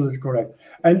 That's absolutely correct.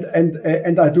 And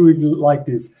I do it like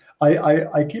this.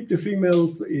 I keep the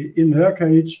females in her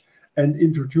cage and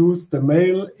introduce the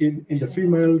male in the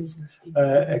female's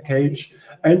cage.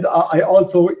 And I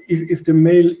also, if the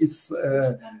male is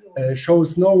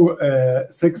shows no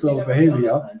sexual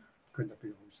behavior,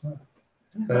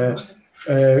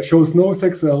 shows no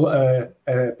sexual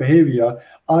behavior,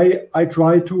 I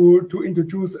try to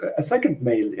introduce a second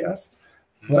male. Yes,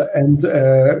 and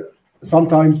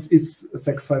sometimes it's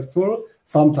successful,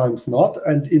 sometimes not.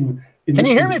 And can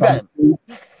you hear me, Ben?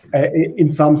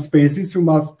 In some spaces, you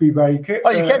must be very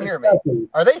careful. Oh, you can hear me.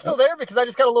 Are they still there? Because I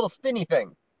just got a little spinny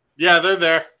thing. Yeah, they're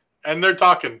there, and they're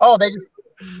talking. Oh, they just.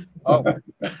 Oh.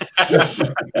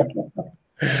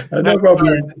 No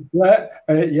problem.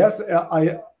 Yes,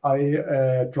 I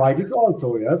try this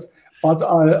also. Yes, but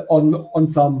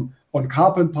on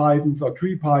carpet pythons or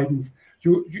tree pythons,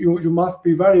 you must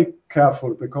be very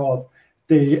careful because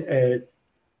they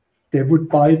would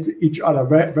bite each other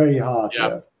very, very hard.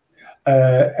 Yeah. Yes.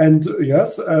 And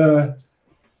yes, the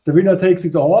winner takes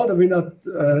it all. The winner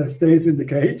stays in the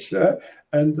cage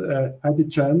and had the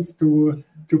chance to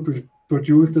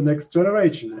produce the next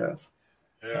generation. Yes.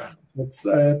 Yeah.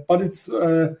 But it's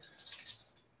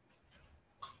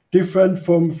different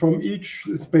from each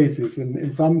species.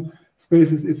 In some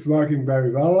spaces it's working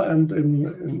very well, and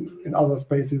in other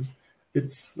spaces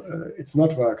it's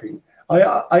not working.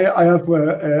 I have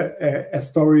a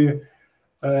story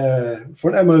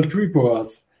for emerald tree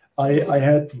boas. I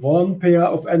had one pair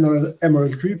of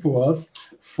emerald tree boas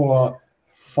for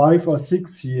 5 or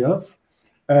 6 years,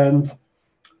 and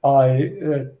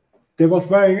they they was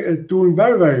doing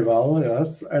very well,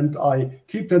 yes. And I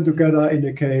keep them together in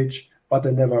a cage, but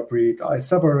they never breed. I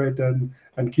separate them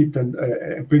and keep them,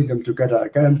 bring them together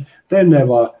again. They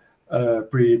never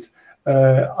breed.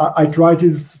 I tried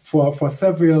this for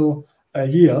several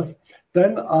years.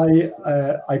 Then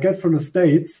I get from the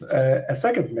States a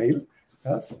second male,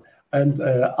 yes. And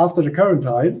after the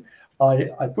quarantine,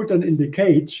 I put them in the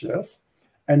cage, yes.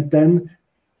 And then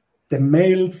the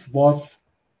males was,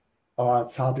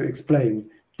 it's hard to explain.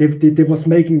 They was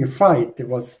making a fight. They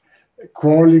was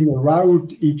crawling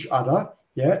around each other,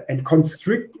 yeah, and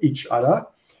constrict each other.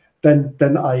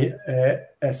 Then I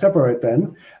separate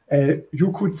them.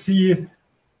 You could see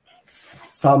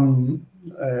some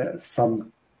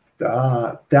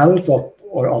dells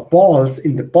or balls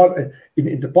in the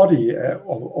body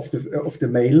of the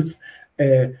males.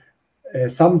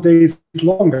 Some days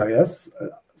longer, yes.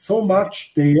 So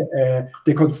much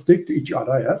they constrict each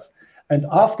other, yes. And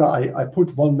after I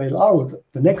put one male out,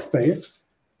 the next day,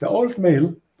 the old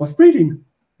male was breeding,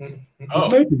 was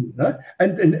mating,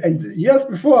 and years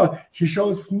before he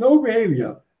shows no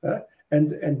behavior,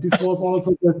 and this was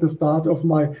also at the start of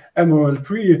my emerald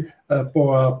tree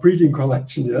breeding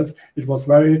collection. Yes, it was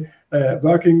very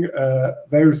working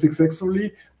very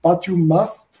successfully, but you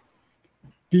must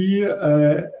be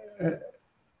the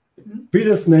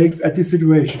snakes at this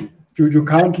situation. You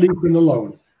can't leave them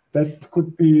alone. That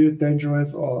could be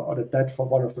dangerous or the death for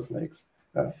one of the snakes.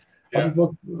 But it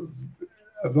was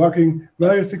working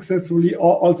very successfully,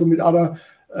 also with other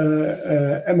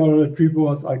emerald tree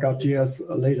boas I got years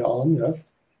later on.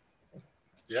 Yes.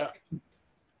 Yeah,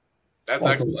 that's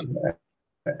also excellent.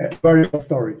 A very good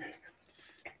story.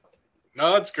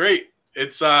 No, that's great.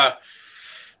 It's I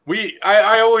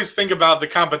always think about the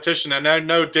competition, and I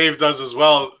know Dave does as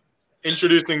well.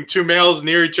 Introducing two males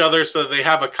near each other so they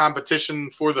have a competition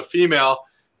for the female,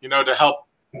 to help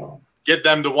get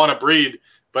them to want to breed.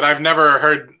 But I've never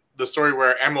heard the story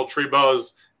where emerald tree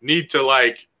boas need to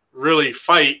really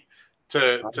fight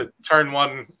to turn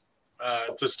one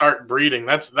to start breeding.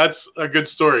 That's a good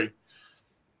story.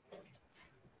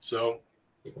 So,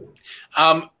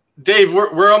 Dave,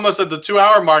 we're almost at the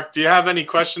 2-hour mark. Do you have any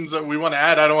questions that we want to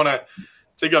add? I don't want to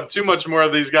take up too much more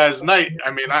of these guys' night.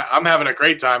 I mean, I'm having a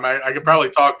great time. I could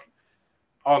probably talk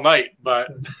all night,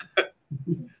 but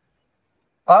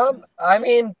I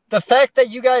mean, the fact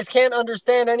that you guys can't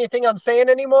understand anything I'm saying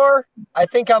anymore, I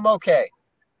think I'm okay.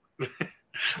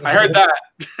 I heard that.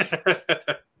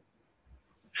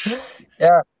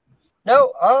 Yeah.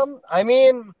 No, I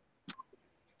mean,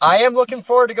 I am looking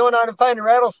forward to going out and finding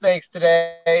rattlesnakes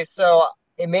today, so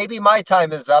maybe my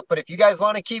time is up, but if you guys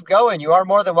want to keep going, you are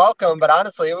more than welcome. But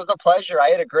honestly, it was a pleasure. I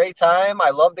had a great time.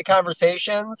 I love the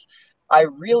conversations. I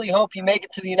really hope you make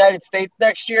it to the United States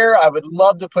next year. I would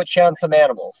love to put you on some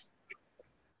animals.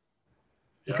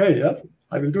 Okay, yes,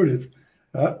 I will do this.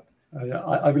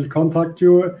 I will contact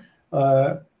you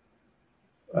when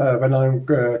I'm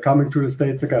coming to the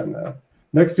States again.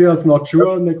 Next year is not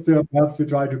sure. Next year, perhaps we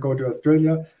try to go to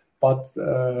Australia, but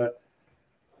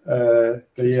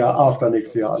the year after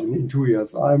next year, in 2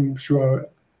 years, I'm sure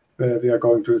we are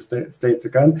going to the States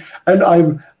again. And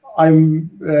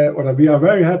we are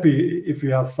very happy if we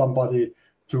have somebody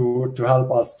to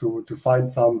help us to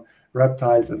find some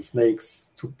reptiles and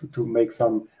snakes to make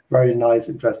some very nice,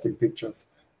 interesting pictures.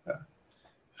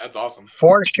 That's awesome.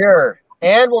 For sure.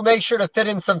 And we'll make sure to fit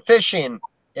in some fishing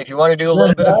if you want to do a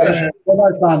little bit of fishing.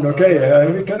 Fun,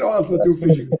 okay. We can also do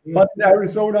fishing. But in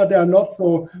Arizona, there are not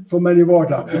so many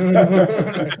water.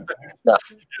 No.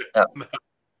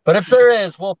 But if there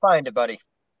is, we'll find it, buddy.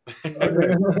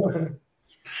 Okay.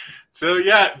 So,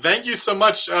 yeah, thank you so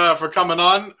much for coming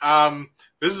on.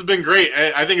 This has been great.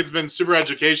 I think it's been super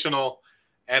educational,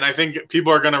 and I think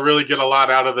people are going to really get a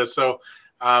lot out of this. So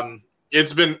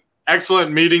it's been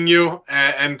excellent meeting you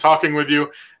and talking with you.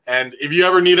 And if you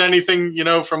ever need anything,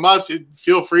 from us,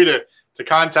 feel free to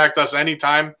contact us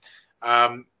anytime.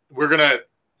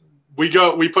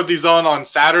 We put these on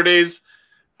Saturdays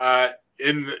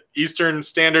in the Eastern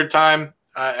Standard Time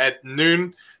at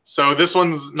noon. So this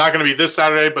one's not going to be this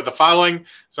Saturday, but the following.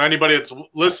 So anybody that's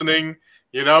listening,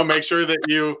 make sure that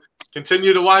you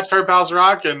continue to watch Herp House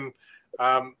Rock and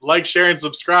like, share, and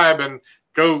subscribe, and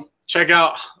go check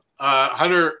out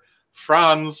Hunter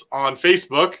Franz on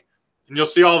Facebook. And you'll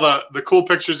see all the cool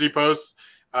pictures he posts,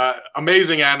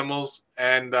 amazing animals,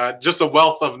 and just a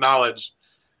wealth of knowledge.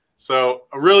 So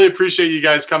I really appreciate you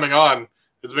guys coming on.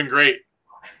 It's been great.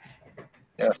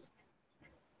 Yes.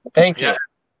 Thank you. Yeah.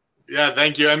 Yeah,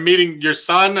 thank you. And meeting your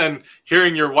son and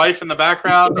hearing your wife in the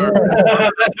background.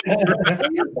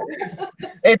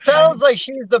 It sounds like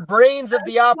she's the brains of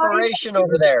the operation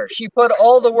over there. She put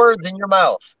all the words in your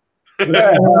mouth.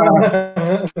 Yeah,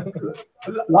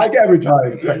 like every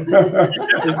time.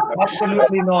 It's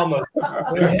absolutely normal.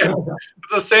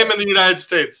 It's the same in the United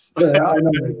States. Yeah, I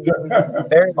know.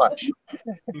 Very much.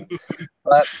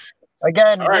 But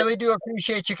again, All right. really do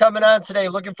appreciate you coming on today.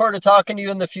 Looking forward to talking to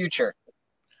you in the future.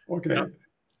 Okay. Yep.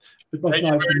 It was Thank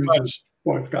you nice to very meet much.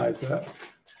 you boys, guys. Yeah.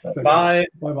 So, Bye.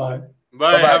 Bye-bye. Bye.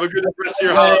 Bye-bye. Have a good rest of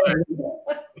your holiday.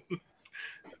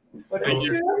 Was Thank it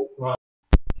you. true?